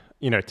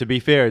 you know, to be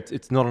fair,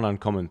 it's not an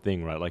uncommon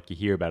thing, right? Like, you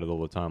hear about it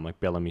all the time. Like,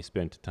 Bellamy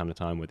spent a ton of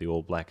time with the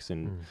All Blacks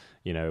and,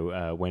 you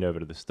know, went over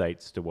to the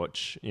States to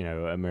watch, you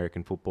know,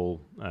 American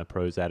football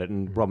pros at it.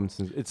 And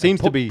Robinson, it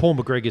seems to be... Paul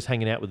McGregor's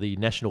hanging out with the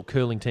national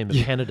curling team of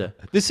Canada.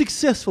 The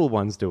successful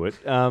ones do it.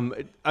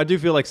 I do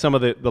feel like some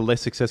of the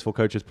less successful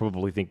coaches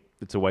probably think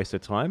it's a waste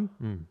of time.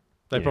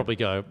 They Yeah. probably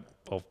go,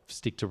 I'll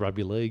stick to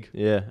rugby league.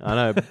 Yeah, I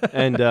know.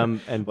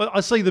 And Well,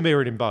 I see the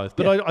merit in both,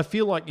 but I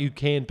feel like you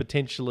can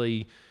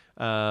potentially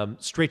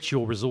stretch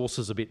your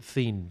resources a bit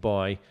thin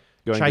by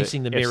Going to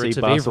chasing the FC merits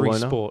of every Barcelona.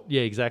 sport.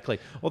 Yeah, exactly.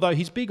 Although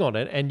he's big on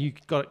it, and you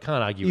can't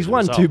argue. he's with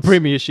won the 2 results.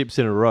 premierships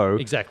in a row.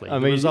 Exactly. I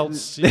The mean,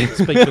 results speak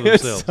for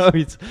themselves. So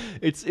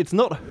it's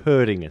not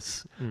hurting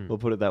us. We'll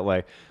put it that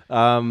way.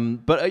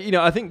 But you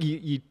know, I think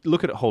you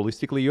look at it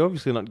holistically. You're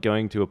obviously not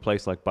going to a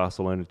place like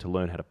Barcelona to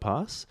learn how to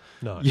pass.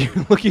 No.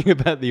 You're looking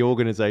about the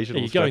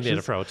organizational. You're going there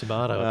to structures. throw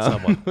a tomato at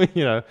someone.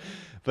 You know,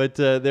 but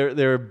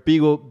there are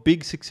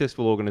big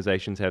successful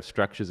organizations have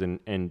structures and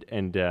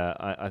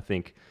I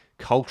think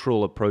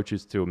cultural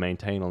approaches to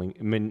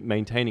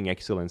maintaining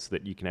excellence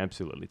that you can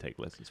absolutely take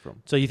lessons from.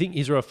 So you think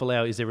Israel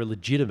Folau, is there a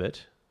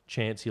legitimate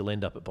chance he'll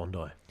end up at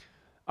Bondi?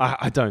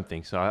 I don't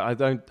think so. I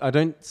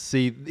don't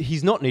see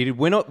he's not needed.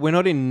 We're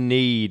not in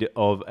need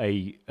of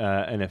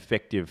an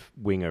effective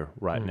winger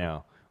right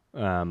now.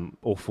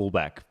 Or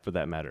fullback for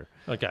that matter.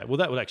 Okay, well,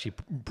 that would actually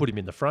put him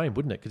in the frame,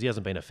 wouldn't it? Because he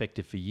hasn't been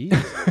effective for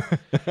years.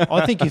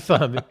 I think if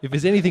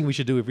there's anything we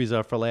should do with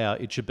Israel Folau,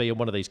 it should be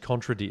one of these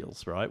contra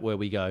deals, right? Where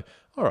we go,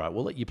 all right,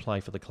 we'll let you play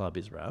for the club,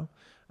 Israel,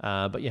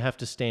 but you have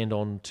to stand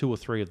on 2 or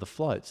 3 of the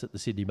floats at the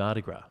Sydney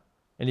Mardi Gras.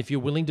 And if you're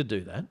willing to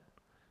do that,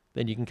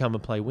 then you can come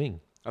and play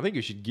wing. I think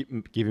you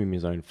should give him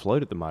his own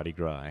float at the Mardi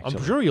Gras, actually.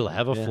 I'm sure you'll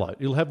have a float.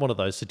 You'll have one of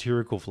those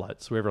satirical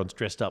floats where everyone's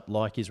dressed up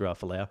like Israel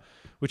Folau,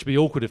 which would be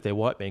awkward if they're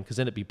white men, because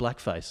then it'd be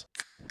blackface.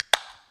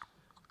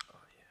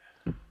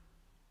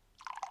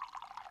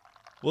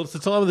 Well, it's the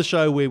time of the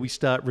show where we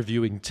start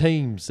reviewing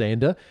teams,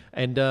 Xander,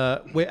 and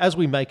as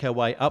we make our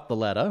way up the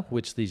ladder,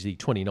 which is the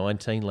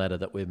 2019 ladder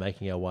that we're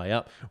making our way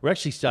up, we're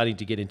actually starting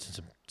to get into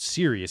some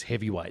serious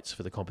heavyweights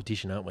for the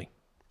competition, aren't we?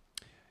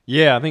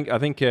 Yeah, I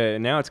think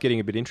now it's getting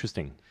a bit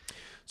interesting.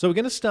 So we're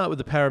going to start with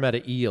the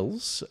Parramatta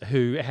Eels,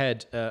 who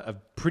had a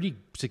pretty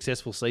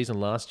successful season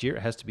last year,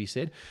 it has to be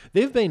said.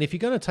 They've been, if you're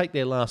going to take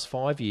their last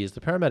 5 years,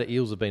 the Parramatta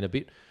Eels have been a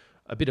bit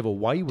of a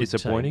wayward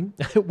disappointing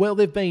team. Well,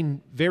 they've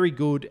been very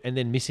good and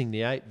then missing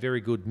the 8,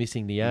 very good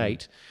missing the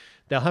 8.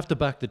 They'll have to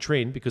buck the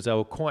trend because they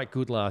were quite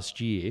good last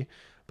year,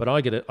 but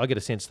I get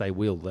a sense they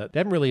will. They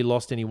haven't really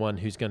lost anyone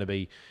who's going to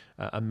be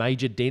a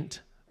major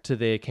dent to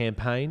their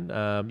campaign.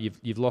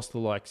 You've lost the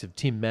likes of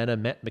Tim Manor,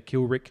 Matt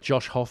McKilrick,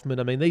 Josh Hoffman.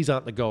 I mean, these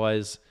aren't the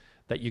guys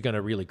that you're going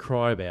to really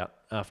cry about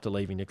after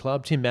leaving the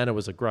club. Tim Manor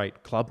was a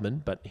great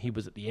clubman, but he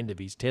was at the end of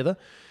his tether.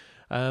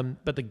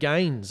 But the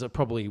gains are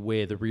probably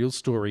where the real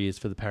story is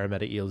for the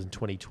Parramatta Eels in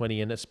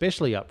 2020, and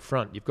especially up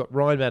front. You've got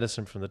Ryan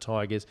Madison from the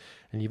Tigers,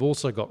 and you've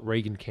also got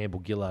Regan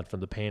Campbell-Gillard from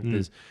the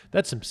Panthers.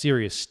 That's some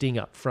serious sting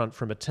up front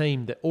from a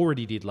team that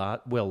already did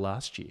well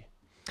last year.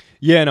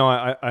 Yeah, no,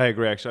 I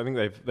agree. Actually,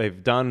 I think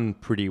they've done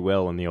pretty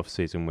well in the off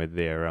season with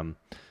their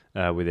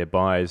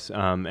buys,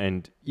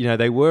 and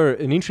they were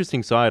an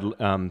interesting side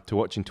to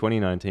watch in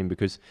 2019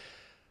 because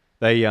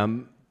they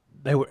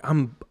were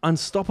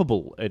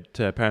unstoppable at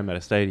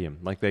Parramatta Stadium.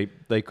 Like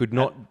they could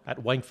not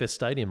at Wankfest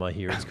Stadium. I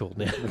hear it's called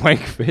now.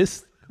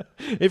 Wankfest.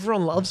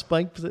 Everyone loves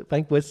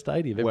Bankwest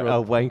Stadium.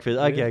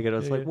 Wankfest. Okay, good. I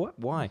was like, what?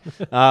 Why?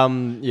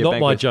 Not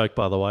my joke,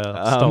 by the way.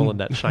 I've stolen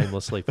that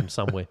shamelessly from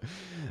somewhere.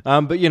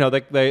 But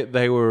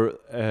they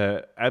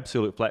were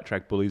absolute flat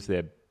track bullies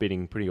there,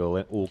 beating pretty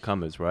all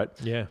comers, right?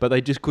 Yeah. But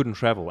they just couldn't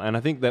travel, and I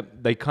think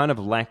that they kind of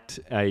lacked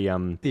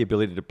the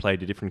ability to play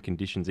to different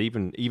conditions,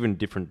 even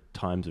different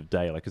times of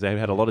day. Like, because they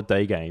had a lot of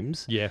day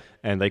games. Yeah.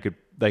 And they could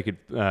like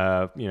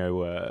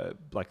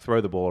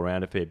throw the ball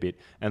around a fair bit,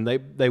 and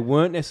they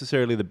weren't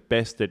necessarily the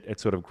best at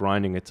sort of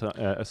grinding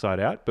a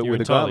side out. But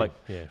with a guy like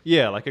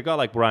like a guy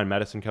like Brian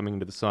Madison coming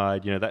into the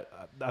side, that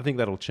I think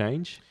that'll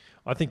change.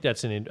 I think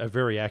that's a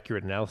very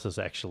accurate analysis,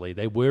 actually.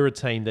 They were a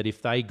team that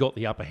if they got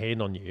the upper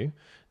hand on you,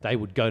 they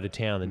would go to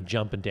town and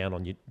jump up and down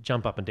on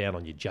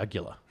your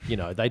jugular.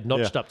 They'd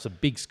notched up some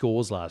big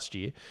scores last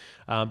year.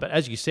 But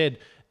as you said,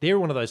 they're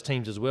one of those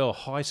teams as well,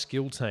 high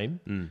skill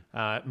team.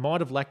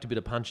 Might have lacked a bit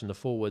of punch in the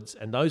forwards,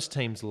 and those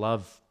teams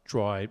love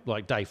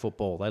day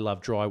football. They love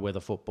dry weather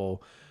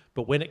football.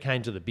 But when it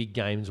came to the big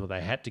games where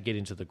they had to get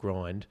into the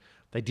grind,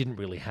 they didn't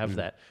really have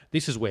that.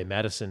 This is where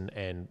Madison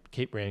and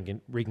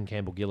Regan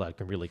Campbell-Gillard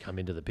can really come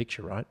into the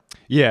picture, right?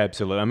 Yeah,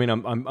 absolutely. I mean,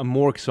 I'm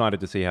more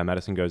excited to see how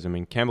Madison goes. I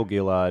mean,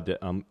 Campbell-Gillard,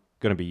 I'm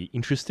going to be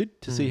interested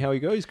to see how he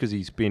goes because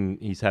he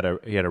had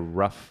a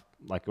rough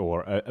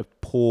a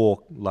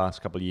poor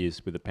last couple of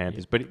years with the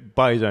Panthers. Yeah. But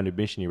by his own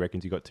admission, he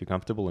reckons he got too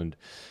comfortable and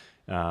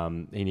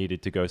he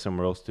needed to go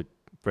somewhere else to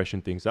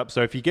freshen things up.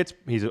 So if he gets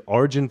his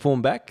origin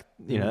form back,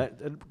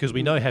 because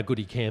we know how good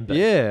he can be.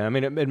 Yeah, I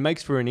mean, it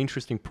makes for an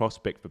interesting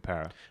prospect for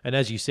Para. And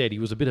as you said, he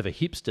was a bit of a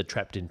hipster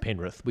trapped in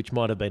Penrith, which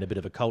might have been a bit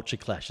of a culture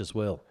clash as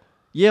well.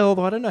 Yeah,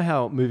 although I don't know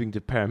how moving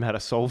to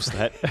Parramatta solves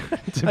that.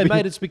 Hey,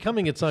 mate, it's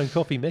becoming its own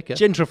coffee mecca.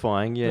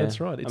 Gentrifying, yeah.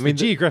 That's right. It's the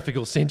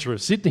geographical centre of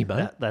Sydney,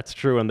 mate. That's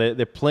true, and there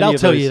are plenty They'll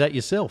of tell you that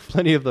yourself.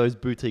 Plenty of those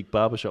boutique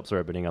barbershops are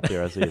opening up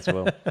there, I see, as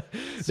well.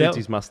 Suits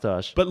his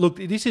moustache. But look,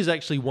 this is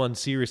actually one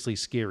seriously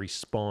scary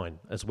spine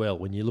as well.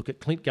 When you look at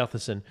Clint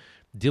Gutherson,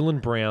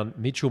 Dylan Brown,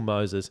 Mitchell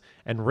Moses,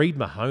 and Reid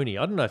Mahoney.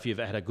 I don't know if you've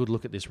had a good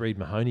look at this Reid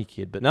Mahoney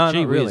kid, but no,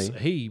 not really.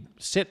 He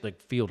set the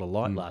field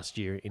alight last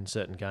year in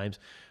certain games.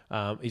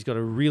 He's got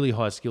a really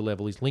high skill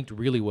level. He's linked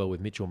really well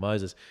with Mitchell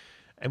Moses.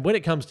 And when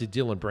it comes to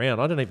Dylan Brown,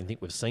 I don't even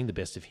think we've seen the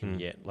best of him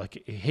yet.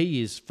 Like,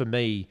 he is, for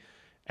me,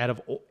 out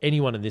of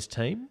anyone in this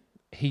team,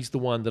 he's the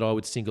one that I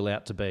would single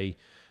out to be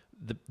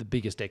the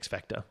biggest X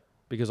factor,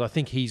 because I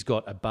think he's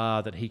got a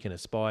bar that he can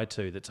aspire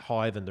to that's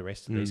higher than the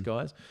rest of these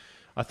guys.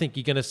 I think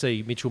you're going to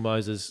see Mitchell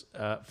Moses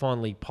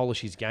finally polish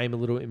his game a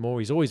little bit more.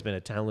 He's always been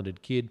a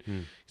talented kid.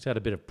 He's had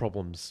a bit of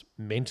problems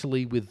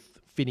mentally with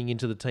fitting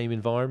into the team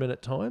environment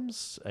at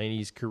times in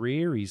his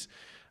career. He's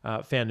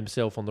found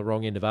himself on the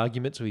wrong end of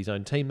arguments with his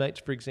own teammates,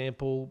 for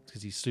example,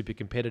 because he's super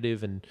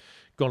competitive and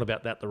gone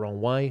about that the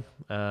wrong way.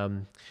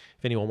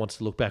 If anyone wants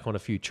to look back on a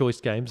few choice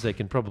games, they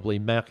can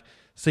probably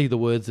see the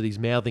words that he's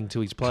mouthing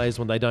to his players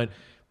when they don't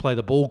play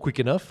the ball quick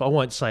enough. I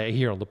won't say it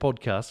here on the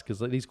podcast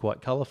because it is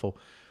quite colourful.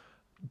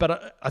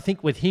 But I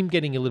think with him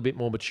getting a little bit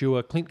more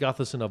mature, Clint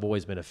Gutherson I've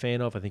always been a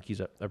fan of. I think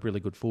he's a really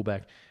good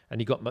fullback. And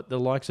you got the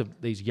likes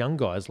of these young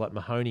guys like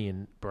Mahoney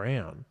and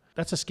Brown.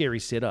 That's a scary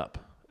setup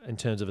in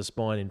terms of a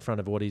spine in front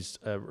of what is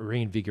a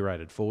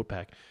reinvigorated forward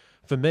pack.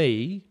 For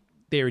me,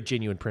 they're a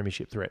genuine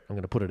premiership threat. I'm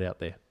going to put it out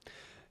there.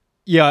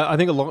 Yeah, I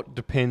think a lot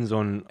depends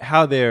on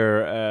how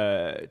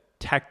their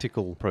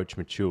tactical approach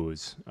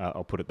matures.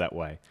 I'll put it that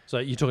way. So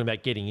you're talking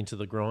about getting into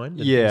the grind?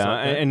 And Yeah, things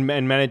like that?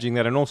 and managing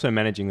that, and also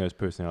managing those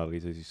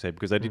personalities, as you said,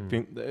 because I did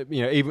think,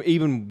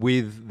 even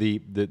with the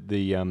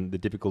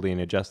difficulty in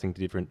adjusting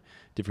to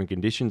different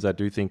conditions, I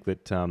do think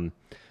that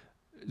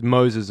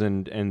Moses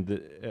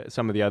and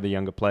some of the other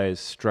younger players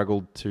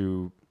struggled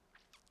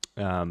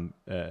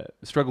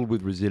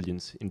with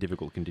resilience in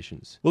difficult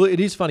conditions. Well, it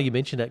is funny you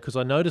mentioned that because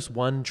I noticed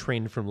one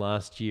trend from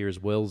last year as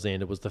well,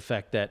 Xander, was the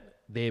fact that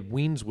their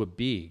wins were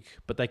big,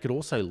 but they could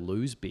also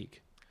lose big.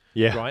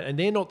 Yeah. Right? And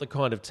they're not the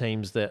kind of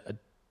teams that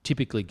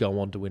typically go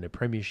on to win a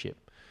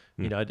premiership.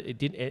 You know,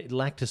 it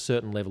lacked a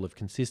certain level of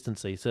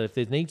consistency. So if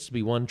there needs to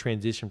be one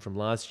transition from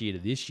last year to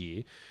this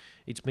year,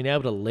 it's been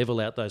able to level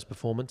out those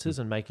performances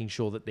and making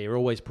sure that they're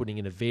always putting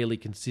in a fairly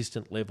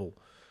consistent level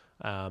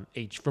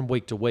each from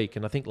week to week.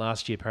 And I think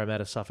last year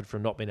Parramatta suffered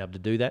from not being able to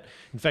do that.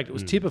 In fact, it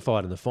was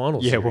typified in the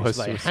final series. It was.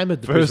 They It was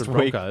hammered the first Brisbane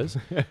week. Broncos,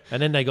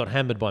 and then they got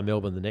hammered by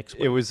Melbourne the next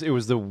week. It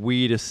was the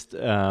weirdest,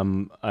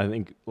 I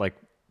think, like,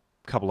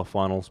 couple of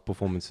finals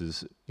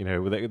performances.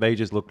 They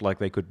just looked like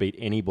they could beat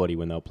anybody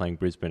when they were playing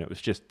Brisbane. It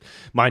was just,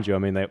 mind you, I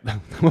mean, they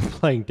were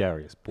playing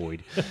Darius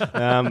Boyd.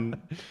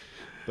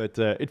 But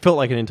it felt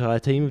like an entire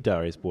team of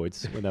Darius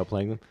Boyds when they were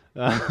playing them.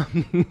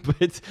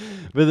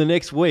 But the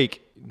next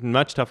week,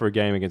 much tougher a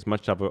game against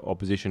much tougher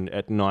opposition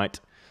at night.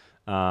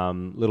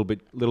 Little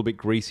bit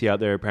greasy out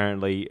there.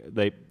 Apparently,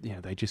 they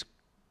just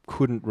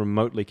couldn't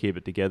remotely keep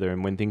it together.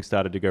 And when things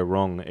started to go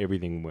wrong,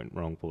 everything went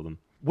wrong for them.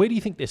 Where do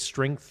you think their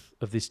strength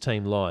of this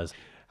team lies?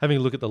 Having a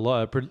look at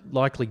the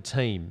likely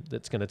team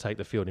that's going to take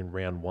the field in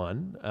round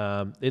one,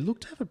 they look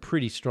to have a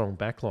pretty strong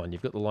backline.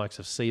 You've got the likes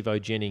of Sevo,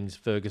 Jennings,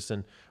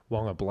 Ferguson,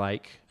 Wonga,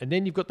 Blake. And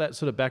then you've got that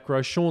sort of back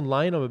row. Sean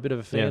Lane, I'm a bit of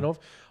a fan of.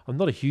 I'm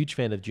not a huge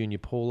fan of Junior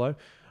Paulo.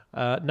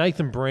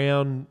 Nathan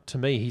Brown, to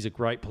me, he's a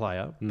great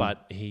player,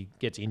 but he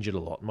gets injured a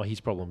lot. His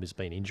problem has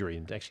been injury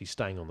and actually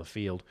staying on the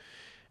field.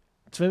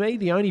 For me,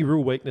 the only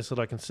real weakness that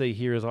I can see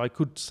here is I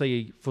could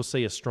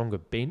foresee a stronger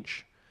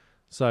bench.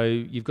 So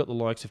you've got the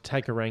likes of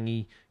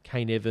Takarangi,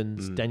 Kane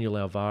Evans, Daniel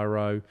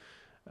Alvaro.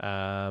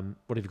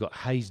 What have you got?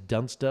 Hayes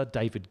Dunster,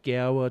 David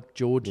Gower,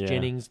 George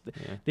Jennings.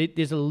 Yeah.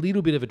 There's a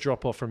little bit of a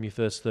drop-off from your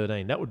first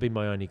 13. That would be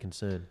my only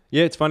concern.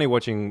 Yeah, it's funny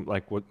watching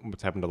like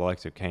what's happened to the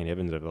likes of Kane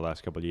Evans over the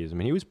last couple of years. I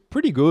mean, he was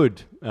pretty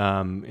good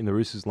in the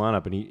Roosters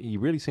lineup, and he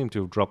really seemed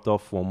to have dropped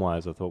off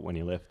form-wise, I thought, when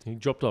he left. He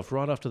dropped off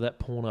right after that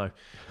porno,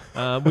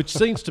 which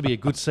seems to be a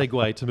good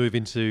segue to move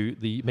into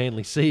the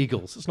Manly Sea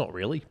Eagles. It's not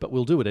really, but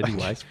we'll do it anyway.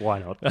 Yes, why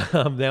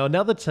not? Now,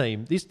 another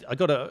team. I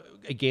got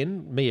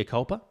again, mea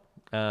culpa.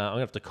 I'm going to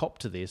have to cop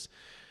to this.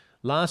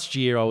 Last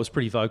year, I was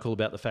pretty vocal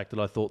about the fact that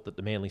I thought that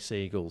the Manly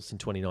Sea Eagles in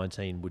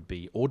 2019 would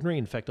be ordinary.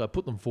 In fact, I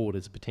put them forward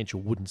as a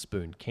potential wooden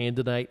spoon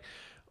candidate.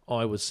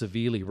 I was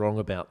severely wrong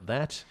about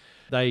that.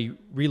 They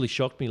really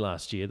shocked me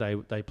last year.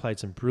 They played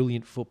some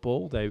brilliant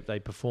football. They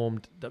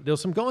performed. There were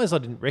some guys I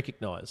didn't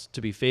recognise, to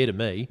be fair to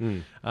me,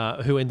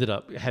 who ended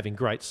up having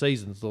great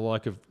seasons. The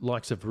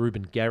likes of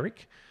Ruben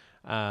Garrick,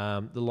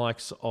 the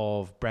likes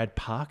of Brad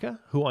Parker,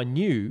 who I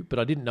knew, but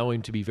I didn't know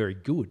him to be very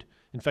good.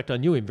 In fact, I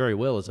knew him very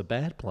well as a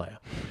bad player.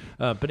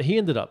 But he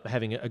ended up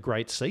having a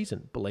great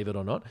season, believe it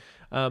or not.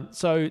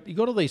 So you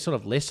got all these sort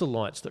of lesser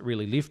lights that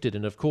really lifted.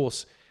 And, of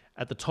course,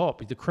 at the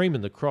top, the cream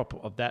and the crop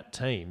of that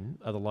team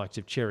are the likes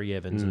of Cherry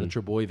Evans and the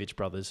Trebojevic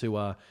brothers, who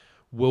are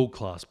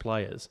world-class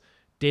players.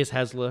 Des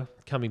Hasler,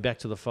 coming back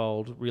to the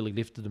fold, really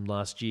lifted them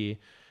last year.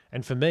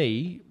 And for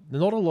me,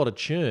 not a lot of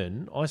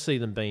churn. I see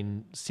them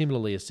being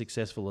similarly as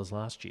successful as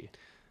last year.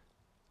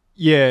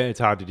 Yeah, it's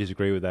hard to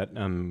disagree with that.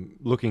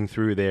 Looking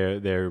through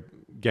their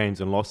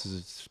gains and losses,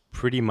 it's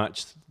pretty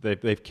much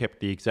they've kept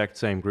the exact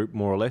same group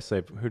more or less.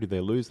 Who did they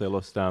lose? They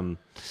lost. Well,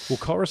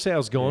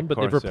 Coruscant's gone, but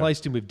they've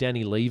replaced him with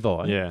Danny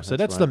Levi. Yeah, so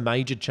that's the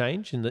major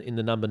change in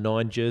the number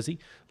 9 jersey.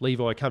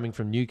 Levi coming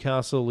from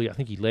Newcastle. I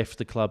think he left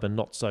the club in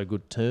not so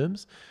good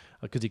terms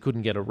because he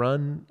couldn't get a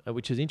run,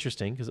 which is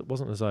interesting because it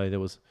wasn't as though there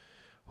was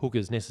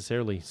hookers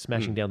necessarily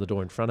smashing down the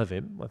door in front of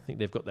him. I think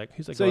they've got that.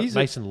 Who's that guy?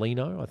 Mason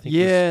Leno, I think,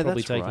 is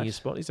probably taking his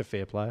spot. He's a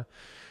fair player.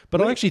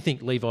 But I actually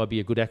think Levi would be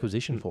a good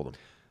acquisition for them.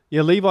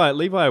 Yeah,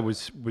 Levi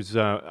was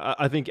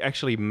I think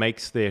actually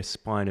makes their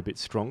spine a bit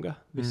stronger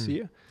this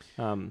year.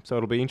 So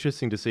it'll be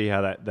interesting to see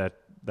how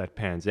that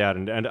pans out.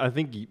 And I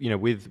think,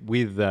 with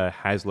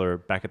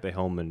Hasler back at the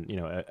helm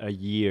and, a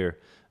year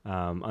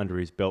under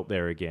his belt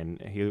there again,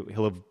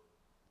 he'll have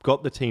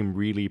got the team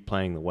really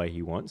playing the way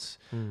he wants.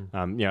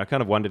 I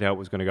kind of wondered how it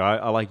was going to go.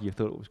 I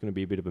thought it was going to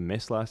be a bit of a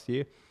mess last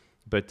year.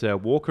 But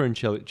Walker and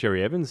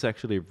Cherry Evans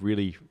actually have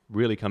really,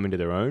 really come into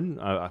their own.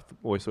 I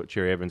always thought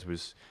Cherry Evans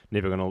was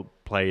never going to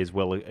play as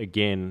well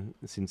again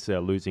since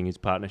losing his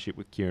partnership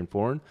with Kieran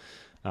Foran.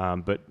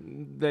 But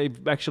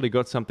they've actually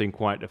got something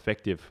quite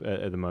effective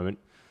at the moment.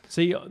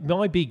 See,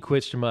 my big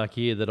question mark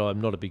here that I'm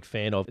not a big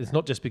fan of, it's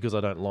not just because I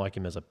don't like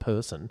him as a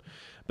person,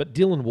 but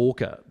Dylan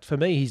Walker, for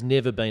me, he's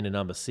never been a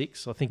number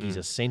 6. I think he's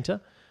a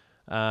centre.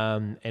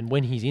 And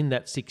when he's in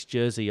that 6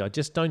 jersey, I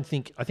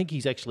think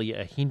he's actually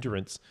a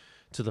hindrance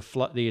to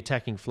the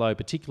attacking flow,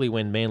 particularly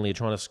when Manly are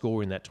trying to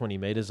score in that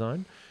 20-metre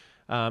zone.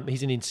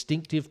 He's an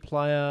instinctive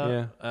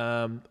player.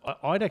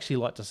 I'd actually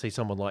like to see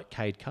someone like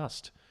Cade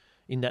Cust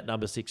in that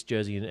number 6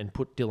 jersey and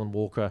put Dylan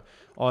Walker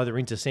either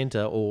into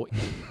centre or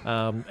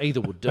either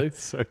would do.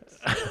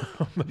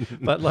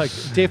 But like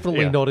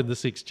definitely not in the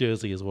 6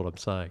 jersey is what I'm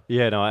saying.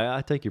 Yeah, no,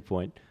 I take your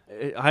point.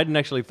 I hadn't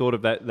actually thought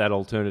of that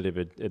alternative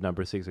at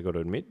number 6, I've got to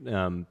admit.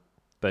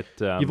 But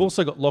you've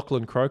also got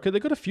Lachlan Croker.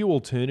 They've got a few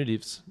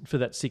alternatives for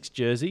that 6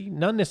 jersey.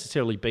 None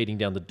necessarily beating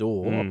down the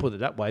door, I'll put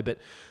it that way. But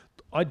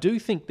I do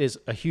think there's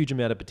a huge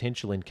amount of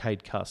potential in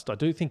Cade Cust. I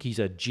do think he's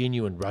a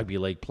genuine rugby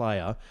league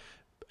player.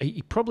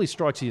 He probably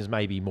strikes you as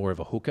maybe more of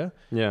a hooker.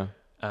 Yeah.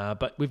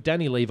 But with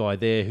Danny Levi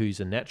there, who's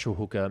a natural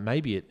hooker,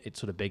 maybe it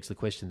sort of begs the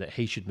question that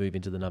he should move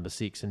into the number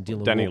 6 and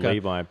Dylan Danny Walker...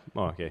 Levi.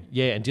 Oh, okay.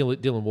 Yeah, and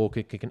Dylan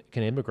Walker can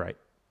emigrate.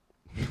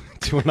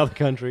 To another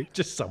country.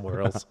 Just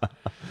somewhere else.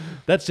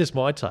 That's just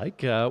my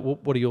take.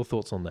 What are your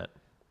thoughts on that?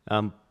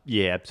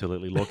 Yeah,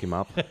 absolutely. Lock him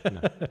up.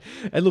 No.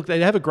 And look, they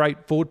have a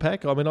great forward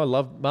pack. I mean, I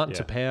love Martin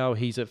Tapau.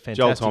 He's a fantastic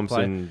Joel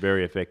Thompson, player.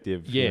 very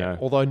effective. Yeah,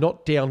 although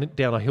not down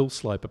a hill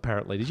slope,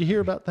 apparently. Did you hear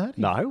about that?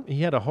 No.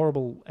 He had a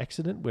horrible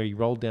accident where he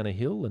rolled down a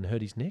hill and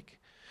hurt his neck.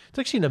 It's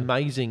actually an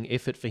amazing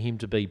effort for him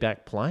to be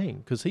back playing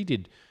because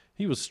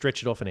he was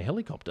stretched off in a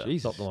helicopter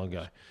not long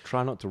ago.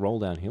 Try not to roll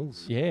down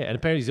hills. Yeah, and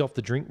apparently he's off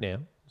the drink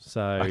now.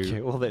 So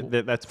okay, well,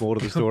 that's more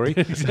to the story.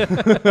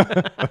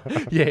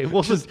 Yeah, it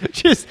wasn't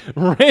just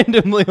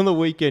randomly on the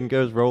weekend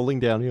goes rolling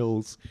down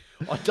hills.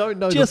 I don't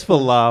know. Just for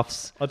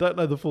laughs. I don't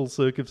know the full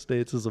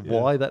circumstances of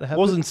why that happened.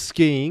 Wasn't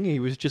skiing. He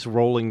was just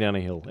rolling down a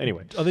hill.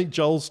 Anyway. I think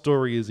Joel's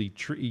story is he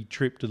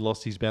tripped and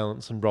lost his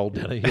balance and rolled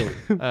down a hill.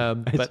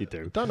 But you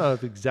do. Don't know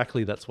if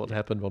exactly that's what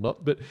happened or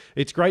not. But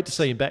it's great to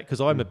see him back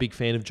because I'm a big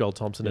fan of Joel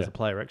Thompson as a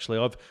player, actually.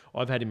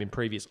 I've had him in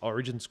previous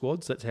Origin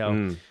squads. That's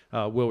how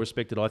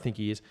well-respected I think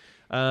he is.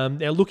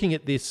 Now, looking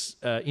at this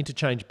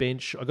interchange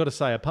bench, I've got to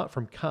say, apart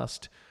from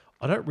Cust,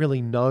 I don't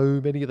really know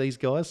many of these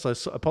guys, so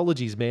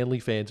apologies, Manly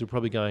fans who are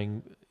probably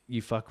going,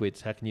 you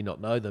fuckwits, how can you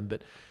not know them?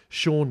 But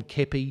Sean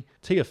Kepi,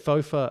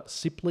 Teofofa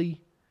Sipley,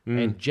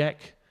 and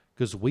Jack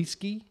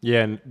Guzwiski.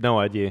 Yeah, no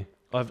idea.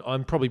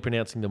 I'm probably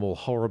pronouncing them all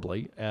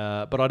horribly,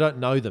 but I don't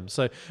know them.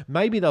 So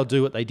maybe they'll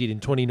do what they did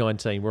in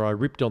 2019, where I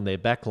ripped on their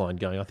backline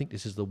going, I think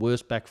this is the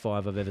worst back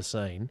five I've ever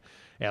seen,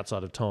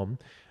 outside of Tom,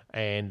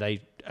 and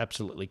they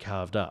absolutely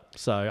carved up.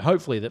 So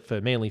hopefully that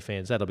for Manly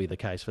fans, that'll be the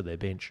case for their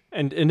bench.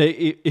 And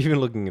even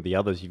looking at the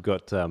others, you've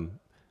got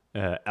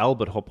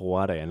Albert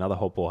Hopewade, another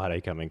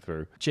Hopewade coming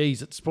through.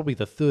 Geez, it's probably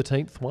the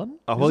 13th one.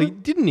 Oh, well,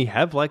 didn't he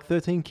have like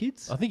 13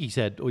 kids? I think he's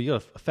had, you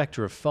got a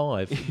factor of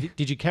 5.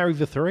 Did you carry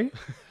the 3?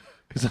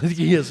 Because I think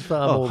he has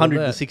far more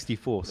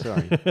 164,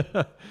 sorry.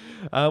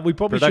 We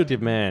probably Productive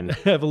should man.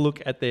 have a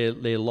look at their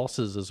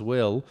losses as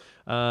well.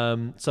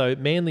 So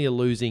Manly are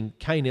losing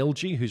Kane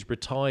Elgee, who's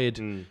retired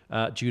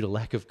due to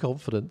lack of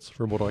confidence,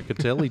 from what I could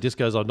tell. He just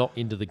goes, I'm not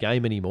into the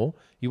game anymore.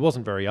 He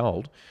wasn't very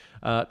old.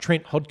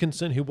 Trent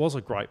Hodkinson, who was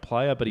a great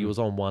player, but he was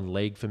on one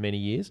leg for many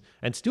years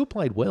and still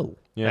played well,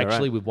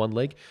 with one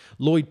leg.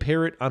 Lloyd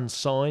Perrott,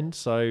 unsigned,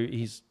 so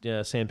he's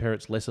Sam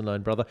Perrott's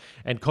lesser-known brother.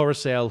 And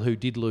Coruscant, who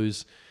did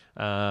lose...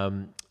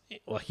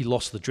 he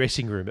lost the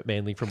dressing room at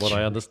Manly, from what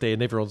I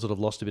understand. Everyone sort of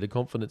lost a bit of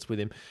confidence with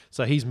him.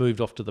 So he's moved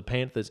off to the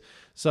Panthers.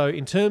 So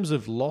in terms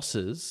of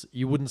losses,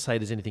 you wouldn't say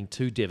there's anything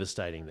too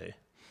devastating there.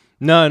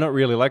 No, not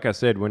really. Like I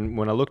said,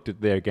 when I looked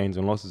at their gains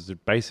and losses,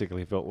 it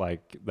basically felt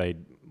like they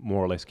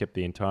more or less kept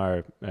the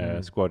entire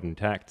squad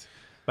intact.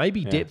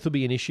 Maybe depth will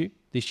be an issue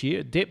this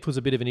year. Depth was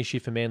a bit of an issue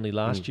for Manly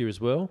last year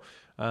as well,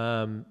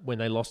 when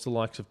they lost the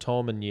likes of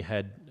Tom, and you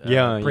had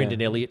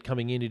Brendan Elliott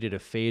coming in, who did a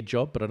fair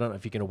job, but I don't know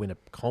if you're going to win a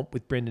comp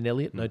with Brendan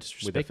Elliott, no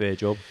disrespect. With a fair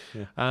job.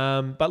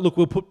 Yeah. But look,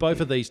 we'll put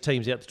both of these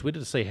teams out to Twitter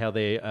to see how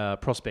their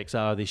prospects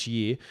are this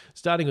year.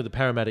 Starting with the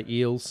Parramatta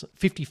Eels,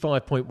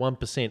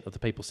 55.1% of the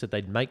people said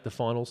they'd make the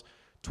finals,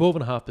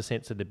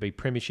 12.5% said they'd be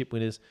premiership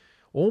winners,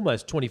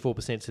 almost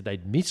 24% said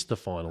they'd miss the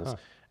finals,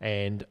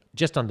 and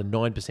just under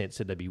 9%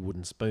 said they'd be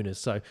wooden spooners.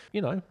 So,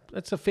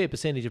 that's a fair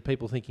percentage of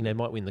people thinking they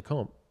might win the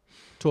comp.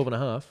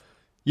 12.5.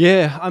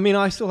 Yeah, I mean,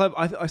 I still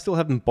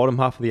have them bottom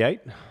half of the 8.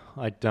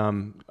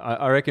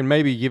 I reckon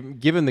maybe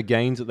given the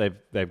gains that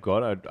they've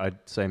got, I'd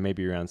say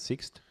maybe around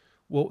 6th.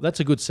 Well, that's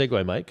a good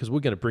segue, mate, because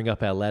we're going to bring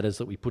up our ladders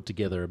that we put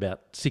together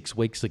about 6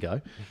 weeks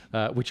ago,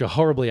 which are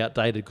horribly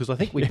outdated because I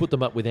think we put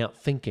them up without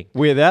thinking.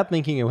 Without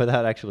thinking and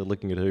without actually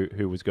looking at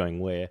who was going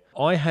where.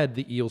 I had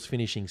the Eels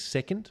finishing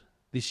 2nd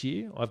this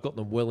year. I've got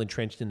them well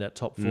entrenched in that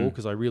top 4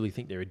 because I really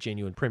think they're a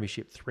genuine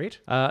premiership threat.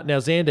 Now,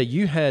 Xander,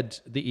 you had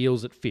the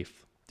Eels at 5th.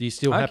 Are you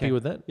still happy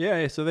with that?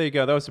 Yeah, so there you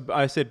go.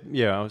 I was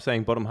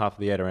saying bottom half of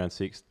the 8 around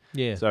 6th.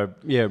 Yeah. So,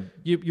 yeah.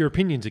 Your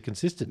opinions are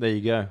consistent. There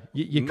you go.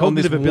 Your on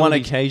this cognitive one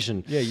abilities,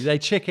 occasion. Yeah, they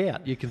check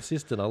out. You're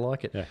consistent. I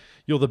like it. Yeah.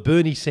 You're the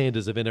Bernie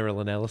Sanders of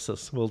NRL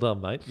analysis. Well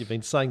done, mate. You've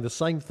been saying the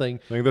same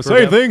thing. Saying the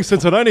same thing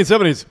since the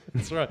 1970s.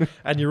 That's right.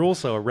 And you're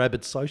also a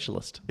rabid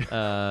socialist.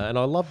 And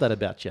I love that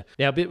about you.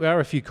 Now, there are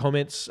a few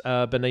comments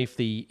beneath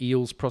the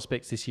Eels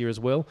prospects this year as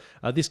well.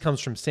 This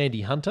comes from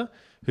Sandy Hunter,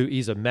 who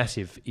is a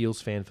massive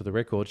Eels fan for the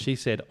record. She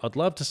said, I'd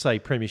love to say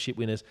premiership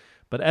winners,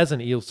 But as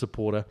an Eels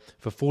supporter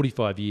for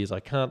 45 years,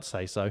 I can't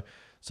say so.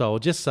 So I'll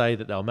just say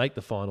that they'll make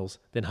the finals,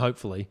 then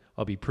hopefully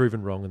I'll be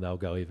proven wrong and they'll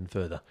go even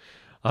further.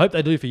 I hope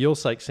they do for your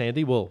sake,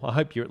 Sandy. Well, I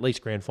hope you're at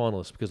least grand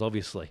finalists because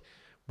obviously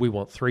we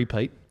want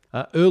three-peat.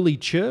 Early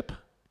Chirp,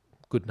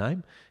 good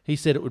name. He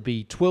said it would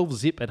be 12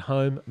 zip at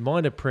home,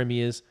 minor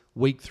premiers,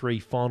 week 3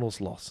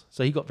 finals loss.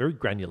 So he got very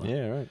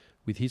granular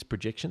with his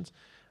projections.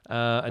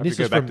 And this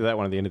go is back from, to that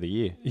one at the end of the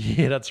year.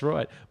 Yeah, that's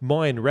right.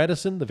 Mayan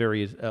Radisson, the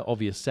very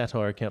obvious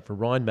satire account from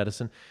Ryan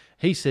Madison,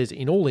 he says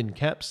in all in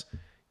caps,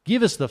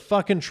 "Give us the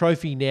fucking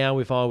trophy now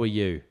if I were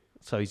you."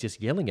 So he's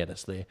just yelling at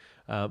us there.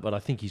 But I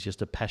think he's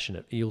just a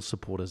passionate Eels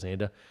supporter,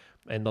 Xander.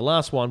 And the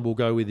last one we'll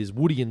go with is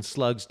Woody and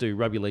Slugs do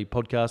Rugby League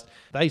podcast.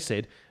 They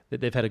said that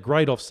they've had a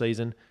great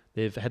off-season.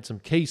 They've had some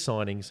key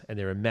signings and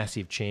they're a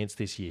massive chance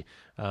this year.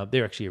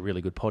 They're actually a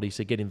really good potty,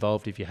 so get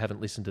involved if you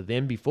haven't listened to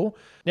them before.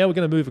 Now we're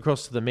going to move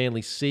across to the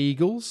Manly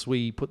Seagulls.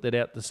 We put that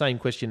out, the same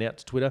question out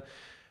to Twitter.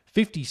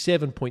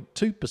 57.2%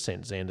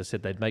 Xander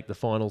said they'd make the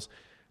finals.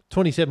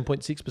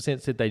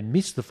 27.6% said they'd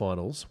miss the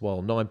finals,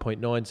 while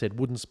 9.9% said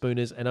wooden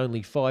spooners, and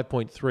only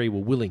 5.3% were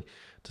willing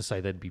to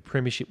say they'd be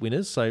premiership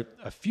winners. So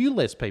a few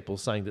less people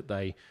saying that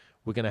they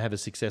were going to have a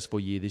successful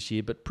year this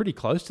year, but pretty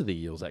close to the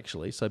Eels,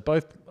 actually. So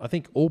I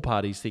think all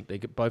parties think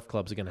both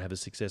clubs are going to have a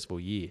successful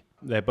year.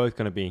 They're both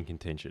going to be in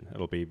contention.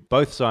 It'll be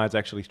both sides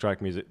actually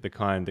strike me as the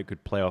kind that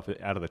could play off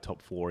out of the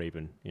top 4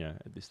 even,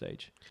 at this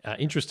stage.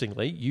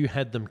 Interestingly, you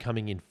had them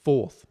coming in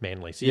 4th,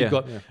 Manly. So you've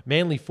got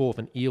Manly 4th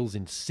and Eels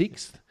in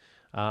 6th.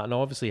 And I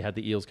obviously had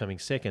the Eels coming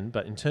 2nd,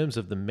 but in terms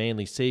of the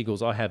Manly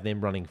Seagulls, I have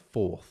them running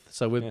 4th.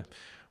 So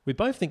we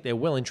both think they're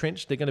well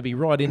entrenched. They're going to be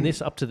right in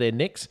this, up to their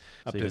necks.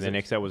 Up to their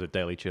necks. That was a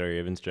Daily Cherry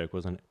Evans joke,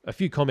 wasn't it? A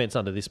few comments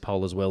under this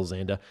poll as well,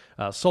 Xander.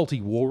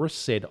 Salty Walrus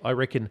said, "I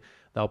reckon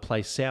they'll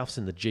play Souths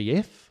in the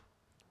GF,"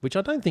 which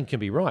I don't think can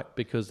be right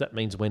because that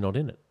means we're not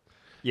in it.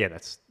 Yeah,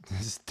 that's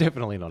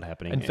definitely not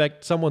happening. In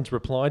fact, someone's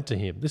replied to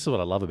him. This is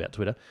what I love about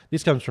Twitter.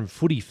 This comes from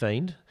Footy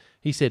Fiend.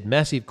 He said,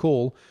 "Massive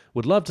call.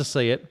 Would love to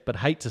see it, but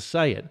hate to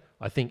say it.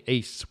 I think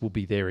East will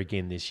be there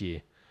again this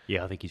year."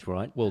 Yeah, I think he's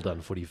right. Well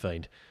done, Footy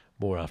Fiend.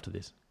 More after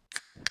this.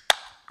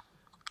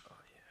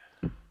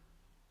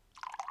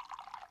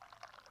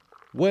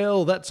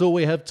 Well, that's all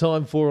we have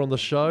time for on the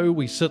show.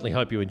 We certainly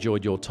hope you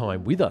enjoyed your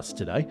time with us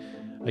today.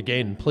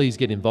 Again, please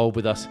get involved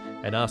with us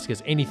and ask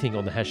us anything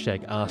on the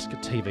hashtag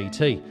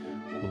AskTVT.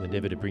 We'll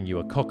endeavour to bring you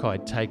a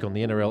cockeyed take on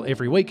the NRL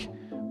every week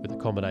with a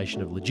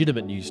combination of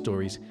legitimate news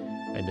stories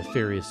and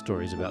nefarious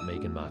stories about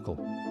Meghan Markle.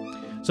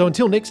 So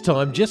until next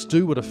time, just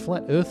do what a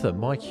flat earther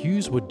Mike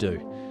Hughes would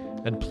do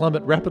and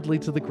plummet rapidly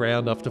to the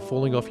ground after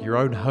falling off your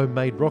own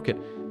homemade rocket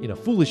in a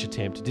foolish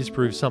attempt to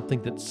disprove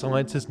something that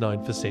science has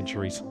known for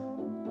centuries.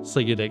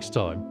 See you next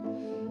time.